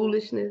else's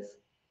foolishness.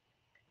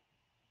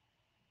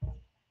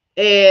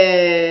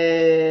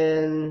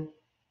 And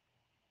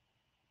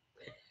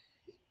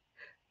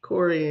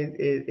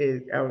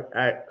Corey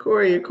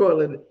Corey and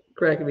Cortland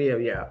cracking me up,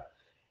 y'all.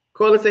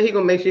 Cortland said he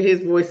gonna make sure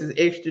his voice is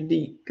extra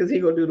deep because he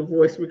gonna do the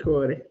voice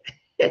recording.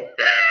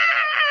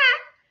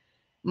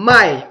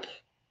 Mike,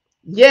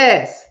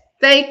 yes,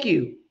 thank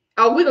you.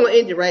 Oh, we're gonna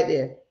end it right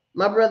there.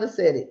 My brother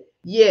said it.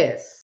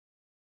 Yes.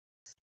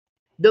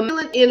 The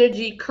masculine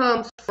energy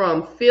comes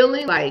from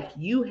feeling like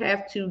you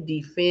have to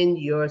defend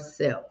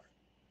yourself.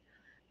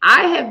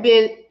 I have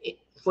been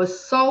for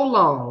so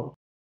long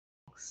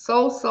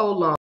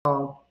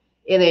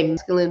in a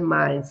masculine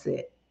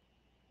mindset.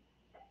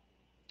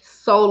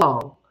 So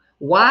long.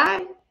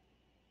 Why?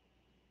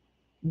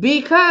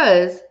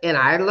 Because, and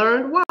I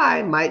learned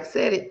why, Mike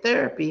said it,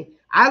 therapy.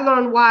 I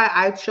learned why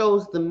I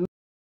chose the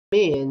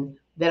men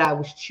that I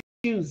was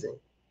choosing.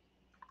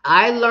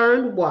 I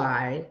learned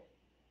why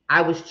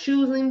I was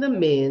choosing the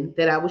men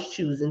that I was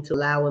choosing to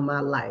allow in my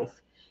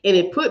life. And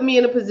it put me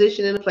in a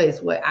position, in a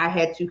place where I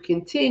had to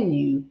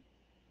continue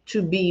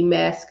to be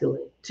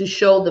masculine, to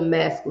show the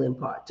masculine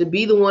part, to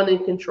be the one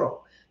in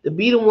control, to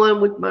be the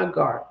one with my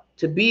guard,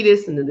 to be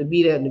this and to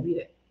be that and to be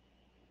that.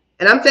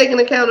 And I'm taking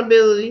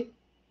accountability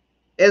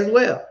as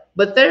well.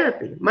 But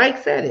therapy,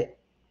 Mike said it,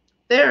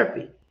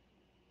 therapy.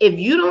 If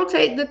you don't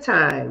take the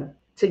time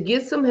to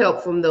get some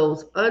help from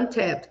those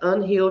untapped,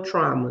 unhealed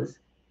traumas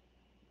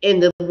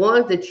and the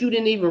ones that you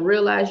didn't even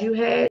realize you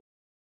had,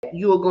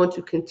 you are going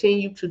to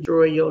continue to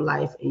destroy your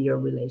life and your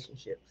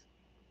relationships,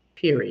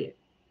 period.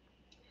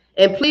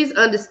 And please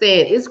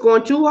understand, it's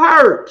going to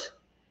hurt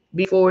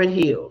before it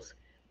heals.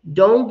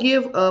 Don't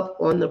give up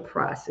on the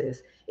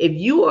process. If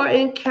you are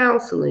in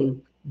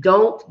counseling,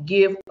 don't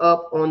give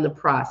up on the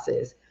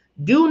process.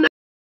 Do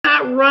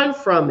not run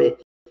from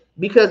it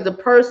because the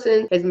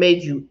person has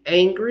made you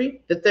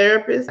angry. The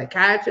therapist,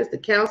 psychiatrist, the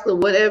counselor,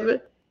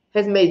 whatever,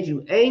 has made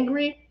you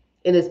angry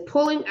and is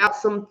pulling out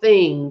some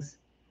things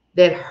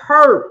that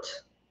hurt.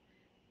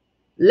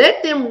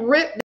 Let them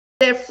rip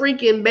that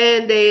freaking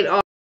Band-Aid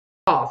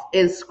off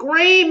and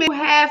scream if you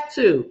have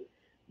to.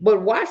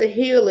 But watch the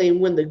healing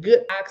when the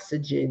good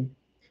oxygen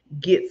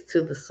gets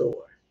to the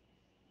sore.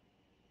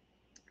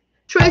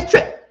 Trace,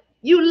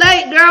 you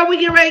late, girl. We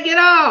get ready to get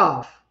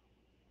off.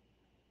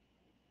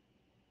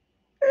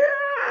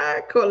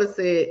 Cortland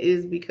said it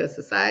is because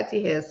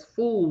society has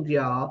fooled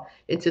y'all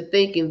into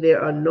thinking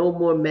there are no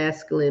more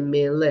masculine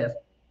men left.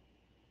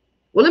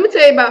 Well, let me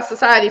tell you about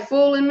society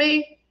fooling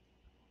me.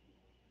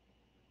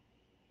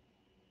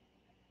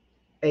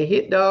 A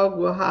hit dog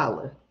will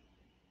holler.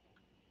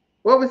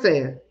 What we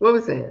saying? What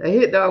we saying? A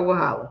hit dog will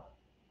holler.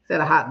 Said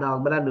a hot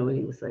dog, but I knew what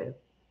he was saying.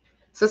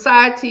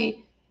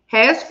 Society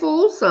has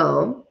fooled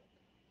some,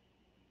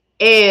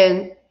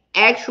 and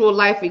actual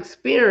life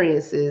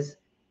experiences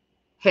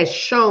has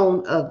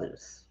shown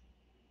others.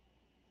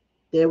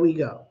 There we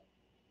go.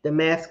 The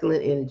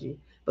masculine energy.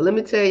 But let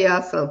me tell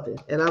y'all something,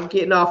 and I'm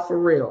getting off for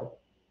real.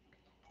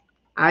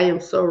 I am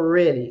so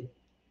ready.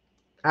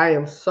 I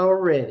am so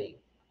ready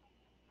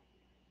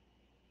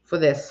for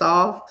that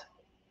soft,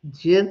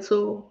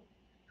 gentle,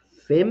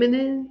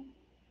 feminine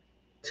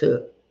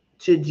to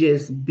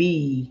just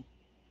be.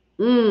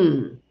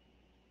 To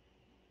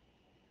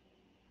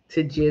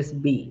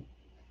just be.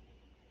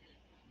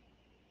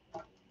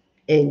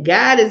 And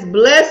God is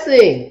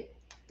blessing.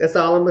 That's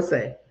all I'm going to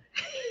say.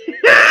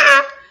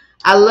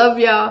 I love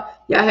y'all.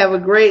 Y'all have a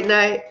great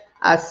night.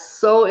 I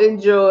so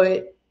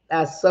enjoyed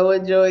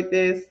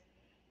this.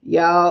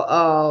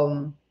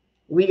 Y'all,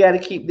 we got to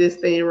keep this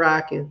thing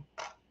rocking.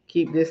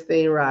 Keep this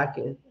thing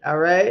rocking. All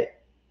right?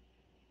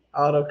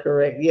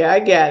 Autocorrect. Yeah, I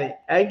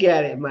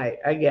got it, Mike.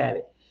 I got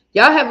it.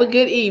 Y'all have a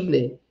good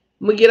evening.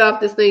 I'm going to get off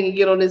this thing and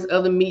get on this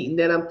other meeting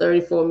that I'm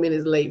 34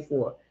 minutes late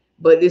for.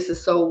 But this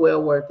is so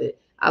well worth it.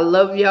 I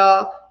love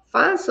y'all.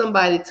 Find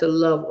somebody to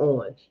love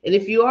on. And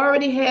if you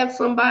already have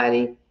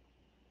somebody,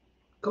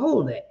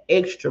 go that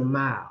extra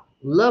mile.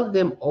 Love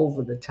them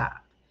over the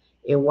top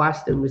and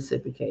watch them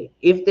reciprocate.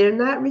 If they're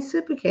not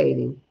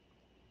reciprocating,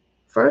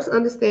 first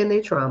understand their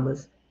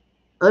traumas,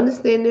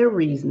 understand their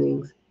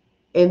reasonings,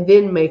 and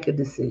then make a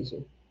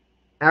decision.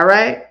 All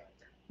right?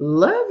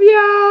 Love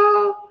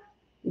y'all.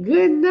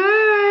 Good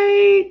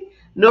night.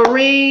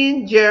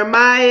 Noreen,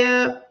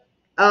 Jeremiah,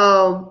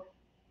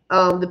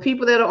 the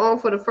people that are on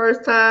for the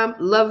first time,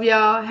 love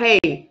y'all.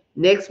 Hey,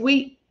 next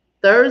week,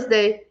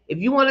 Thursday, if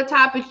you want a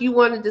topic you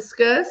want to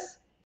discuss,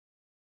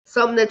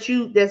 something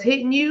that's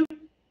hitting you,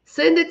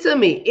 send it to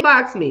me.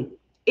 Inbox me.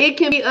 It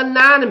can be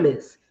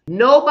anonymous.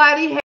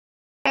 Nobody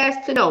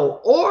has to know.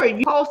 Or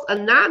you post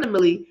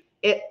anonymously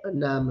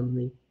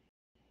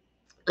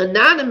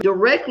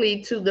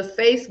directly to the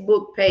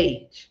Facebook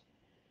page.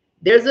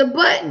 There's a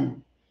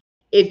button.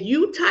 If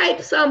you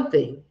type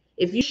something,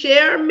 if you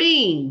share a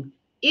meme,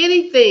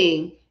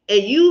 anything,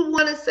 and you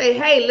want to say,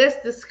 hey,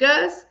 let's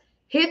discuss,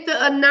 hit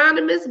the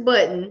anonymous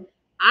button.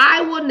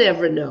 I will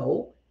never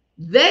know.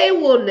 They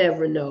will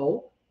never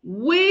know.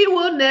 We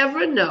will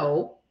never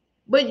know.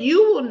 But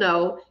you will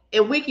know,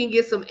 and we can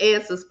get some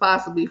answers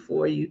possibly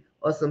for you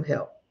or some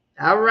help.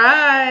 All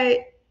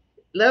right.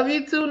 Love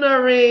you too,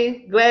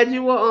 Noreen. Glad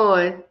you were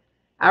on.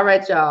 All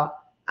right, y'all.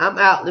 I'm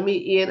out. Let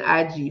me end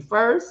IG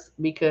first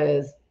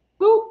because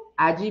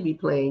IG be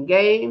playing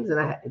games and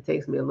it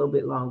takes me a little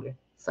bit longer.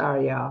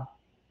 Sorry, y'all.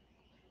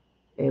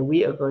 And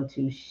we are going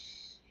to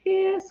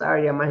share.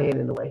 Sorry, y'all, my hand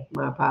in the way.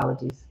 My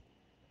apologies.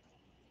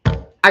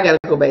 I got to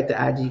go back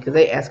to IG because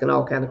they asking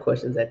all kind of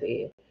questions at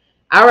the end.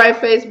 All right,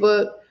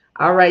 Facebook.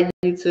 All right,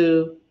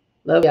 YouTube.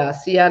 Love y'all.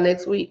 See y'all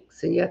next week.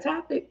 Send your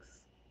topics.